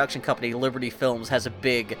Capra's production company, Liberty Films, has a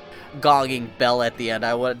big gonging bell at the end.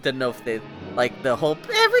 Didn't know if they like the whole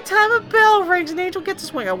every time a bell rings, an angel gets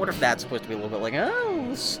his wing. I wonder if that's supposed to be a little bit like,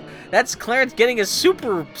 oh, that's Clarence getting his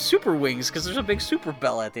super wings, because there's a big super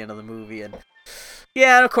bell at the end of the movie. And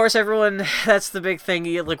yeah, and of course, everyone, that's the big thing.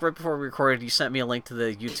 Like right before we recorded, you sent me a link to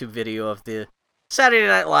the YouTube video of the Saturday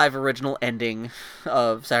Night Live original ending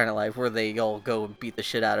of Saturday Night Live, where they all go and beat the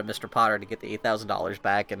shit out of Mr. Potter to get the $8,000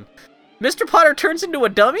 back, and Mr. Potter turns into a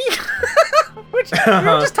dummy, which we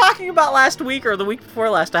were just talking about last week or the week before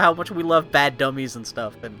last, how much we love bad dummies and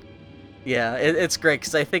stuff. And yeah, it's great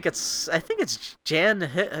because I think it's Jan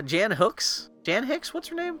Hicks. What's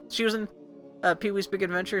her name? She was in Pee-wee's Big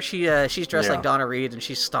Adventure. She's dressed like Donna Reed, and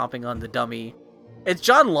she's stomping on the dummy. It's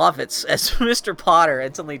John Lovitz as Mr. Potter,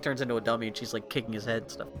 and suddenly he turns into a dummy, and she's like kicking his head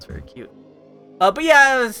and stuff. It's very cute. But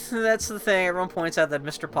yeah, that's the thing. Everyone points out that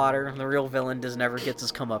Mr. Potter, the real villain, never gets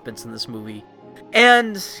his comeuppance in this movie.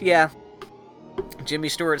 And yeah, Jimmy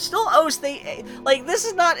Stewart still owes this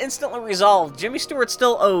is not instantly resolved. Jimmy Stewart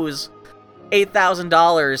still owes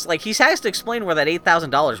 $8,000. Like, he has to explain where that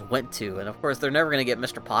 $8,000 went to, and of course they're never going to get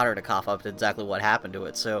Mr. Potter to cough up to exactly what happened to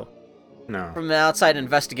it. So no. From the outside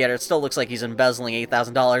investigator, it still looks like he's embezzling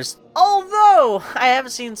 $8,000. Although I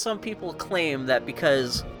have seen some people claim that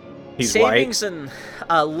because savings and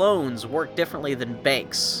loans work differently than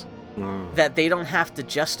banks, that they don't have to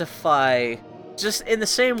justify, just in the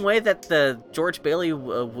same way that the George Bailey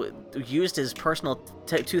used his personal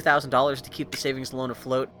 $2,000 to keep the savings loan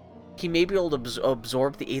afloat, he may be able to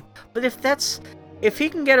absorb the $8,000. But if he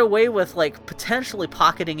can get away with, like, potentially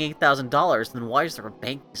pocketing $8,000, then why is there a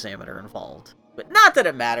bank examiner involved? But not that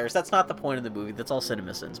it matters. That's not the point of the movie. That's all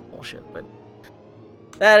CinemaSins bullshit. But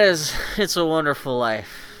that is It's a Wonderful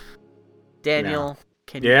Life. Daniel,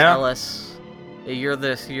 can you tell us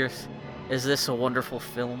Is this a wonderful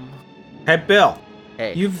film? Hey, Bill.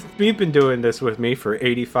 Hey. You've been doing this with me for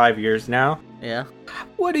 85 years now. Yeah.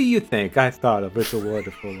 What do you think I thought of It's a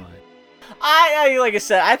Wonderful Life? Like I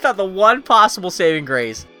said, I thought the one possible saving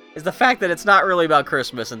grace is the fact that it's not really about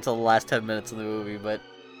Christmas until the last 10 minutes of the movie, but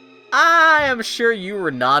I am sure you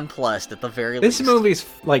were nonplussed at the very least. This movie's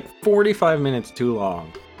like 45 minutes too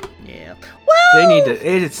long. Yeah. Well,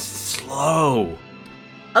 it's slow.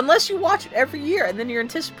 Unless you watch it every year, and then you're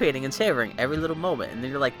anticipating and savoring every little moment, and then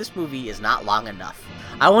you're like, this movie is not long enough.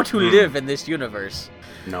 I want to live in this universe.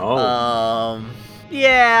 No.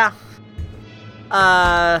 Yeah.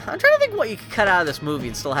 I'm trying to think what you could cut out of this movie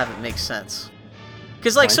and still have it make sense.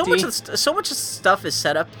 Because like so much of stuff is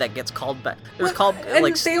set up that gets called back. It was called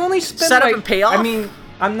like they only spend set up and payoff. I mean,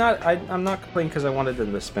 I'm not complaining because I wanted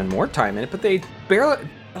them to spend more time in it, but they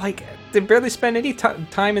barely spend any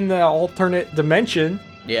time in the alternate dimension.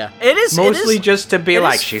 Yeah, it is mostly just to be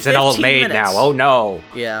like, she's an old maid now. Oh no.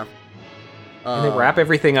 Yeah. And they wrap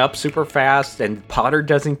everything up super fast, and Potter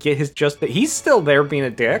doesn't get his he's still there being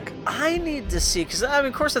a dick. I need to see, because I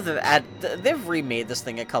mean, of course, they've remade this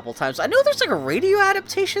thing a couple times. I know there's like a radio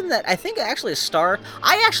adaptation that I think actually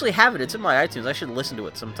I actually have it. It's in my iTunes. I should listen to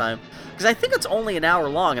it sometime, because I think it's only an hour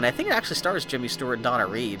long, and I think it actually stars Jimmy Stewart and Donna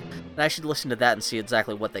Reed. And I should listen to that and see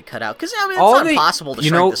exactly what they cut out, because I mean, it's not possible to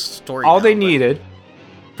shrink this story. All they needed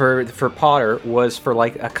for Potter was for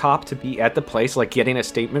like a cop to be at the place, like getting a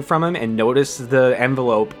statement from him, and notice the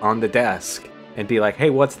envelope on the desk and be like, "Hey,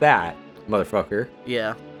 what's that, motherfucker?"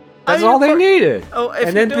 Yeah, that's all they needed. Oh,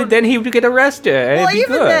 and then he would get arrested. And well, it'd be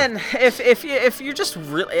even good. then, if you're just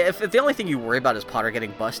really if the only thing you worry about is Potter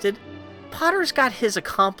getting busted, Potter's got his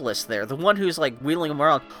accomplice there, the one who's like wheeling him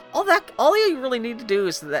around. All you really need to do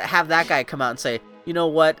is have that guy come out and say, "You know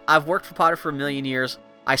what? I've worked for Potter for a million years.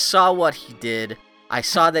 I saw what he did. I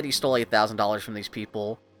saw that he stole $8,000 from these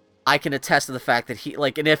people. I can attest to the fact that he,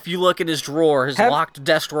 like, and if you look in his drawer, his locked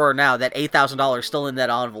desk drawer now, that $8,000 is still in that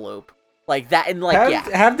envelope. Like that, and like,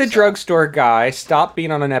 have the drugstore guy stop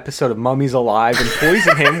being on an episode of Mummies Alive and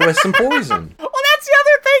poison him with some poison. Well, that's the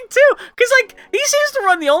other thing, too, because, like, he seems to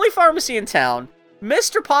run the only pharmacy in town.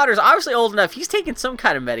 Mr. Potter's obviously old enough. He's taking some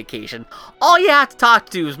kind of medication. All you have to talk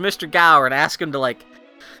to is Mr. Gower and ask him to, like,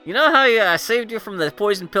 you know how I saved you from the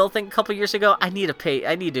poison pill thing a couple years ago? I need to pay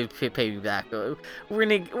you back.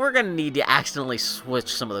 We're gonna need to accidentally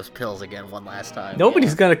switch some of those pills again one last time.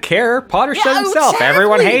 Nobody's gonna care. Potter said himself, exactly.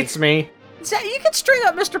 Everyone hates me. You could string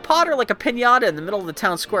up Mr. Potter like a piñata in the middle of the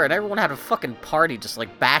town square, and everyone had a fucking party just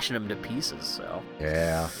like bashing him to pieces. So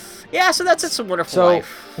yeah, so that's It's a Wonderful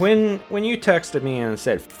Life. So when you texted me and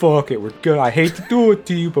said, "Fuck it, we're good. I hate to do it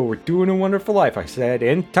to you, but we're doing A Wonderful Life," I said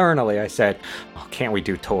internally, "Oh, can't we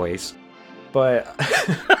do toys?" But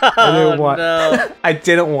I didn't want. No. I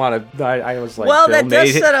didn't want to. I was like, well, that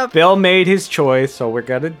does set up. Bill made his choice, so we're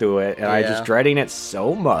gonna do it, and I just dreading it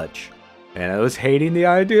so much, and I was hating the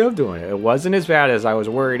idea of doing it. It wasn't as bad as I was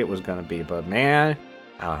worried it was gonna be, but man.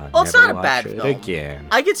 Well, it's not a bad film. Again.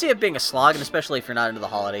 I could see it being a slog, and especially if you're not into the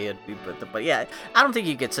holiday. But yeah, I don't think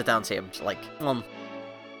you could sit down and say, like,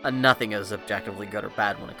 nothing is objectively good or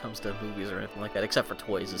bad when it comes to movies or anything like that, except for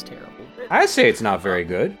toys is terrible. I say it's not very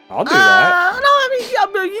good. I'll do that. No, I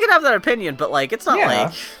mean, you can have that opinion, but like, it's not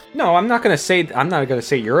like. No, I'm not gonna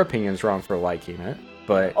say your opinion's wrong for liking it.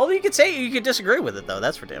 But you could disagree with it though.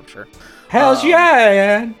 That's for damn sure. Hell's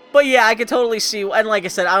yeah. But yeah, I could totally see. And like I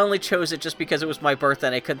said, I only chose it just because it was my birthday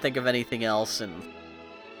and I couldn't think of anything else. And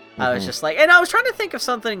I was just like, and I was trying to think of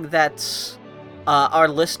something that our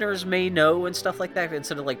listeners may know and stuff like that,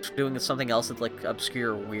 instead of like doing something else that's like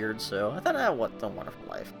obscure or weird. So I thought, what a Wonderful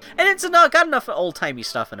Life. And it's got enough old timey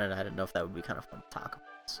stuff in it. I didn't know if that would be kind of fun to talk about.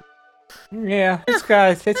 So. Yeah, it's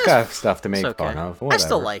got stuff to make fun of. Whatever. I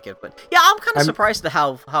still like it, but yeah, I'm kind of surprised at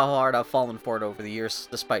how hard I've fallen for it over the years,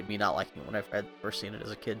 despite me not liking it when I've first seen it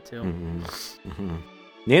as a kid too.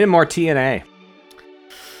 Needed more TNA.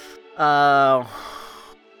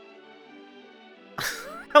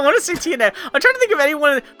 I want to see TNA. I'm trying to think of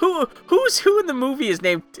anyone who's in the movie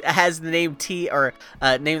has the name T or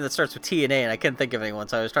name that starts with TNA, and I couldn't think of anyone,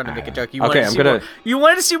 so I was trying to make a joke. You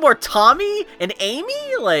wanted to see more Tommy and Amy?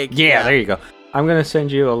 Like there you go. I'm gonna send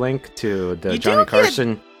you a link to the Johnny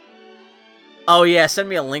Carson. Oh yeah, send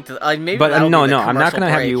me a link to maybe. But no, I'm not gonna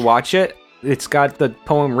have you watch it. it's got the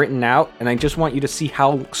poem written out, and I just want you to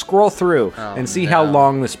scroll through and see how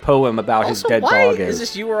long this poem about his dead dog is. Is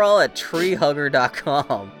this URL at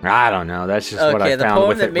treehugger.com? I don't know. That's just what I found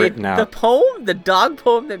with it written out. The dog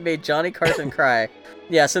poem that made Johnny Carson cry.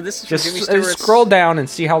 Yeah, so this is just Jimmy Stewart's... scroll down and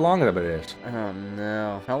see how long of it is. Oh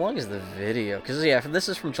no, how long is the video? Because this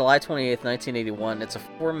is from July 28th, 1981. It's a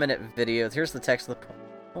 4-minute video. Here's the text of the poem.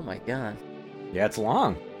 Oh my god. Yeah, it's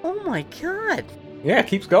long. Oh my god. Yeah, it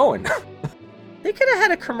keeps going. They could have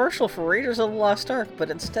had a commercial for Raiders of the Lost Ark,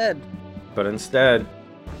 but instead,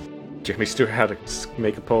 Jimmy Stewart had to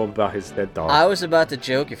make a poem about his dead dog. I was about to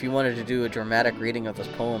joke if you wanted to do a dramatic reading of this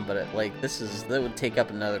poem, but that would take up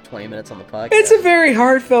another 20 minutes on the podcast. It's a very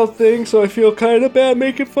heartfelt thing, so I feel kind of bad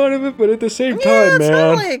making fun of it, but at the same time, it's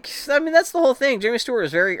man. Not that's the whole thing. Jimmy Stewart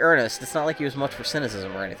was very earnest. It's not like he was much for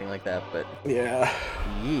cynicism or anything like that, but... Yeah.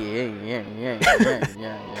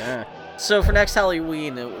 Yeah. So for next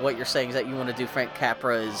Halloween, what you're saying is that you want to do Frank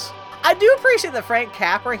Capra's... I do appreciate that Frank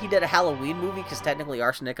Capra, he did a Halloween movie, because technically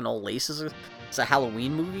Arsenic and Old Lace is a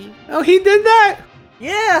Halloween movie. Oh, he did that?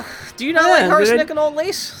 Yeah. Do you not like Arsenic and Old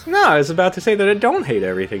Lace? No, I was about to say that I don't hate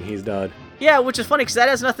everything he's done. Yeah, which is funny, because that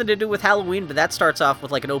has nothing to do with Halloween, but that starts off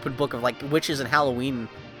with, like, an open book of, like, witches and Halloween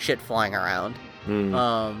shit flying around.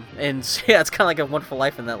 And so, yeah, it's kind of like A Wonderful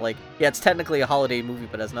Life in that, like, yeah, it's technically a holiday movie,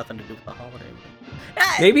 but has nothing to do with the holiday movie.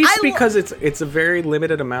 Maybe it's because it's a very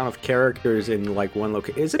limited amount of characters in like one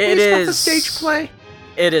location. Is it based off a stage play?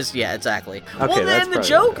 It is, yeah, exactly. Okay, well, that's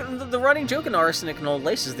then the running joke in Arsenic and Old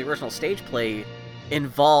Lace is the original stage play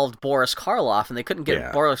involved Boris Karloff, and they couldn't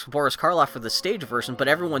get Boris Karloff for the stage version, but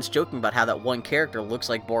everyone's joking about how that one character looks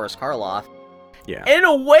like Boris Karloff. Yeah. In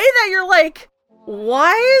a way that you're like,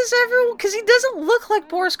 why is everyone... Because he doesn't look like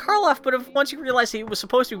Boris Karloff, but once you realize he was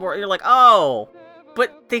supposed to be Boris, you're like, oh...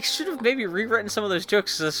 But they should have maybe rewritten some of those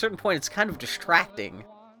jokes, because at a certain point it's kind of distracting.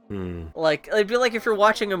 Like, it'd be like if you're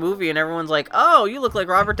watching a movie and everyone's like, oh, you look like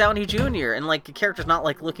Robert Downey Jr., and like the character's not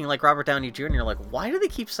like looking like Robert Downey Jr., you're like, why do they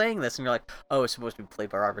keep saying this? And you're like, oh, it's supposed to be played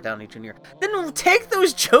by Robert Downey Jr. Then take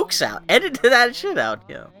those jokes out. Edit that shit out,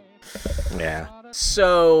 Yeah.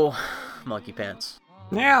 So, Monkey Pants.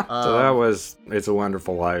 Yeah. So that was It's a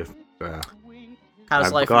Wonderful Life.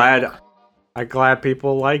 How's life? I'm glad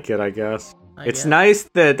people like it, I guess. It's nice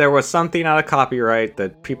that there was something out of copyright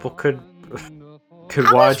that people could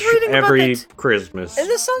watch every Christmas. And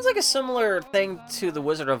this sounds like a similar thing to The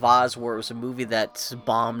Wizard of Oz, where it was a movie that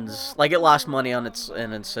bombed, like it lost money on its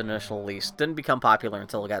initial release, didn't become popular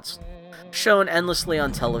until it got shown endlessly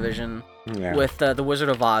on television. Yeah. With The Wizard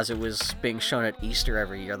of Oz, it was being shown at Easter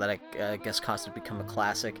every year that I guess caused it to become a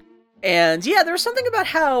classic. And yeah, there was something about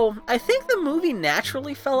how I think the movie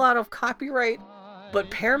naturally fell out of copyright, but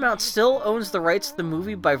Paramount still owns the rights to the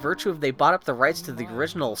movie by virtue of they bought up the rights to the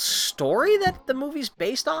original story that the movie's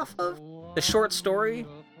based off of, the short story.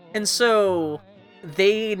 And so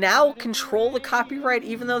they now control the copyright,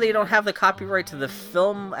 even though they don't have the copyright to the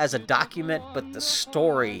film as a document, but the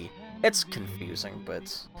story. It's confusing,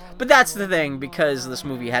 but that's the thing, because this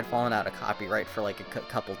movie had fallen out of copyright for like a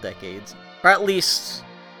couple decades. Or at least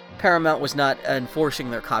Paramount was not enforcing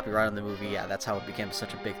their copyright on the movie. Yeah, that's how it became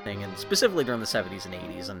such a big thing, and specifically during the 70s and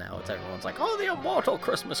 80s, and now everyone's like, oh, the immortal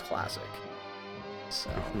Christmas classic. So,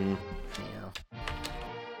 yeah.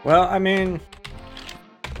 Well, I mean,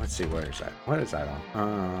 let's see, where is that? What is that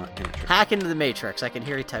on? Hack into the Matrix. I can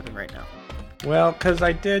hear you typing right now. Well, because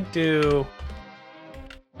I did do...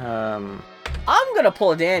 I'm gonna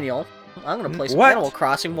pull a Daniel. I'm gonna play some Animal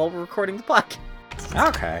Crossing while we're recording the podcast.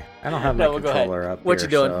 Okay. I don't have my controller up What here,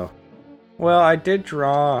 you doing? So. Well, I did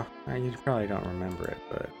draw... You probably don't remember it,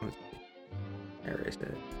 but... Where is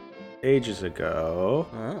it? Ages ago.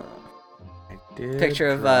 Oh. I did Picture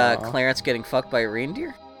of draw... Clarence getting fucked by a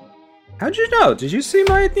reindeer? How'd you know? Did you see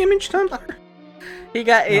my image Tumblr? He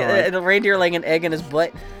got the reindeer laying an egg in his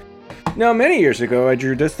butt. No, many years ago I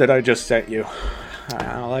drew this that I just sent you.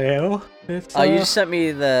 Hello? You just sent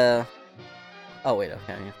me the... Oh, wait,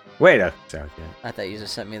 okay. Wait a second. I thought you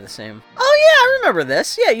just sent me the same... Oh, yeah, I remember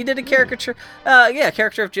this. Yeah, you did a caricature.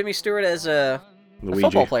 Character of Jimmy Stewart as a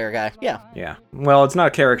football player guy. Yeah. Yeah. Well, it's not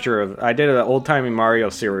a character of... I did an old-timey Mario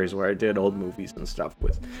series where I did old movies and stuff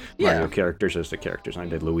with Mario characters as the characters. I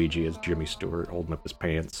did Luigi as Jimmy Stewart holding up his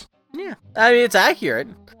pants. Yeah. I mean, it's accurate.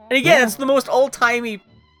 And again, it's the most old-timey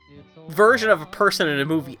version of a person in a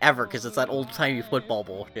movie ever, because it's that old-timey football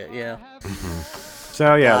bullshit, yeah.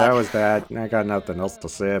 So, yeah, that was that. I got nothing else to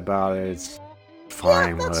say about it. It's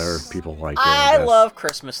fine, whether people like it. I love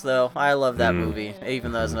Christmas, though. I love that movie,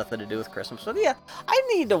 even though it has nothing to do with Christmas. But yeah, I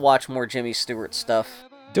need to watch more Jimmy Stewart stuff.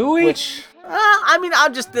 Do we? Which, I mean,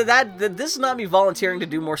 I'll just this is not me volunteering to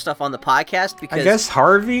do more stuff on the podcast because I guess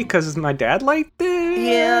Harvey, because my dad liked it.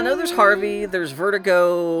 Yeah, no, there's Harvey, there's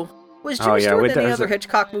Vertigo. Was Jimmy Stewart in any other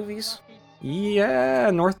Hitchcock movies? Yeah,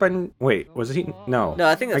 North by... Wait, was he? No. No,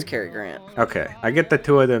 I think that's Cary Grant. Okay, I get the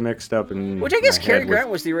two of them mixed up. Which I guess Cary Grant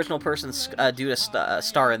was the original person due to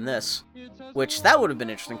star in this. Which, that would have been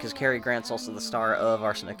interesting, because Cary Grant's also the star of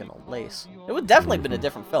Arsenic and Old Lace. It would definitely have been a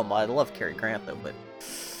different film. I love Cary Grant, though, but...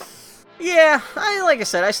 Yeah, like I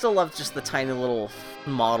said, I still love just the tiny little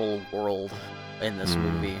model world in this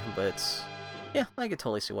movie, but... Yeah, I could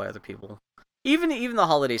totally see why other people... Even the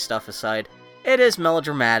holiday stuff aside... It is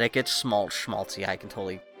melodramatic, it's schmaltzy. I can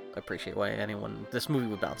totally appreciate why this movie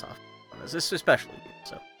would bounce off on this, especially you.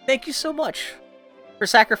 So, thank you so much for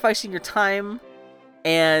sacrificing your time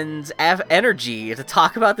and energy to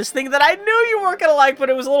talk about this thing that I knew you weren't gonna like,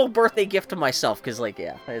 but it was a little birthday gift to myself, because, like,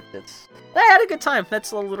 yeah, I had a good time.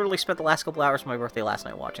 That's literally spent the last couple hours of my birthday last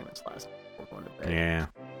night watching this last night before going to bed.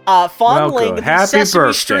 Yeah. Fondling the Happy Sesame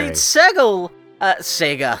birthday. Street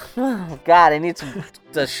Sega. Oh, God, I need some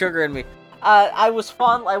sugar in me. I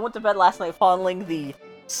went to bed last night fondling the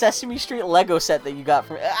Sesame Street Lego set that you got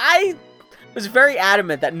from... I was very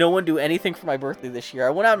adamant that no one do anything for my birthday this year. I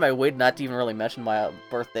went out of my way not to even really mention my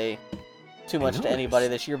birthday too much to anybody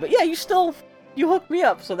this year. But yeah, you hooked me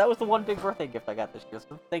up. So that was the one big birthday gift I got this year.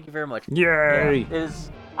 So thank you very much. Yay! Yeah,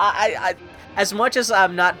 I as much as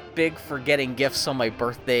I'm not big for getting gifts on my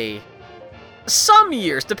birthday... Some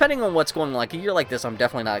years, depending on what's going on, like a year like this, I'm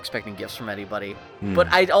definitely not expecting gifts from anybody. But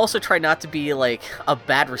I also try not to be like a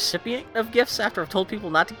bad recipient of gifts after I've told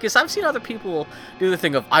people not to. Because I've seen other people do the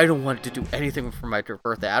thing of, I don't want to do anything for my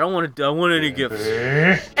birthday. I want any gifts.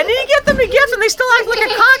 And then you get them a gift and they still act like a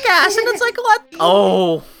cock ass. And it's like, what?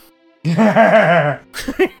 Oh.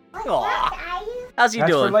 How's he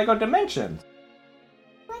doing? For Lego Dimensions.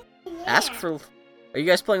 Are you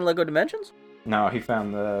guys playing Lego Dimensions? No, he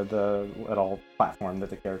found the little platform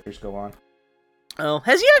that the characters go on. Oh,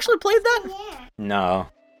 has he actually played that? Yeah. No.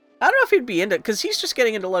 I don't know if he'd be into it, because he's just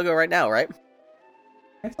getting into Lego right now, right?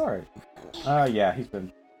 It's alright. Yeah, he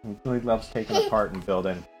really loves taking apart and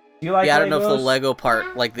building. Do you like I don't Legos? know if the Lego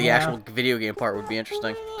part, like the actual video game part, would be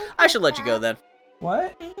interesting. I should let you go then.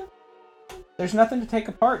 What? There's nothing to take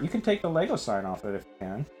apart. You can take the Lego sign off it if you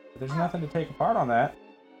can. But there's nothing to take apart on that.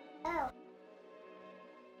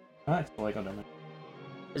 Oh, it's the Lego Dimension.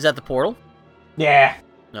 Is that the portal? Yeah.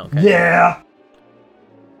 Okay. Yeah.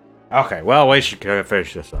 Okay, well, we should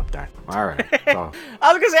finish this up then. All right. So.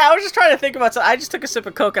 I was gonna say, I was just trying to think about something. I just took a sip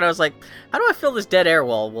of Coke and I was like, how do I fill this dead air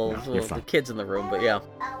while the kids in the room? But yeah.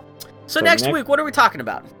 So next week, what are we talking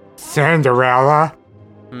about? Cinderella.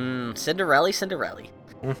 Cinderella.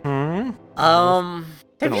 Mm-hmm.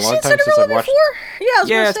 Have you seen Cinderella before?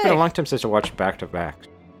 Yeah, it's been a long time since I watched back to back.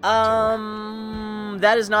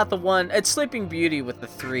 That is not the one. It's Sleeping Beauty with the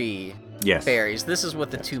 3 fairies. This is with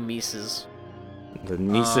the 2 nieces. The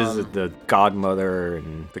nieces, the godmother,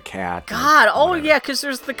 and the cat. God, yeah, because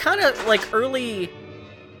there's the kind of, like, early,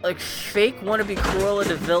 like, fake wannabe Cruella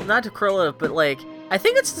de Vil. Not Cruella, but, like, I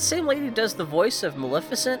think it's the same lady who does the voice of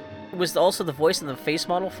Maleficent. Was also the voice and the face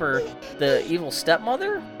model for the evil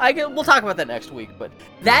stepmother. We'll talk about that next week, but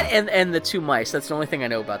that and the 2 mice. That's the only thing I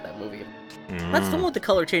know about that movie. That's the one with the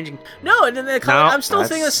color changing. No, and then the color. I'm still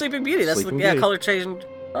thinking of Sleeping Beauty. That's color changing.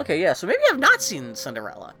 Okay, yeah. So maybe I've not seen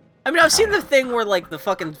Cinderella. I mean, I've seen the thing where like the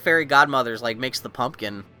fucking fairy godmother's like makes the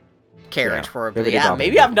pumpkin carriage for her. But yeah,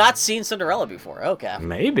 maybe I've not seen Cinderella before. Okay.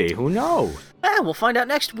 Maybe. Who knows? Yeah, we'll find out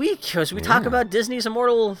next week as we talk about Disney's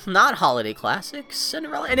immortal not holiday classic,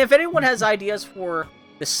 Cinderella. And if anyone has ideas for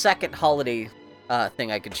the second holiday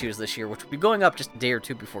thing I could choose this year, which will be going up just a day or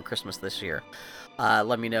 2 before Christmas this year,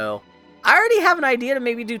 let me know. I already have an idea to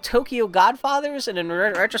maybe do Tokyo Godfathers, and in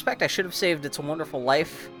retrospect, I should have saved It's a Wonderful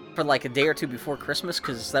Life for like a day or 2 before Christmas,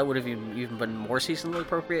 because that would have even been more seasonally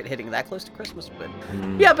appropriate, hitting that close to Christmas. But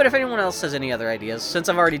yeah, but if anyone else has any other ideas, since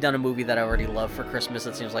I've already done a movie that I already love for Christmas,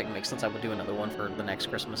 it seems like it makes sense I would do another one for the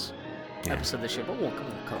next Christmas episode this year, but we'll come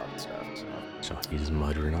up with stuff. So he's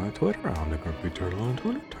muttering on Twitter. I'm the Grumpy Turtle on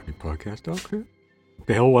Twitter. TinyPodcast.com.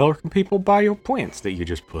 They'll welcome people buy your plants that you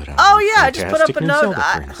just put out. Oh yeah, I just put up a note.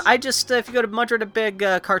 I just if you go to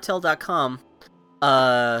mudredabigcartel.com,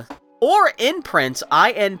 or Imprint,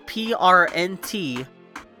 INPRNT,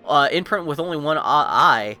 Imprint with only one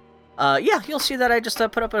I. You'll see that I just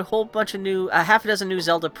put up a whole bunch of half a dozen new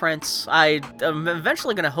Zelda prints. I'm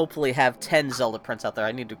eventually gonna hopefully have 10 Zelda prints out there.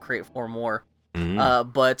 I need to create 4 more.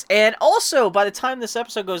 And also by the time this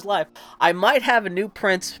episode goes live, I might have a new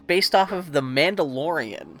print based off of The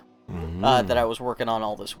Mandalorian. that I was working on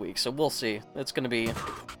all this week. So we'll see. It's going to be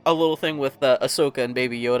a little thing with Ahsoka and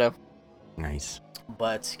Baby Yoda. Nice.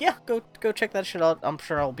 But yeah, go check that shit out. I'm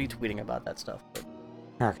sure I'll be tweeting about that stuff. But,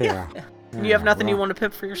 Okay. yeah. And you have nothing you want to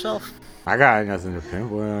pimp for yourself? I got nothing to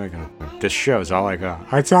pimp. What am I gonna pimp? This show's all I got.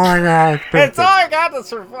 That's all I got. It's all I got to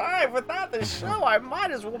survive. Without this show, I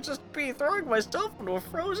might as well just be throwing myself into a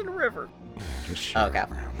frozen river. Okay.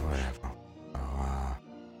 Whatever.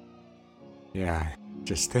 Yeah.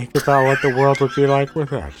 Just think about what the world would be like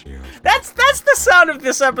without you. That's the sound of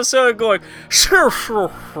this episode going.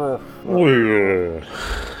 All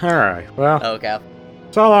right. Well. Okay.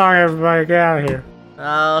 So long, everybody. Get out of here.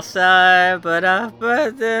 Oh, sorry, but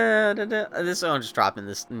this I'm just dropping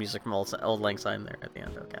this music from Old Lang Syne there at the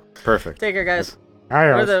end. Okay. Perfect. Take care, guys.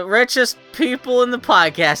 Adios. We're the richest people in the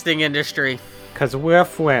podcasting industry. Because we're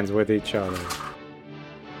friends with each other.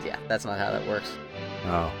 Yeah, that's not how that works.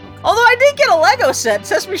 Oh. Although I did get a Lego set,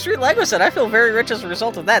 Sesame Street Lego set. I feel very rich as a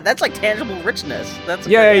result of that. That's like tangible richness. That's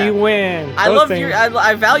yeah, you win. I love your.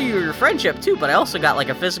 I value your friendship too, but I also got like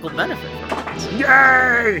a physical benefit from it.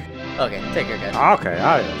 Yay! Okay, take care, guys. Okay,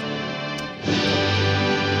 adios.